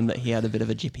for saying that he had a bit of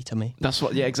a jippy tummy. That's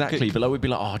what. Yeah, exactly. But like, we'd be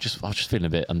like, I was just feeling a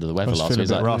bit under the weather last week.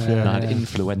 Like, rough, I had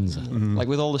influenza. Mm-hmm. Like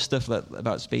with all the stuff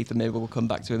about Spieth, and maybe we'll come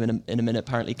back to him in a minute.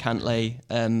 Apparently, Cantlay,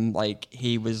 like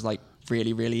he was like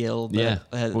really, really ill.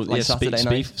 Saturday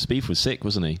night. Spieth was sick,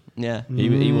 wasn't he? Yeah,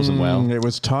 he wasn't well. It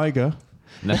was Tiger.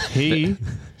 No. He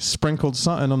sprinkled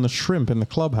something on the shrimp in the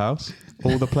clubhouse.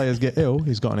 All the players get ill.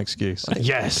 He's got an excuse.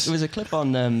 Yes. There was a clip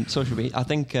on social media. I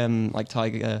think like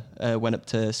Tiger went up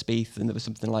to Spieth and there was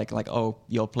something like, oh,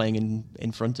 you're playing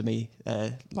in front of me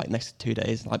like next 2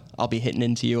 days. I'll be hitting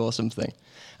into you or something.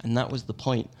 And that was the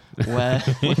point where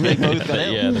they both got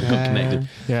ill. Yeah, they got connected.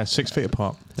 Yeah, 6 feet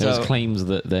apart. There was claims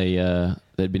that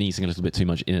they'd been eating a little bit too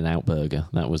much In-N-Out burger.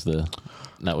 That was the.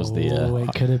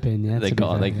 It could have been. Yeah,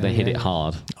 they hit it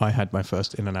hard. I had my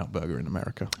first In-N-Out burger in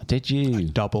America. Did you? A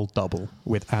double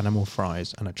with animal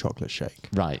fries and a chocolate shake.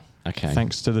 Right. Okay.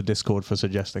 Thanks to the Discord for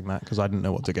suggesting that, because I didn't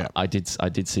know what to get. I did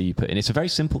see you put in. It's a very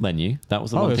simple menu. That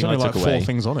was the one thing I took away. There's only 4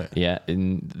 things on it. Yeah,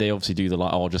 and they obviously do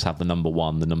I'll just have the number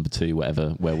 1, the number 2, whatever,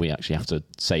 where we actually have to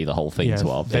say the whole thing to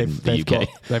our in the UK.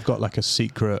 They've got like a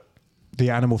secret.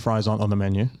 The animal fries aren't on the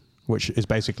menu, which is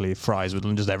basically fries with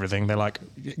just everything. They're like,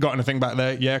 got anything back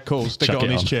there? Yeah, cool. Stick it on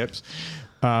these chips.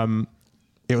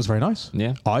 It was very nice.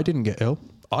 Yeah. I didn't get ill.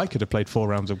 I could have played 4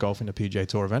 rounds of golf in a PGA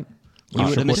Tour event. You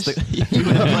would have missed the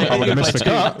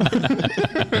cut.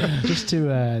 Just to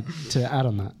add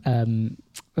on that,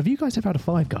 have you guys ever had a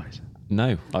Five Guys?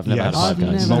 No, I've never had a Five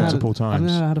Guys. Multiple times. I've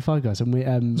never had a Five Guys. And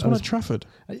it's one at Trafford.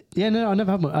 Yeah, no, I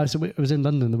never had one. So I was in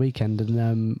London the weekend,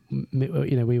 and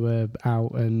we were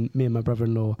out, and me and my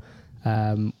brother-in-law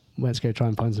went to go try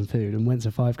and find some food, and went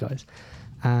to Five Guys,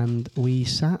 and we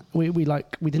sat. We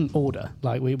didn't order.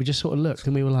 Like we just sort of looked,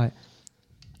 and we were like,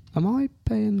 "Am I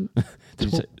paying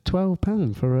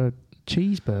 £12 for a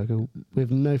cheeseburger with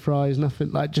no fries,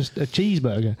 nothing, like just a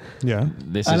cheeseburger?" Yeah,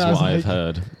 this is what I've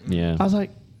heard. Yeah, I was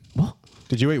like, "What?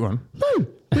 Did you eat one?" No,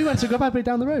 we went to Gobabri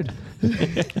down the road.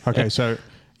 Okay, so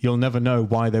you'll never know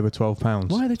why they were £12.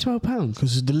 Why are they £12?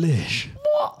 Because it's delish.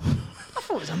 What? I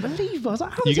thought it was unbelievable. I was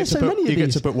like, how is there so many of these? You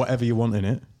get to put whatever you want in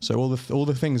it. So all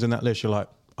the things in that list, you're like,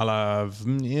 I'll have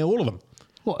all of them.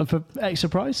 What, for extra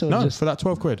price? Or no, just for that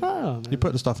 £12. Oh, you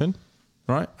put the stuff in,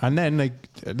 right? And then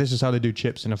this is how they do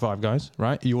chips in a Five Guys,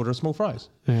 right? You order a small fries.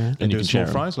 Yeah. They do small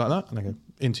fries like that, and they go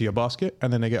into your basket,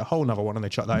 and then they get a whole other one, and they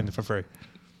chuck that in for free.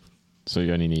 So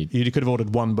you only need... You could have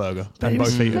ordered one burger and it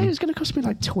both eaten. It was going to cost me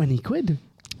like 20 quid.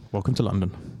 Welcome to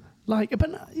London. Like,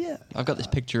 but yeah. I've got this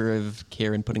picture of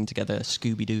Kieran putting together a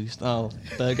Scooby-Doo style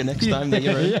burger next time that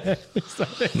you're in.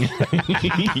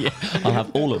 Yeah, I'll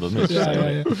have all of them.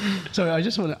 Yeah. Sorry,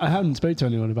 I haven't spoke to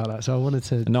anyone about that, so I wanted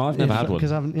to... No, I've never had one. I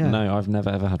haven't, yeah. No, I've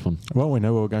never ever had one. Well, we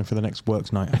know where we're going for the next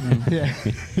works night. Yeah.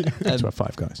 To our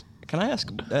Five Guys. Can I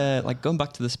ask, going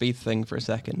back to the Spieth thing for a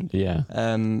second? Yeah.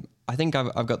 I think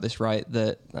I've got this right,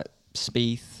 that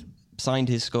Spieth signed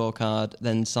his scorecard,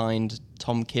 then signed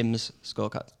Tom Kim's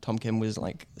scorecard. Tom Kim was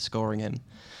like scoring him,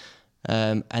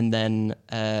 and then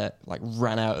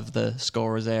ran out of the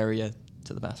scorer's area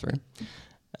to the bathroom.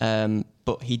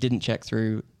 But he didn't check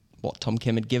through what Tom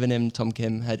Kim had given him. Tom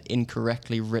Kim had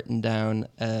incorrectly written down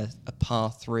a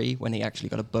par 3 when he actually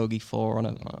got a bogey 4 on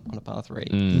a par 3,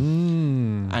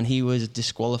 and he was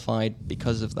disqualified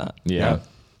because of that. Yeah.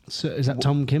 So is that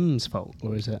Tom Kim's fault,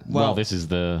 or is it? Well, this is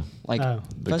the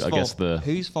first of all,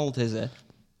 whose fault is it?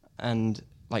 And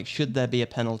like, should there be a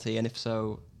penalty? And if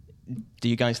so, do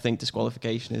you guys think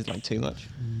disqualification is like too much?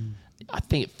 I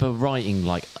think for writing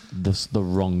like the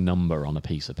wrong number on a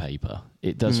piece of paper,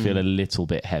 it does feel a little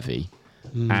bit heavy.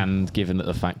 And given that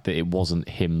the fact that it wasn't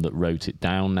him that wrote it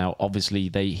down, now obviously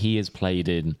he has played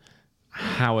in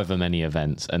however many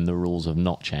events and the rules have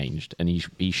not changed, and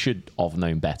he should have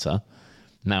known better.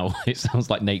 Now it sounds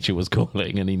like nature was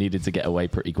calling and he needed to get away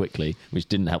pretty quickly, which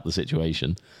didn't help the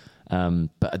situation.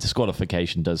 But a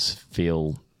disqualification does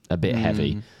feel a bit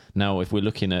heavy. Now, if we're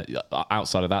looking at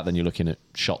outside of that, then you're looking at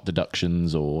shot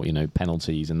deductions or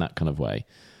penalties in that kind of way.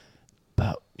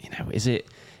 But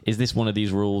is this one of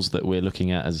these rules that we're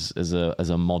looking at as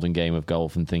a modern game of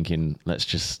golf and thinking, let's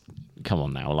just come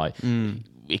on now, like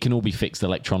it can all be fixed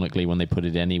electronically when they put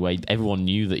it anyway. Everyone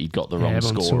knew that he'd got the wrong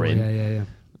score in. Yeah.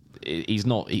 It's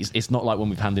not like when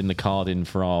we've handed the card in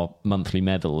for our monthly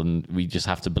medal and we just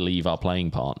have to believe our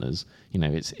playing partners.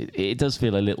 It does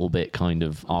feel a little bit kind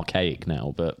of archaic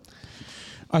now, but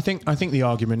I think the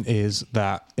argument is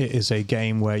that it is a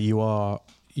game where you are,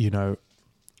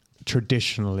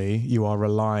 traditionally you are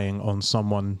relying on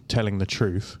someone telling the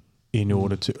truth in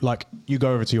order to, like, you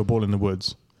go over to your ball in the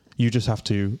woods, you just have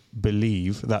to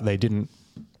believe that they didn't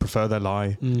prefer their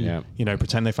lie,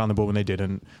 pretend they found the ball when they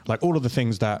didn't, like all of the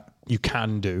things that you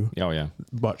can do,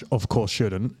 but of course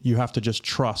shouldn't. You have to just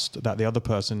trust that the other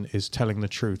person is telling the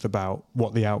truth about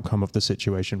what the outcome of the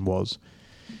situation was.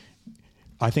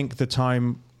 I think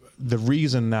the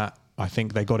reason that I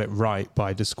think they got it right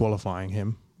by disqualifying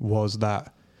him was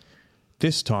that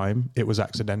this time it was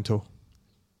accidental.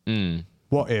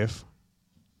 What if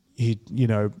he,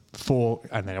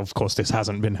 and then of course this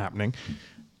hasn't been happening,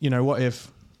 what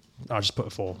if I just put a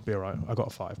 4, be all right, I got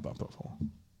a 5, but I put a 4.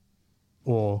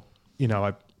 Or,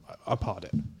 I parred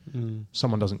it.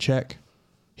 Someone doesn't check,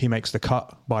 he makes the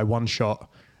cut by one shot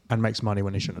and makes money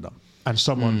when he shouldn't have done. And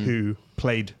someone who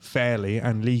played fairly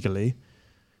and legally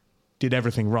did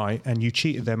everything right, and you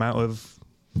cheated them out of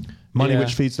money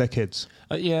which feeds their kids.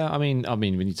 I mean,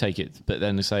 when you take it, but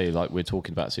then say like we're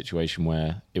talking about a situation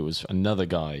where it was another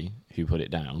guy who put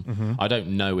it down. I don't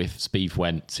know if Spieth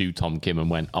went to Tom Kim and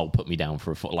went, "Oh, put me down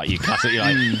for a foot," like you classic, you're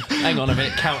like, hang on a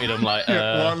minute, counted them like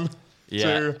 1,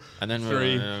 2, and then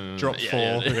 3, drop 4.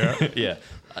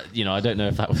 I don't know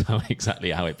if that was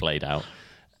exactly how it played out,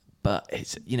 but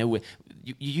it's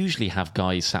you usually have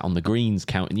guys sat on the greens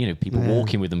counting, people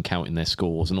walking with them counting their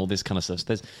scores and all this kind of stuff.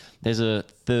 So there's a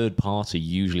third party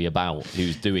usually about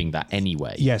who's doing that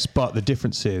anyway. Yes, but the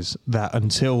difference is that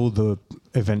until the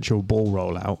eventual ball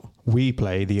rollout, we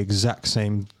play the exact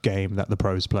same game that the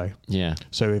pros play. Yeah.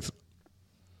 So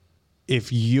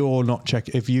if you're not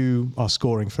if you are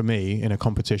scoring for me in a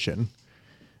competition,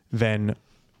 then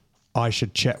we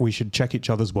should check each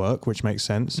other's work, which makes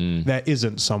sense. There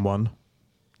isn't someone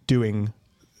doing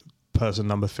person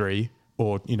number 3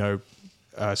 or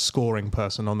scoring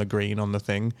person on the green on the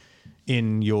thing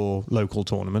in your local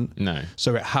tournament. No.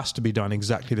 So it has to be done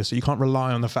exactly this. So you can't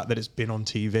rely on the fact that it's been on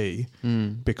TV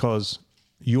because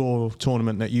your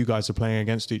tournament that you guys are playing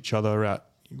against each other at,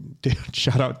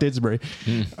 shout out Didsbury,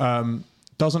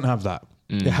 doesn't have that.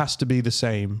 It has to be the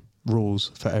same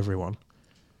rules for everyone.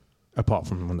 Apart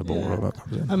from when the ball rollout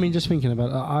comes in. I mean, just thinking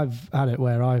about it, I've had it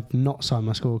where I've not signed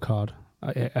my scorecard.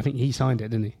 I think he signed it,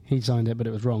 didn't he? He signed it, but it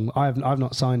was wrong. I've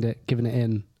not signed it, given it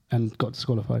in, and got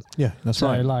disqualified. Yeah, that's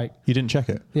right. Like, you didn't check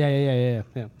it. Yeah.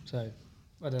 So,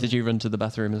 did you run to the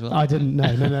bathroom as well? I didn't. No.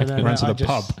 Ran to the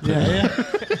pub. Yeah.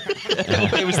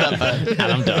 It was that bad, and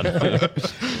I'm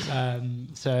done.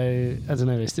 So I don't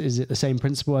know. Is it the same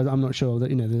principle? I'm not sure. That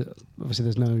obviously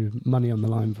there's no money on the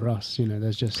line for us.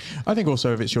 There's just. I think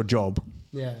also if it's your job.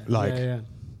 Yeah.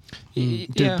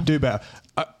 Do better.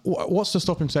 What's to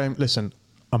stop him saying, "Listen,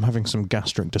 I'm having some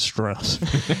gastric distress.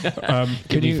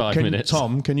 Give me 5 minutes.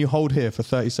 Tom, can you hold here for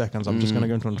 30 seconds? I'm just going to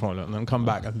go into the toilet and then come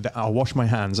back and I'll wash my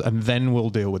hands and then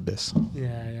we'll deal with this."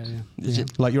 Yeah.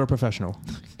 Like you're a professional.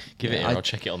 Give it here, I'll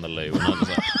check it on the loo. And I'll just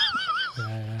like,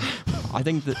 I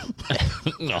think that...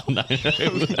 no.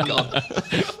 God.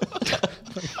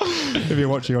 If you're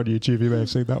watching on YouTube, you may have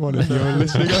seen that one. If you're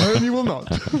listening at home, you will not.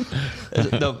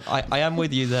 No, I am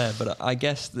with you there, but I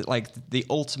guess that, like, the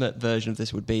ultimate version of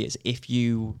this would be is if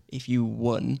you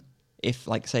won, if,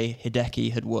 like, say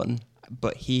Hideki had won,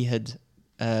 but he had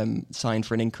signed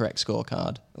for an incorrect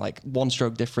scorecard. Like 1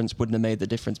 stroke difference wouldn't have made the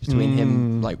difference between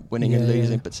him like winning and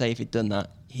losing. But say if he'd done that,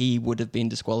 he would have been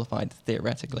disqualified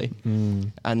theoretically.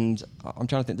 And I'm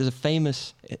trying to think. There's a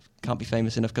famous. It can't be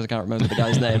famous enough because I can't remember the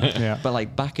guy's name. But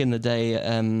like back in the day,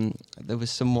 there was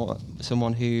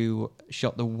someone who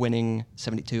shot the winning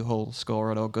 72-hole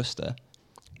score at Augusta,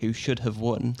 who should have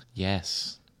won.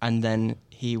 Yes. And then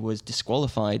he was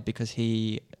disqualified because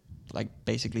he like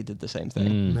basically did the same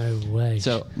thing. No way.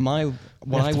 So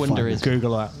what I wonder is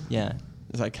Google that. Yeah.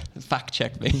 It's like fact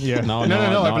check me. Yeah. No,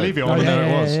 I believe you. I want to know who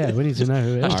it was. Yeah, we need to know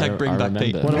who it is. Hashtag bring back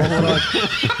Pete. What do I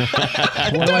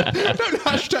Don't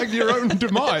hashtag your own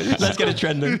demise. Let's get it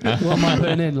trending. what am I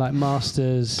putting in? Like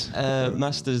Masters?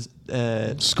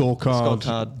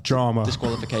 Scorecard, drama,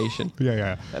 disqualification.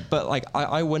 Yeah. But like,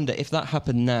 I wonder if that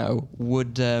happened now,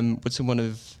 would someone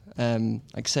have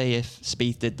like say if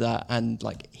Spieth did that and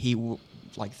like he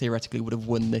like theoretically would have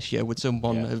won this year, would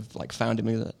someone have like found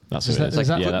him? That's is that that's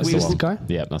the one. guy?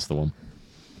 Yeah, that's the one.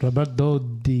 Roberto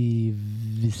Di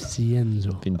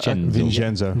Vincenzo.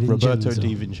 Roberto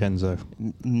Di Vincenzo.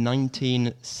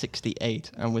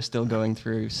 1968, and we're still going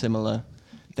through similar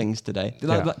things today.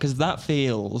 Because that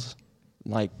feels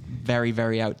like very,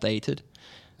 very outdated.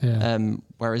 Yeah.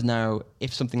 Whereas now,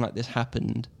 if something like this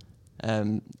happened,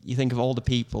 you think of all the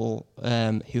people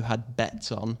who had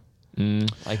bets on.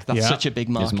 Like that's such a big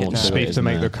market now. Spieth to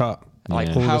make the cut.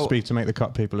 Like all the Spieth to make the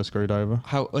cut, people are screwed over.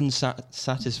 How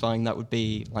unsatisfying that would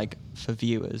be, like for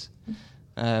viewers.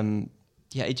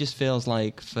 It just feels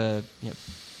like for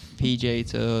PGA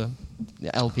Tour,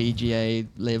 LPGA,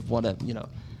 Live, whatever,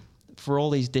 for all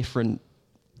these different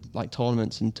like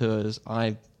tournaments and tours,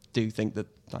 I do think that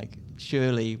like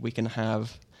surely we can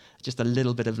have just a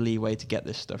little bit of leeway to get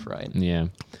this stuff right. Yeah,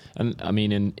 and I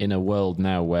mean in a world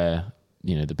now where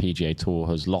the PGA Tour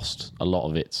has lost a lot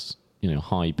of its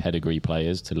high pedigree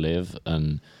players to Live,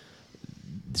 and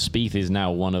Spieth is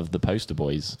now one of the poster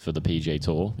boys for the PGA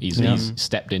Tour. He's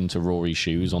stepped into Rory's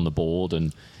shoes on the board,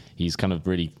 and he's kind of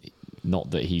really, not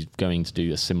that he's going to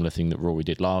do a similar thing that Rory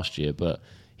did last year, but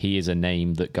he is a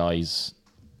name that guys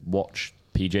watch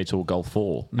PGA Tour golf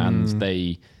for, and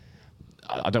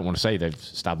I don't want to say they've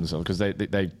stabbed themselves because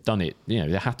they've done it.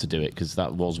 They had to do it because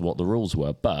that was what the rules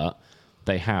were, but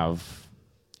they have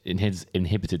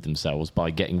inhibited themselves by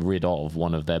getting rid of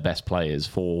one of their best players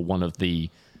for one of the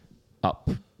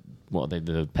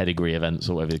the pedigree events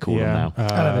or whatever they call them now.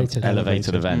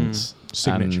 Elevated events.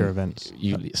 Signature events.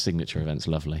 Signature events,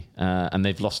 lovely. And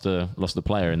they've lost a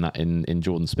player in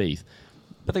Jordan Spieth.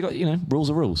 But they got rules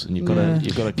are rules, and you've got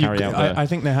to carry out. I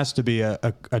think there has to be a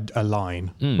line,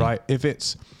 right?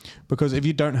 Because if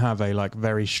you don't have a like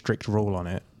very strict rule on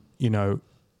it,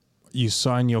 you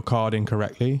sign your card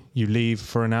incorrectly, you leave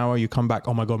for an hour, you come back,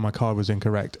 oh my God, my card was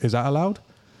incorrect. Is that allowed?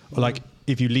 Or like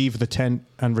if you leave the tent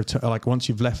and return, like once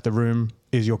you've left the room,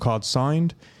 is your card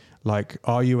signed? Like,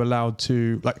 are you allowed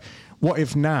to, like, what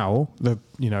if now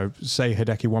say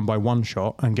Hideki won by 1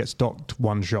 shot and gets docked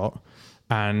 1 shot,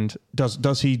 and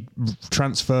does he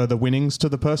transfer the winnings to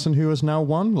the person who has now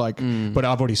won? Like, but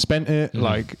I've already spent it.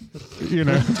 Like, I've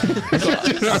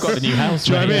got the new house.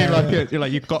 Do you know what I mean?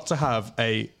 Like, you've got to have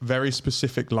a very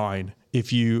specific line.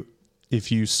 If you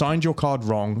signed your card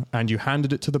wrong and you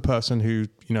handed it to the person who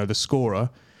the scorer,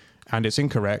 and it's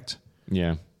incorrect,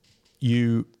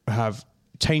 you have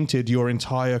tainted your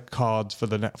entire cards for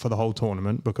the whole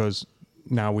tournament, because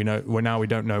now we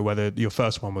don't know whether your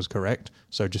first one was correct.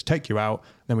 So just take you out,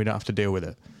 then we don't have to deal with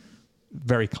it.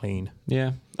 Very clean.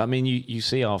 Yeah. I mean, you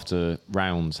see after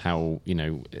rounds how,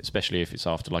 especially if it's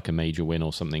after like a major win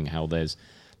or something, how there's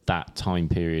that time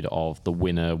period of the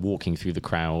winner walking through the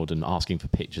crowd and asking for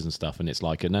pictures and stuff. And it's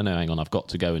like, no, hang on, I've got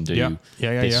to go and do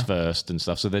this first and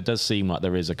stuff. So there does seem like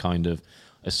there is a kind of,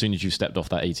 as soon as you stepped off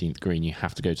that 18th green, you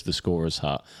have to go to the scorer's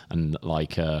hut, and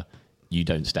like, you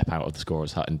don't step out of the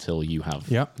scorer's hut until you have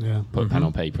put pen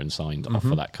on paper and signed off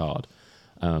for that card.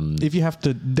 If you have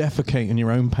to defecate in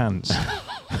your own pants,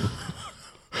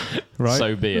 right?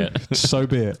 So be it. So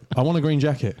be it. I want a green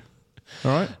jacket.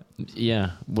 All right?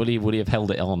 Yeah. Would he have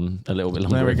held it on a little bit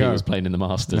longer if he was playing in the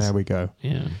Masters? There we go.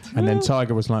 Yeah. And then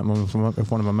Tiger was like,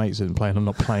 if one of my mates isn't playing, I'm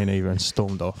not playing either, and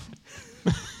stormed off.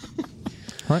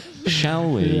 Right?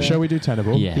 Shall we? Shall we do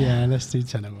Tenable? Yeah, let's do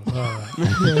Tenable. All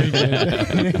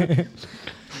right.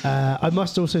 I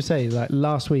must also say, like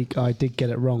last week, I did get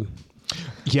it wrong.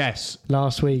 Yes.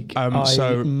 Last week,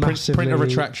 so print a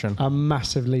retraction. I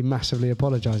massively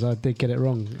apologise. I did get it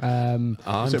wrong. I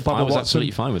was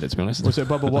absolutely fine with it, to be honest. Was it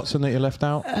Bubba Watson that you left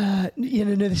out?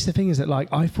 No, this is the thing is that like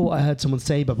I thought I heard someone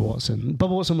say Bubba Watson.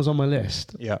 Bubba Watson was on my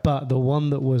list, but the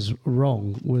one that was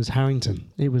wrong was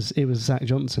Harrington. It was Zach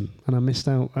Johnson, and I missed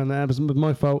out, and that was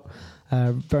my fault.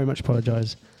 Very much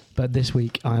apologise. But this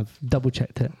week I've double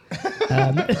checked it.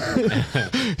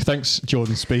 Thanks,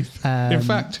 Jordan Spieth. In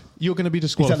fact, you're going to be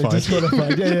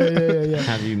disqualified. Yeah.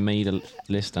 Have you made a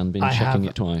list and been checking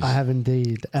it twice? I have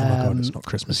indeed. Oh my God, it's not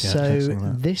Christmas yet. So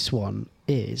this one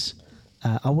is,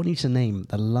 I want you to name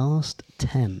the last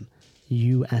 10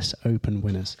 US Open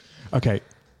winners. Okay,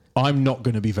 I'm not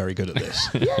going to be very good at this.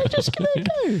 Just give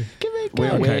it a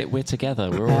go. We're together.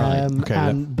 We're all right.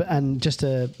 And just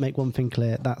to make one thing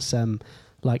clear, that's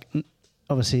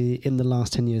obviously in the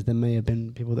last 10 years there may have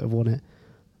been people that have won it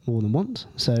more than once,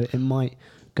 so it might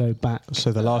go back.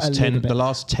 So the last 10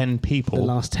 people, to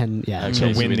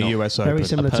win the US Open. Very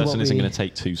similar a person to what isn't going to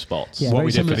take 2 spots. Yeah,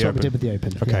 very similar to what we did with the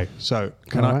Open. Okay, so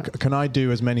can I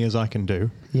do as many as I can do?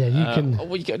 Yeah, you can.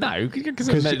 Well, no, because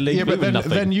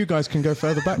then you guys can go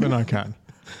further back than I can.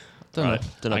 Don't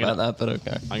know about that, but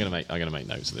okay. I'm gonna make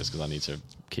notes of this because I need to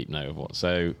keep note of what.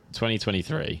 So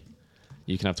 2023,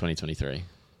 you can have 2023.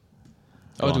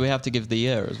 Do we have to give the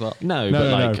year as well? No,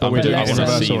 but we're doing I want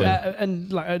to see them.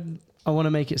 And I want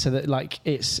to make it so that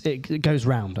it goes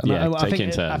round. And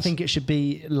I think it should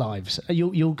be lives.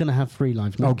 You're going to have 3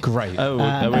 lives. Nick. Oh, great! We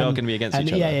are going to be against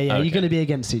each other. Yeah. Okay. You're going to be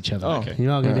against each other. Okay.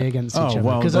 You are going to be against each other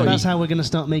because that's how we're going to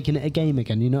start making it a game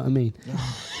again. You know what I mean?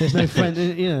 There's no friend.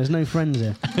 There's no friends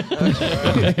here.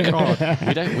 God.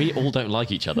 We all don't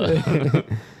like each other. Who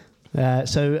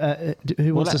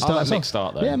wants to start? I'll let Mick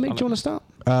start though. Yeah, Mick, do you want to start?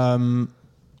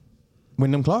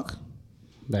 Wyndham Clark.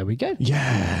 There we go.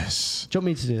 Yes. Do you want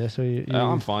me to do this? Or you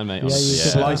I'm fine, mate.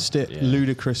 Sliced it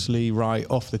ludicrously right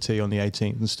off the tee on the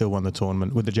 18th and still won the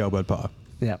tournament with the jailbird putter.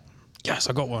 Yeah. Yes,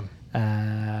 I got one.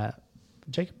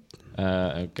 Jacob?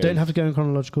 Okay. Don't have to go in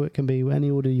chronological. It can be any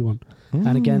order you want.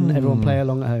 And again, everyone play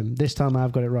along at home. This time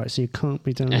I've got it right, so you can't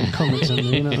be doing the comments.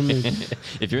 You know what I mean?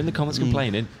 If you're in the comments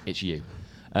complaining, it's you.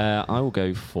 I will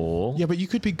go for... Yeah, but you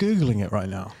could be Googling it right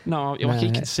now. No,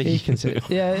 he can see. He can see.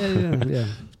 Yeah.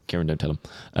 Kieran, don't tell him.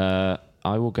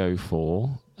 I will go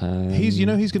for... he's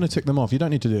going to tick them off. You don't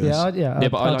need to do this. But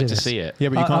I like to see it. Yeah,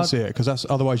 but you can't see it because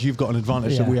otherwise you've got an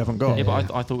advantage that we haven't got. Yeah,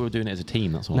 but I thought we were doing it as a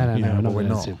team. That's all. No, we're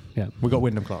not. Yeah, we got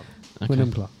Wyndham Clark. Okay.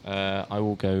 Wyndham Clark. I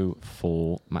will go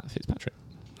for Matt Fitzpatrick.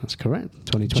 That's correct.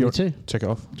 2022. Check it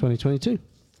off. 2022.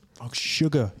 Oh,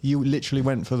 sugar! You literally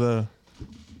went for the.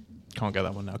 Can't get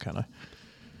that one now, can I?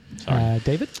 Sorry.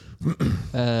 David?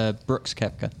 Brooks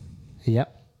Koepka.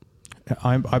 Yep.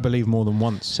 I believe more than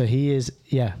once. So he is.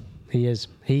 Yeah, he is.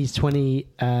 He's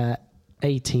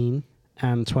 2018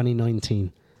 and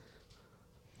 2019.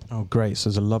 Oh, great. So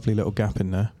there's a lovely little gap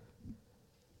in there.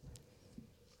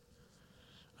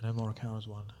 I know Morikawa's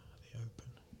won the Open.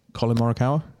 Colin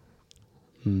Morikawa?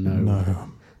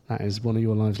 No. That is one of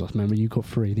your lives lost. Remember, you got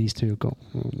 3. These 2 have got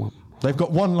 1. They've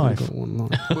got 1 life.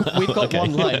 We've got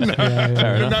 1 life. No.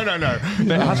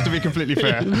 It has to be completely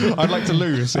fair. I'd like to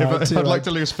lose. I'd like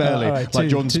to lose fairly, like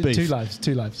Jordan Spieth.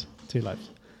 2 lives. 2 lives.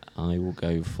 I will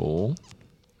go for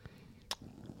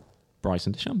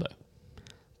Bryson DeChambeau.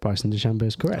 Bryson DeChambeau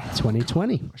is correct.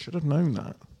 2020. I should have known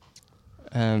that.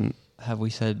 Have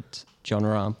we said John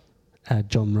Rahm?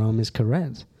 John Rahm is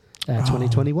correct.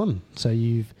 2021. So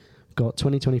you've got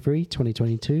 2023,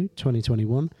 2022,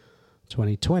 2021,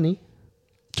 2020,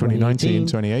 2019,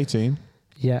 2018.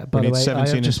 Yeah, by the way,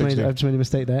 I've just made a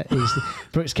mistake there.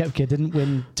 Brooks Koepka didn't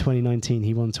win 2019.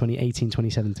 He won 2018,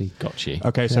 2017. Got you.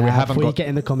 Okay, so we haven't got... get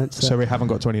in the comments. So we haven't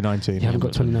got 2019. You haven't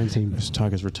got 2019. It's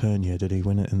Tiger's return year. Did he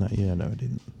win it in that year? No, he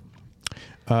didn't.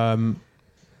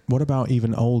 What about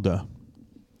even older?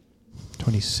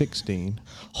 2016.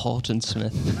 Horton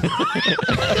Smith.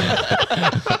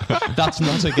 That's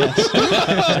not a guess.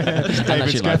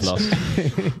 David's guess.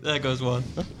 There goes one.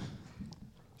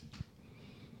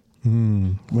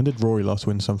 When did Rory last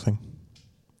win something?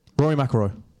 Rory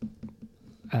McIlroy.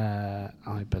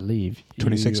 I believe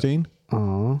 2016.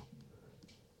 Are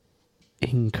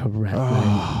incorrect.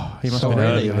 Oh, he must have been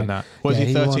earlier than that. Was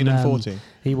he 13 and 14?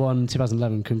 He won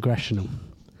 2011 Congressional.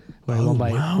 Where he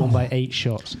won by 8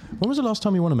 shots. When was the last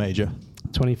time he won a major?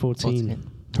 2014.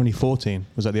 2014.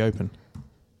 Was that the Open?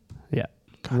 Yeah.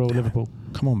 Royal Liverpool.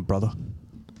 Come on, brother.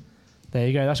 There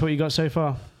you go. That's what you got so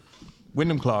far.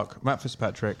 Wyndham Clark, Matt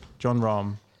Fitzpatrick, John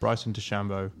Rahm, Bryson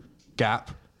DeChambeau,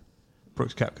 Gap,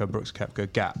 Brooks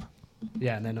Koepka, Gap.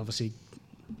 Yeah, and then obviously...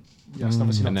 That's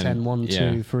obviously not 10. 1,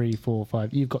 2, 3, 4,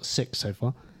 5. You've got 6 so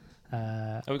far.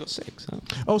 we got 6.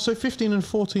 Oh, so 15 and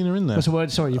 14 are in there. That's a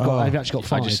word. Sorry, you've actually got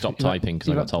 5. I just stopped typing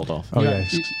because I got told off. Oh,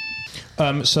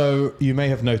 yeah. So you may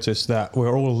have noticed that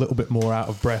we're all a little bit more out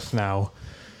of breath now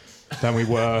than we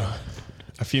were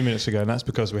a few minutes ago, and that's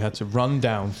because we had to run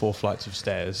down 4 flights of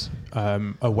stairs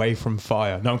away from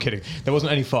fire. No, I'm kidding. There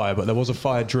wasn't any fire, but there was a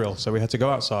fire drill. So we had to go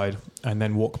outside and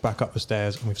then walk back up the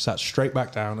stairs, and we've sat straight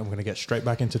back down, and we're going to get straight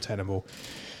back into Tenable.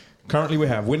 Currently we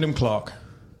have Wyndham Clark,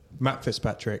 Matt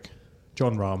Fitzpatrick,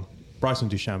 John Rahm, Bryson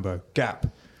DeChambeau, Gap,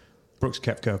 Brooks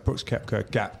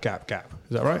Koepka, Gap.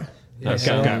 Is that right? Yeah,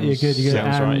 Gap. You're good.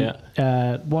 Sounds right,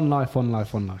 yeah. One life.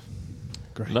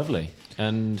 Great. Lovely.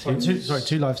 And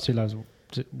two lives,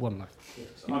 1 life.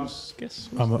 I'm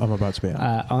about to be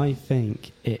out. I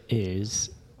think it is.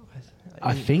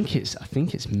 I think it's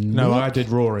Mick. No, I did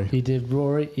Rory. He did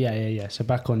Rory. Yeah. So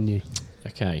back on you.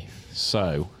 Okay,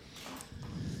 so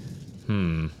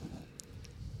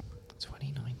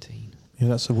 2019. Yeah,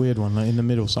 that's a weird one. Like in the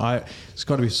middle, so it's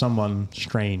got to be someone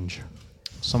strange,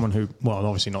 someone who, well,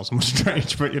 obviously not someone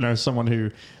strange, but someone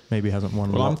who maybe hasn't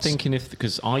won. Well, lots. I'm thinking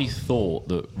because I thought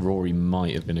that Rory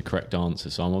might have been a correct answer,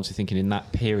 so I'm obviously thinking in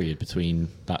that period between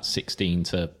that 16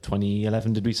 to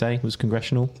 2011, did we say was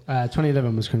congressional?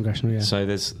 2011 was congressional. Yeah. So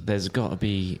there's got to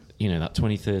be that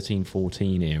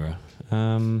 2013-14 era.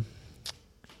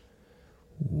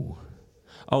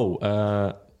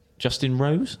 Justin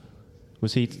Rose?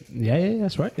 Was he? Yeah,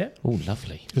 that's right. Yeah. Oh,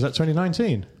 lovely. Is that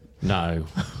 2019? No.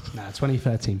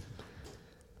 2013.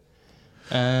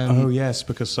 Oh yes,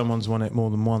 because someone's won it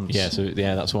more than once. Yeah, so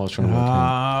that's what I was trying to work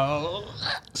out.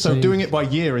 So doing it by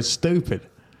year is stupid.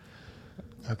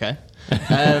 Okay.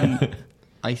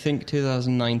 I think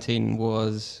 2019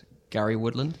 was Gary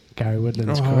Woodland. Gary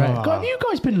Woodland's correct. God, have you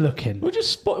guys been looking? No,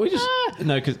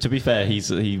 because to be fair, he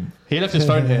left his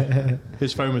phone here.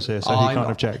 His phone was here, so he can't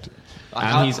have checked.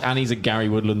 And he's a Gary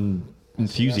Woodland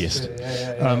enthusiast.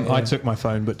 I took my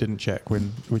phone but didn't check,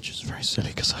 which is very silly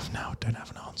because I now don't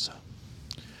have an answer.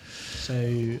 So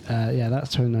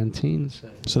that's 2019.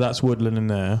 So that's Woodland in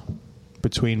there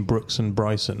between Brooks and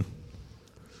Bryson.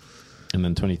 And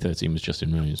then 2013 was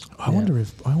Justin Rose. I wonder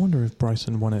if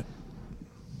Bryson won it.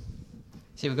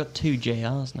 See, we've got 2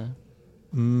 JRs now.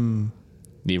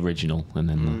 The original and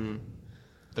then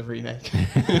the remake.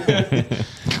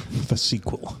 The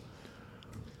sequel.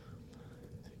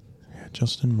 Yeah,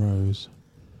 Justin Rose.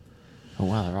 Oh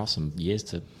wow, there are some years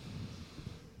to.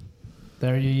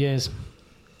 There are your years.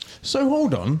 So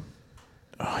hold on.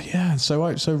 Oh yeah. So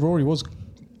Rory was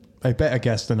a better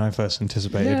guess than I first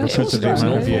anticipated because of the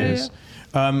amount of years.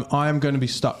 I am going to be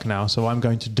stuck now, so I'm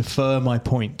going to defer my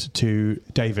point to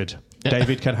David.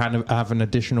 David can have an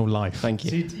additional life. Thank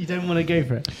you. So you don't want to go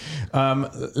for it?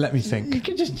 Let me think. You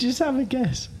could just have a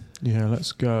guess. Yeah,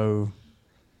 let's go.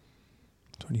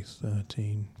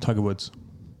 2013. Tiger Woods.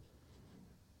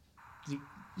 You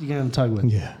going to Tiger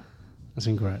Woods? Yeah. That's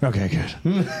incorrect. Okay, good.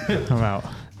 I'm out.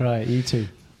 Right, you two.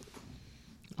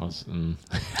 I was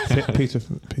Peter.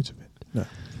 No. I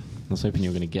was hoping you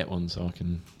were going to get one, so I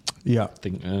can. Yeah.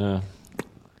 Think.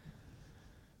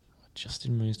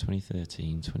 Justin Rose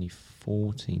 2013,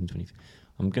 2014, 20.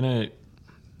 I'm gonna.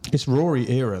 It's Rory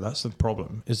era. That's the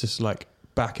problem. Is this like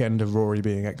back end of Rory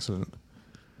being excellent?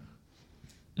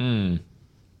 And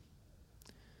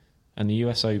the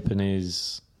US Open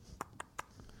is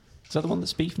that the one that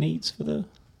Spieth needs for the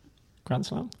Grand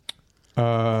Slam?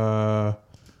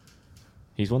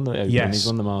 He's won the Open. Yes. He's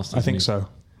won the Masters. I think so.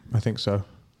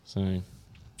 So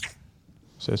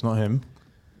it's not him.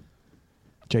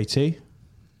 JT?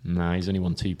 No, he's only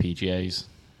won 2 PGAs.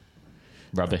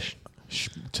 Rubbish.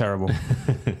 Terrible.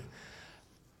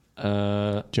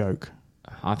 Joke.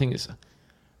 I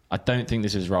don't think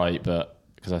this is right, but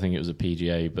because I think it was a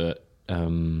PGA, but I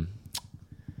can't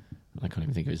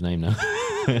even think of his name now.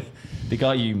 The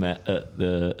guy you met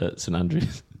at St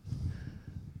Andrews.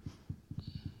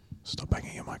 Stop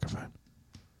banging your microphone.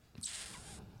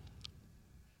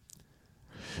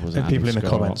 And people in the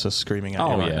comments are screaming at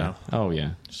you right now. Oh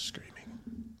yeah. Screaming.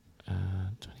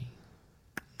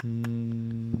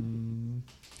 20.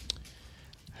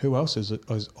 Who else is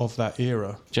of that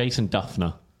era? Jason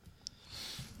Duffner.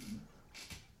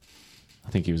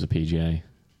 I think he was a PGA.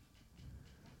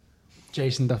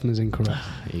 Jason Duffner's incorrect.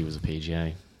 He was a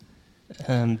PGA.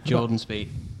 Jordan Spieth.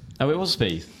 Oh, it was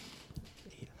Spieth.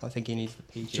 I think he needs the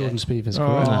PGA. Jordan Spieth is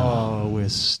correct. Oh, we're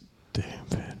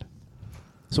stupid.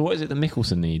 So what is it that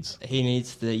Mickelson needs? He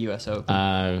needs the US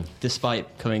Open.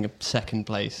 Despite coming second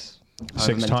place.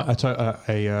 6 times.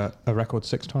 A record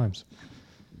 6 times.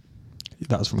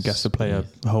 That was from Guess the Player,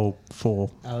 the whole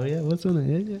 4. Oh yeah, what's on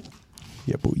it? Yeah.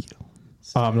 Yeah, boy.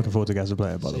 I'm looking forward to Guess the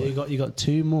Player, by the way. So you got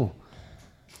 2 more.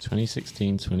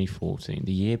 2016, 2014.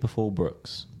 The year before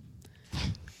Brooks.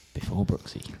 Before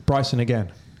Brooksy. Bryson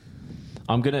again.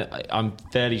 I'm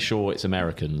fairly sure it's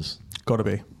Americans. Got to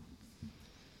be.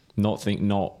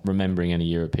 Not remembering any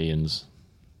Europeans.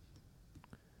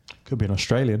 Could be an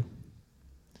Australian.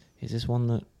 Is this one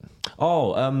that...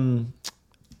 Oh,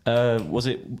 was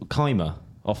it Keimer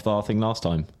off our thing last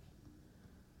time?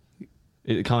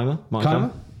 Is it Keimer?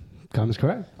 Keimer? Keimer's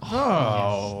correct.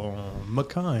 Oh,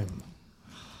 McKime.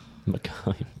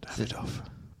 Davidoff.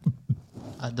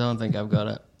 I don't think I've got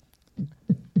it.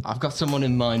 I've got someone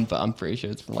in mind, but I'm pretty sure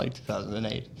it's from like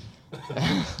 2008.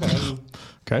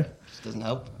 Okay. Just doesn't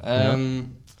help.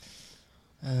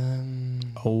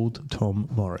 Old Tom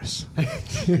Morris.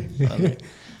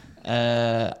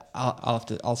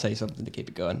 I'll say something to keep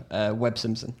it going. Webb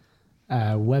Simpson.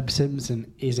 Webb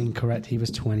Simpson is incorrect. He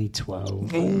was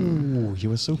 2012. Ooh, you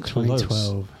were so close.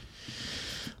 2012.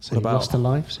 So you lost a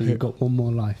life, so you've got one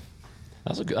more life.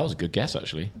 That was a good guess,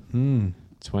 actually.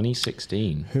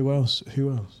 2016. Who else?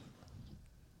 Who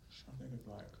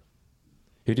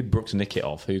did Brooks nick it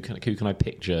off? Who can I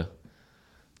picture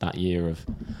that year of?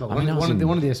 Well, one of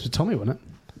the years was Tommy, wasn't it?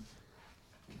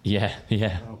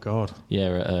 Yeah. Oh God.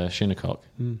 Yeah, at Shinnecock.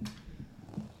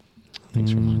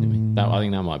 Thanks for reminding me. I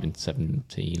think that might have been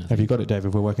 17. Have you got it,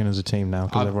 David? We're working as a team now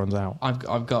because everyone's out.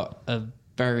 I've got a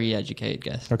very educated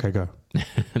guess. Okay, go.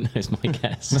 No, it's my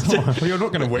guess. Well, you're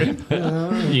not going to win.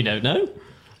 You don't know.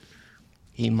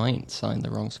 He might sign the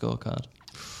wrong scorecard.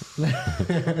 Do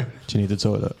you need the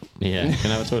toilet? Yeah,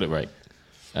 can I have a toilet break?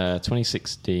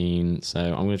 2016. So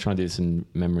I'm going to try and do this in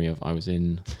memory of. I was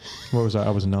in. What was that?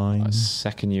 I was 9.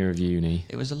 Second year of uni.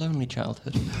 It was a lonely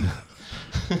childhood.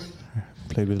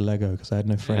 Played with Lego because I had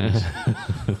no friends.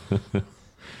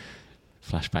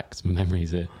 Flashbacks,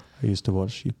 memories here. I used to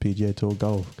watch PGA Tour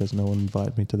golf because no one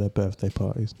invited me to their birthday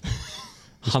parties.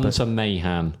 Hunter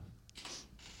Mahan.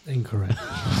 Incorrect.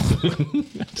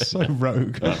 So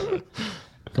rogue.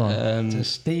 Go on. To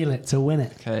steal it, to win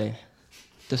it. Okay.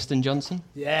 Dustin Johnson?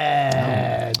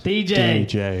 Yeah.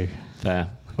 DJ. There.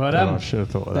 Well done. Oh, I should have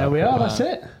thought of that. There we are, that's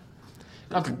it.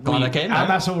 I'm glad I came. And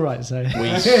that's all right. So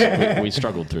we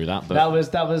struggled through that, but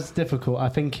that was difficult. I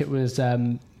think it was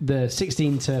the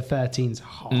 16 to 13's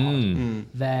hard,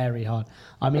 very hard.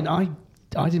 I mean, I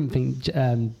didn't think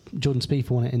Jordan Spieth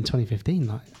won it in 2015.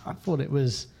 Like I thought it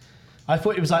was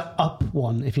like up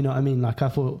one, if you know what I mean. Like I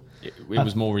thought it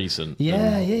was more recent.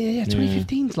 Yeah.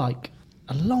 2015's like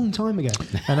a long time ago.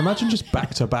 And imagine just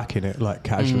back to back in it, like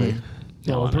casually.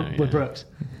 With Brooks.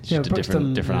 Just a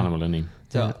different animal, isn't he?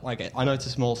 So, like, I know it's a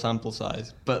small sample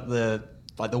size, but the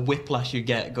whiplash you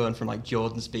get going from like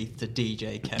Jordan Spieth to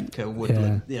DJ Koepka,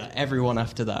 Woodland, everyone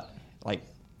after that, like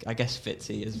I guess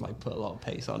Fitzy has like put a lot of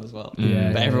pace on as well.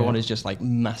 But everyone is just like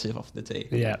massive off the tee.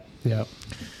 Yeah.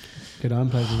 Good iron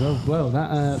players as well. Well,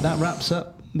 that wraps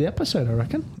up the episode, I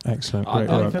reckon. Excellent. Great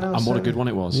work. And what a good one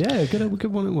it was. Yeah,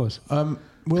 good one it was.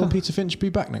 Will Peter Finch be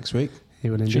back next week? He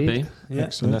will indeed. Should be. Yeah.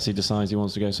 Excellent. Unless he decides he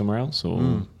wants to go somewhere else,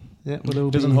 or. Yeah, he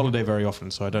doesn't holiday very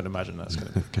often, so I don't imagine that's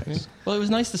going to be the case. Well, it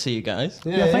was nice to see you guys.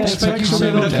 Thanks for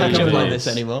We don't catch up like this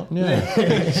anymore.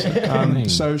 Yeah.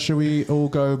 So should we all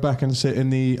go back and sit in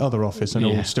the other office and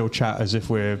all still chat as if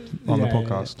we're on the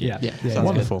podcast? Yeah.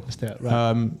 Wonderful. Let's do it.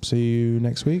 Right. See you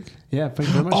next week. Yeah, thank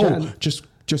you very much.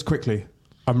 Just quickly,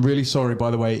 I'm really sorry, by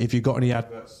the way, if you got any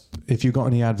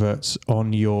adverts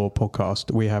on your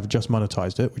podcast, we have just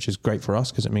monetized it, which is great for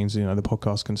us because it means the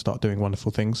podcast can start doing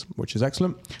wonderful things, which is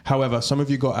excellent. However, some of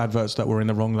you got adverts that were in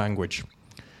the wrong language.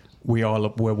 We're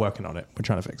working on it. We're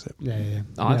trying to fix it. Yeah.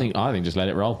 I think just let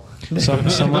it roll.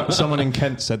 Someone in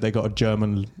Kent said they got a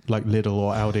German like Lidl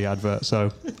or Audi advert,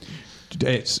 so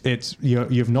it's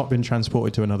you've not been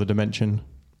transported to another dimension.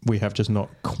 We have just not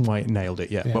quite nailed it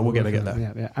yet, but we're going to get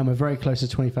there. Yeah. And we're very close to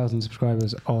 20,000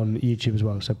 subscribers on YouTube as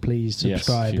well. So please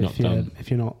subscribe if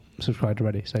you're not subscribed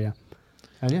already. So yeah.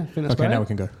 And I think that's okay. Now we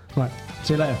can go. Right.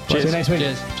 See you later. Cheers. See you next week.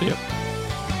 Cheers. See you.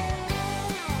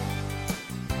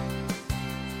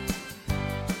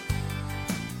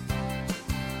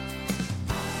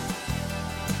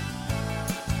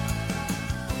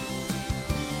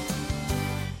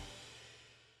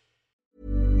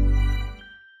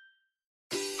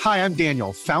 Hi, I'm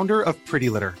Daniel, founder of Pretty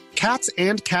Litter. Cats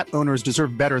and cat owners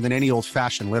deserve better than any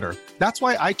old-fashioned litter. That's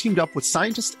why I teamed up with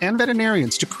scientists and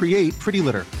veterinarians to create Pretty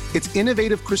Litter. Its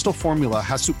innovative crystal formula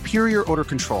has superior odor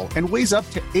control and weighs up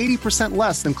to 80%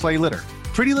 less than clay litter.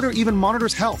 Pretty Litter even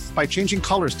monitors health by changing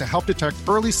colors to help detect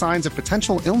early signs of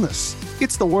potential illness.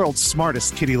 It's the world's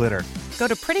smartest kitty litter. Go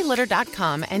to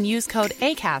prettylitter.com and use code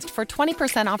ACAST for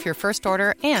 20% off your first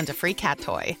order and a free cat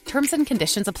toy. Terms and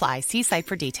conditions apply. See site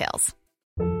for details.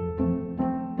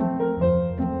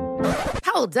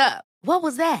 Hold up. What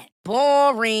was that?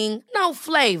 Boring. No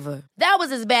flavor. That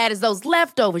was as bad as those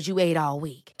leftovers you ate all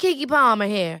week. Keke Palmer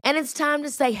here, and it's time to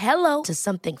say hello to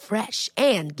something fresh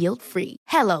and guilt-free.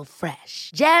 Hello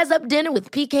Fresh. Jazz up dinner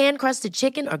with pecan-crusted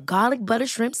chicken or garlic butter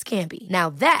shrimp scampi.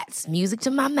 Now that's music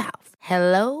to my mouth.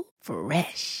 Hello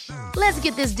Fresh. Let's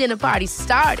get this dinner party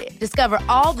started. Discover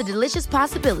all the delicious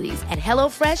possibilities at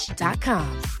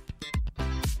hellofresh.com.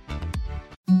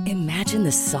 Imagine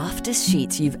the softest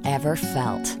sheets you've ever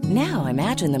felt. Now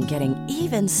imagine them getting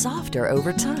even softer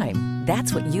over time.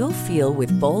 That's what you'll feel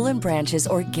with Boll & Branch's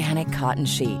organic cotton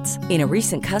sheets. In a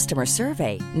recent customer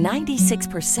survey,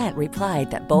 96% replied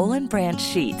that Boll & Branch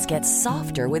sheets get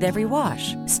softer with every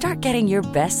wash. Start getting your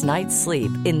best night's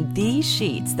sleep in these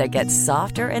sheets that get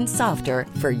softer and softer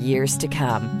for years to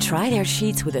come. Try their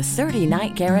sheets with a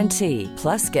 30-night guarantee.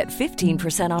 Plus, get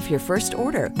 15% off your first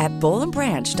order at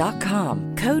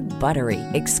bollandbranch.com. Code BUTTERY.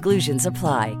 Exclusions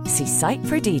apply. See site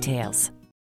for details.